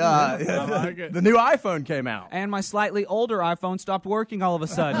bit. The new iPhone came out. And my slightly older iPhone stopped working all of a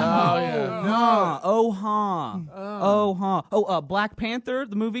sudden. Oh, yeah. Black Panther,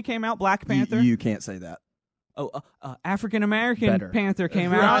 the movie came out, Black Panther. You can't say that. African American Better. Panther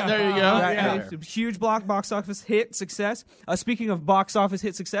came Right, out. there you go. Huge box office hit success. Speaking of box office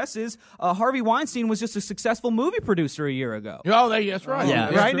hit successes, Harvey Weinstein was just a successful movie producer a year ago. Oh, that's right.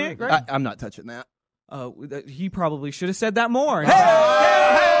 Yeah. Right, Nick? Right? I'm not touching that. He probably should have said that more.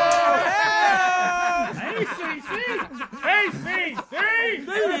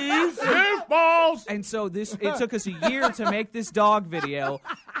 Goofballs. And so it took us a year to make this dog video,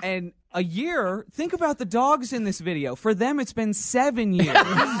 and a year. Think about the dogs in this video. For them, it's been 7 years.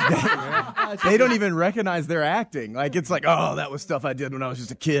 They don't even recognize their acting. Like, it's like, oh, that was stuff I did when I was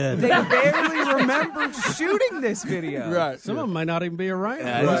just a kid. They barely remember shooting this video. Right. Some of them may not even be around.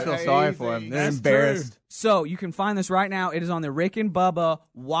 Yeah, I just feel sorry for them. They're embarrassed. So you can find this right now. It is on the Rick and Bubba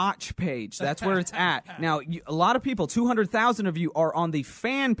watch page. That's where it's at. Now, a lot of people, 200,000 of you, are on the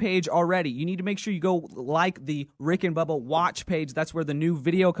fan page already. You need to make sure you go like the Rick and Bubba watch page. That's where the new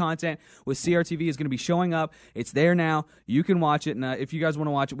video content with CRTV is going to be showing up. It's there now. You can watch it. And if you guys want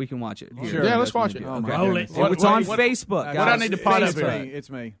to watch it, we can watch it. Sure. Yeah, let's watch it. Okay. Roll it. It's on Facebook, guys. What I need to pot up Facebook. here? It's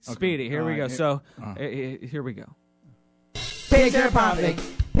me. Speedy, here we go. So, here we go. Picture Public,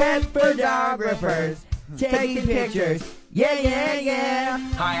 pet photographers, taking pictures. Yeah, yeah, yeah.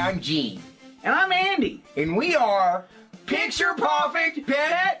 Hi, I'm Gene. And I'm Andy. And we are Picture Perfect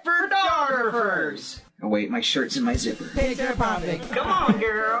Pet Photographers. Oh, wait, my shirt's in my zipper. Picture Public. Come on,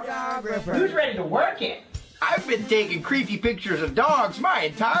 girl. Photographers. Who's ready to work it? I've been taking creepy pictures of dogs my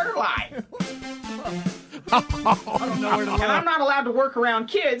entire life. And I'm not allowed to work around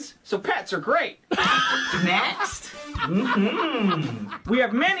kids, so pets are great. Next. We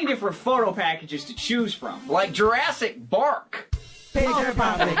have many different photo packages to choose from. Like Jurassic Bark. Picture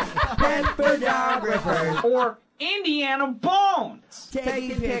Public, pet photographers. Or Indiana Bones.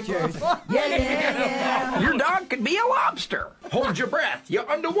 Taking pictures. Yeah, yeah, yeah. Your dog could be a lobster. Hold your breath. You're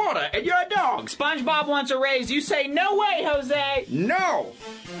underwater and you're a dog. SpongeBob wants a raise. You say, no way, Jose. No.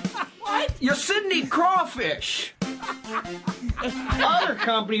 What? You're Sydney Crawfish. Other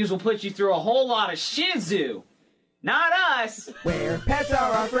companies will put you through a whole lot of shizu. Not us. Where pets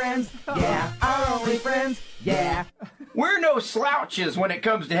are our friends. Yeah, our only friends. Yeah. We're no slouches when it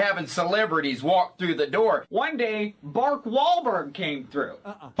comes to having celebrities walk through the door. One day, Bark Wahlberg came through.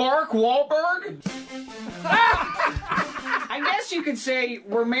 Bark Wahlberg? I guess you could say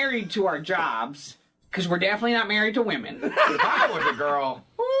we're married to our jobs, because we're definitely not married to women. If I was a girl,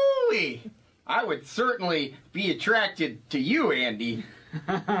 ooh-wee, I would certainly be attracted to you, Andy.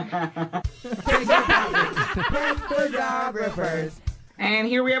 Photographers. And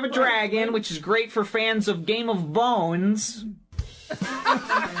here we have a dragon, which is great for fans of Game of Bones.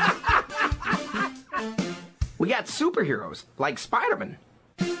 We got superheroes, like Spider-Man.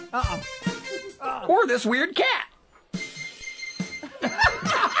 Or this weird cat.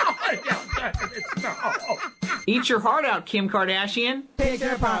 Eat your heart out, Kim Kardashian.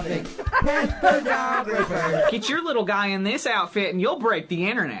 Picture Public, pet photographer. Get your little guy in this outfit and you'll break the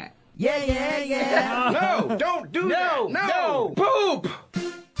internet. Yeah, yeah, yeah. No, don't do that. No. Poop.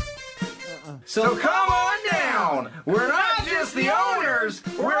 So come on down. We're not just the owners,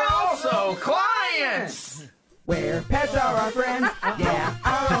 we're also clients. Where pets are our friends, yeah,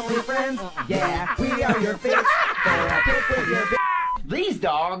 our only friends, yeah, we are your fix for a pit with your These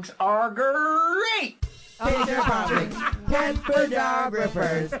dogs are great. Picture perfect pet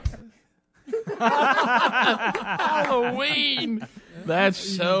photographers. Halloween. That's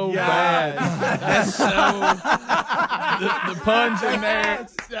so bad. That's so the puns in there.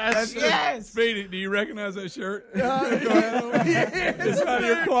 Yes. Speedy, do you recognize that shirt? It's out of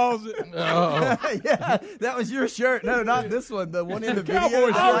your closet. Oh. Yeah, that was your shirt. No, not this one. The one in the video.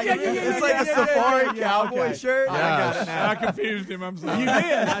 Cowboy shirt. It's like a safari cowboy shirt. I got it now. I confused him. I'm sorry. You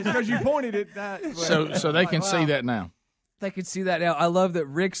did because you pointed it that way. So they can see that now. They can see that now. I love that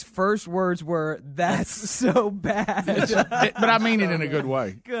Rick's first words were, "That's so bad." But I mean it in a good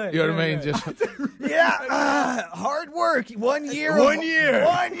way. Good. You know what I mean? Good. Just Hard work. 1 year. 1 year.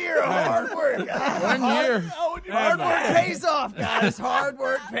 1 year of hard work. 1 year. Hard work pays off, guys. Hard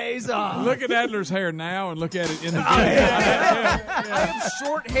work pays off. Look at Adler's hair now and look at it in the video. I have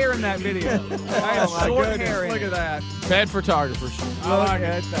short hair in that video. I have short hair in Look it. at that. bad photographers. Look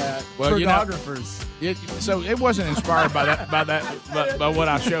at that. Well, Photographers. So it wasn't inspired by by what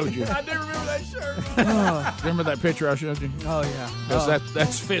I showed you. I do remember that shirt. Remember that picture I showed you? Oh, yeah. Because that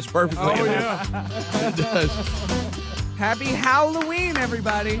fits perfectly. Oh, in there. yeah. It does. Happy Halloween,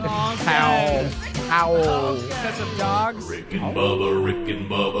 everybody. Howl. Because of dogs. Rick and Bubba, Rick and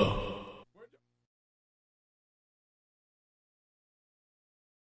Bubba.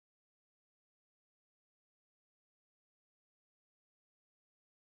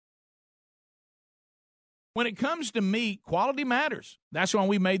 When it comes to meat, quality matters. That's why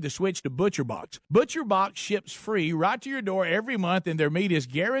we made the switch to ButcherBox. ButcherBox ships free right to your door every month, and their meat is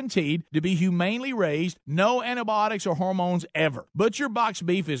guaranteed to be humanely raised, no antibiotics or hormones ever. ButcherBox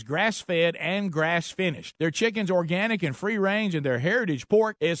beef is grass-fed and grass-finished. Their chicken's organic and free-range, and their heritage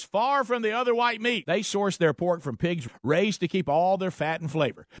pork is far from the other white meat. They source their pork from pigs raised to keep all their fat and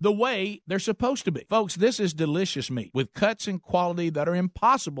flavor the way they're supposed to be. Folks, this is delicious meat with cuts and quality that are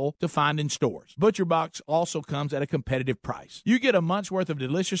impossible to find in stores. ButcherBox also comes at a competitive price. You get a month's worth of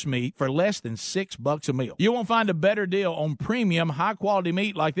delicious meat for less than $6 a meal. You won't find a better deal on premium, high-quality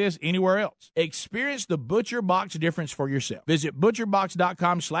meat like this anywhere else. Experience the ButcherBox difference for yourself. Visit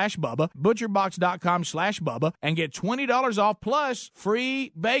ButcherBox.com/Bubba, ButcherBox.com/Bubba, and get $20 off plus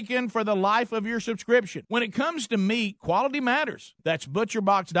free bacon for the life of your subscription. When it comes to meat, quality matters. That's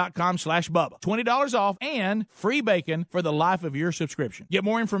ButcherBox.com/Bubba. $20 off and free bacon for the life of your subscription. Get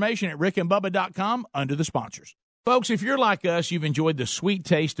more information at RickandBubba.com under the sponsors. Folks, if you're like us, you've enjoyed the sweet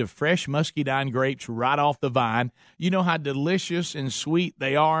taste of fresh muscadine grapes right off the vine. You know how delicious and sweet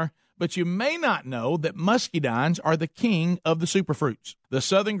they are, but you may not know that muscadines are the king of the superfruits. The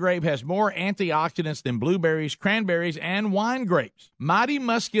Southern grape has more antioxidants than blueberries, cranberries, and wine grapes. Mighty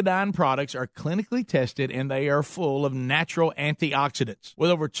Muscadine products are clinically tested, and they are full of natural antioxidants. With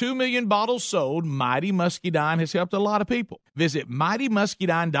over 2 million bottles sold, Mighty Muscadine has helped a lot of people. Visit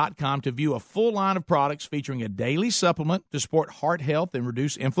MightyMuscadine.com to view a full line of products featuring a daily supplement to support heart health and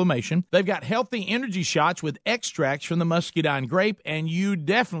reduce inflammation. They've got healthy energy shots with extracts from the muscadine grape, and you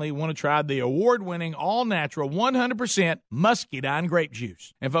definitely want to try the award-winning, all-natural, 100% muscadine grape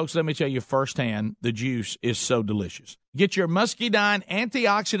juice. And folks, let me tell you firsthand, the juice is so delicious. Get your muscadine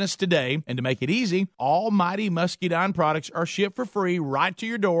antioxidants today, and to make it easy, all Mighty Muscadine products are shipped for free right to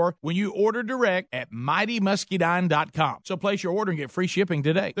your door when you order direct at MightyMuscadine.com. So place your order and get free shipping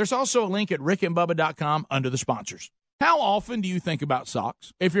today. There's also a link at RickandBubba.com under the sponsors. How often do you think about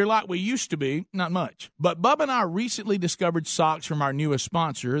socks? If you're like we used to be, not much. But Bubba and I recently discovered socks from our newest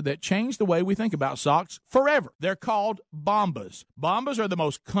sponsor that changed the way we think about socks forever. They're called Bombas. Bombas are the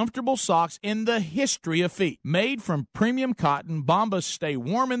most comfortable socks in the history of feet. Made from premium cotton, Bombas stay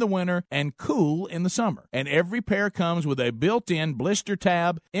warm in the winter and cool in the summer. And every pair comes with a built-in blister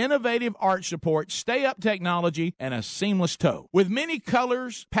tab, innovative arch support, stay-up technology, and a seamless toe. With many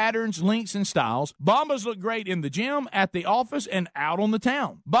colors, patterns, lengths, and styles, Bombas look great in the gym, at the office, and out on the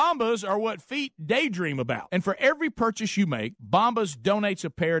town. Bombas are what feet daydream about. And for every purchase you make, Bombas donates a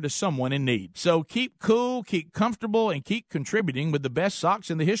pair to someone in need. So keep cool, keep comfortable, and keep contributing with the best socks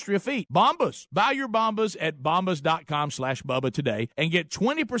in the history of feet. Bombas. Buy your Bombas at Bombas.com/Bubba today and get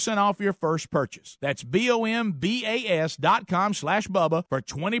 20% off your first purchase. That's BOMBAS.com/Bubba for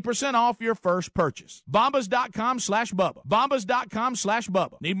 20% off your first purchase. Bombas.com/Bubba.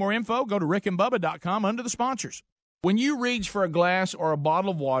 Bombas.com/Bubba. Need more info? Go to RickandBubba.com under the sponsors. When you reach for a glass or a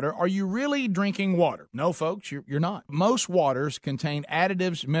bottle of water, are you really drinking water? No, folks, you're not. Most waters contain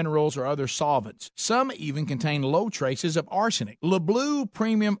additives, minerals, or other solvents. Some even contain low traces of arsenic. LeBlue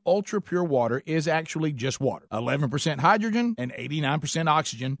Premium Ultra Pure Water is actually just water. 11% hydrogen and 89%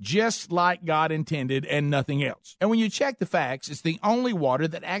 oxygen, just like God intended and nothing else. And when you check the facts, it's the only water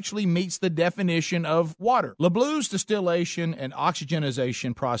that actually meets the definition of water. LeBlue's distillation and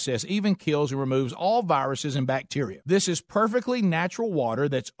oxygenization process even kills and removes all viruses and bacteria. This is perfectly natural water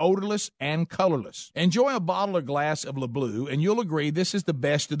that's odorless and colorless. Enjoy a bottle or glass of LeBlue, and you'll agree this is the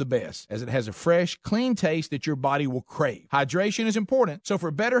best of the best, as it has a fresh, clean taste that your body will crave. Hydration is important, so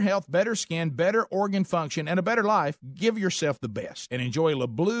for better health, better skin, better organ function, and a better life, give yourself the best and enjoy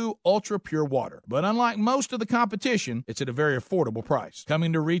LeBlue Ultra Pure Water. But unlike most of the competition, it's at a very affordable price.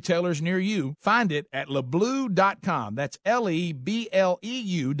 Coming to retailers near you, find it at leblue.com. That's LEBLEU.com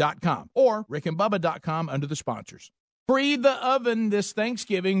or rickandbubba.com under the sponsors. Free the oven this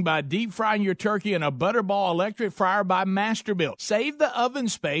Thanksgiving by deep frying your turkey in a Butterball electric fryer by Masterbuilt. Save the oven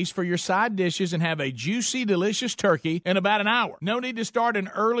space for your side dishes and have a juicy, delicious turkey in about an hour. No need to start an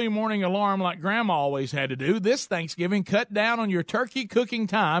early morning alarm like Grandma always had to do. This Thanksgiving, cut down on your turkey cooking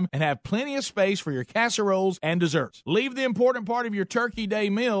time and have plenty of space for your casseroles and desserts. Leave the important part of your turkey day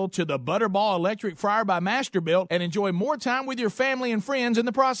meal to the Butterball electric fryer by Masterbuilt and enjoy more time with your family and friends in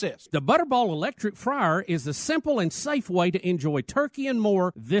the process. The Butterball electric fryer is the simple and safe way to enjoy turkey and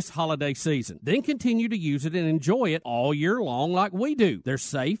more this holiday season. Then continue to use it and enjoy it all year long like we do. They're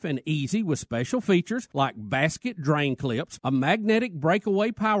safe and easy with special features like basket drain clips, a magnetic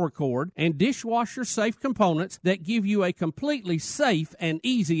breakaway power cord, and dishwasher safe components that give you a completely safe and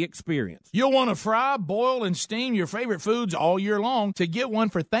easy experience. You'll want to fry, boil, and steam your favorite foods all year long. To get one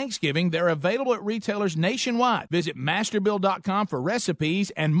for Thanksgiving, they're available at retailers nationwide. Visit masterbuilt.com for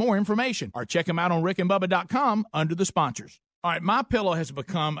recipes and more information, or check them out on rickandbubba.com under the sponsors. All right, MyPillow has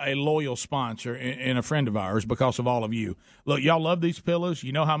become a loyal sponsor and a friend of ours because of all of you. Look, y'all love these pillows.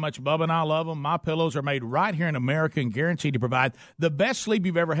 You know how much Bubba and I love them. MyPillows are made right here in America and guaranteed to provide the best sleep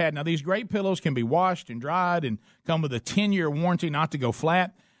you've ever had. Now, these great pillows can be washed and dried and come with a 10-year warranty not to go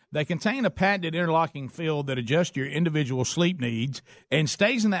flat. They contain a patented interlocking field that adjusts your individual sleep needs and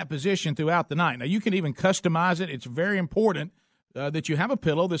stays in that position throughout the night. Now, you can even customize it. It's very important that you have a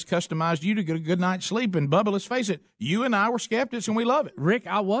pillow that's customized you to get a good night's sleep. And, Bubba, let's face it, you and I were skeptics, and we love it. Rick,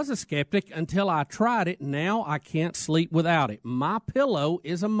 I was a skeptic until I tried it. Now I can't sleep without it. MyPillow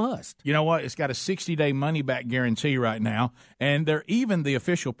is a must. You know what? It's got a 60-day money-back guarantee right now, and they're even the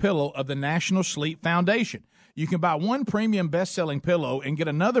official pillow of the National Sleep Foundation. You can buy one premium best-selling pillow and get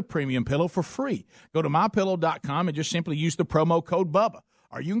another premium pillow for free. Go to MyPillow.com and just simply use the promo code BUBBA.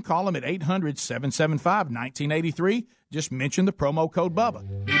 Or you can call them at 800-775-1983. Just mention the promo code BUBBA.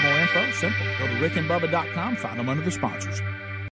 Need more info? Simple. Go to rickandbubba.com. Find them under the sponsors.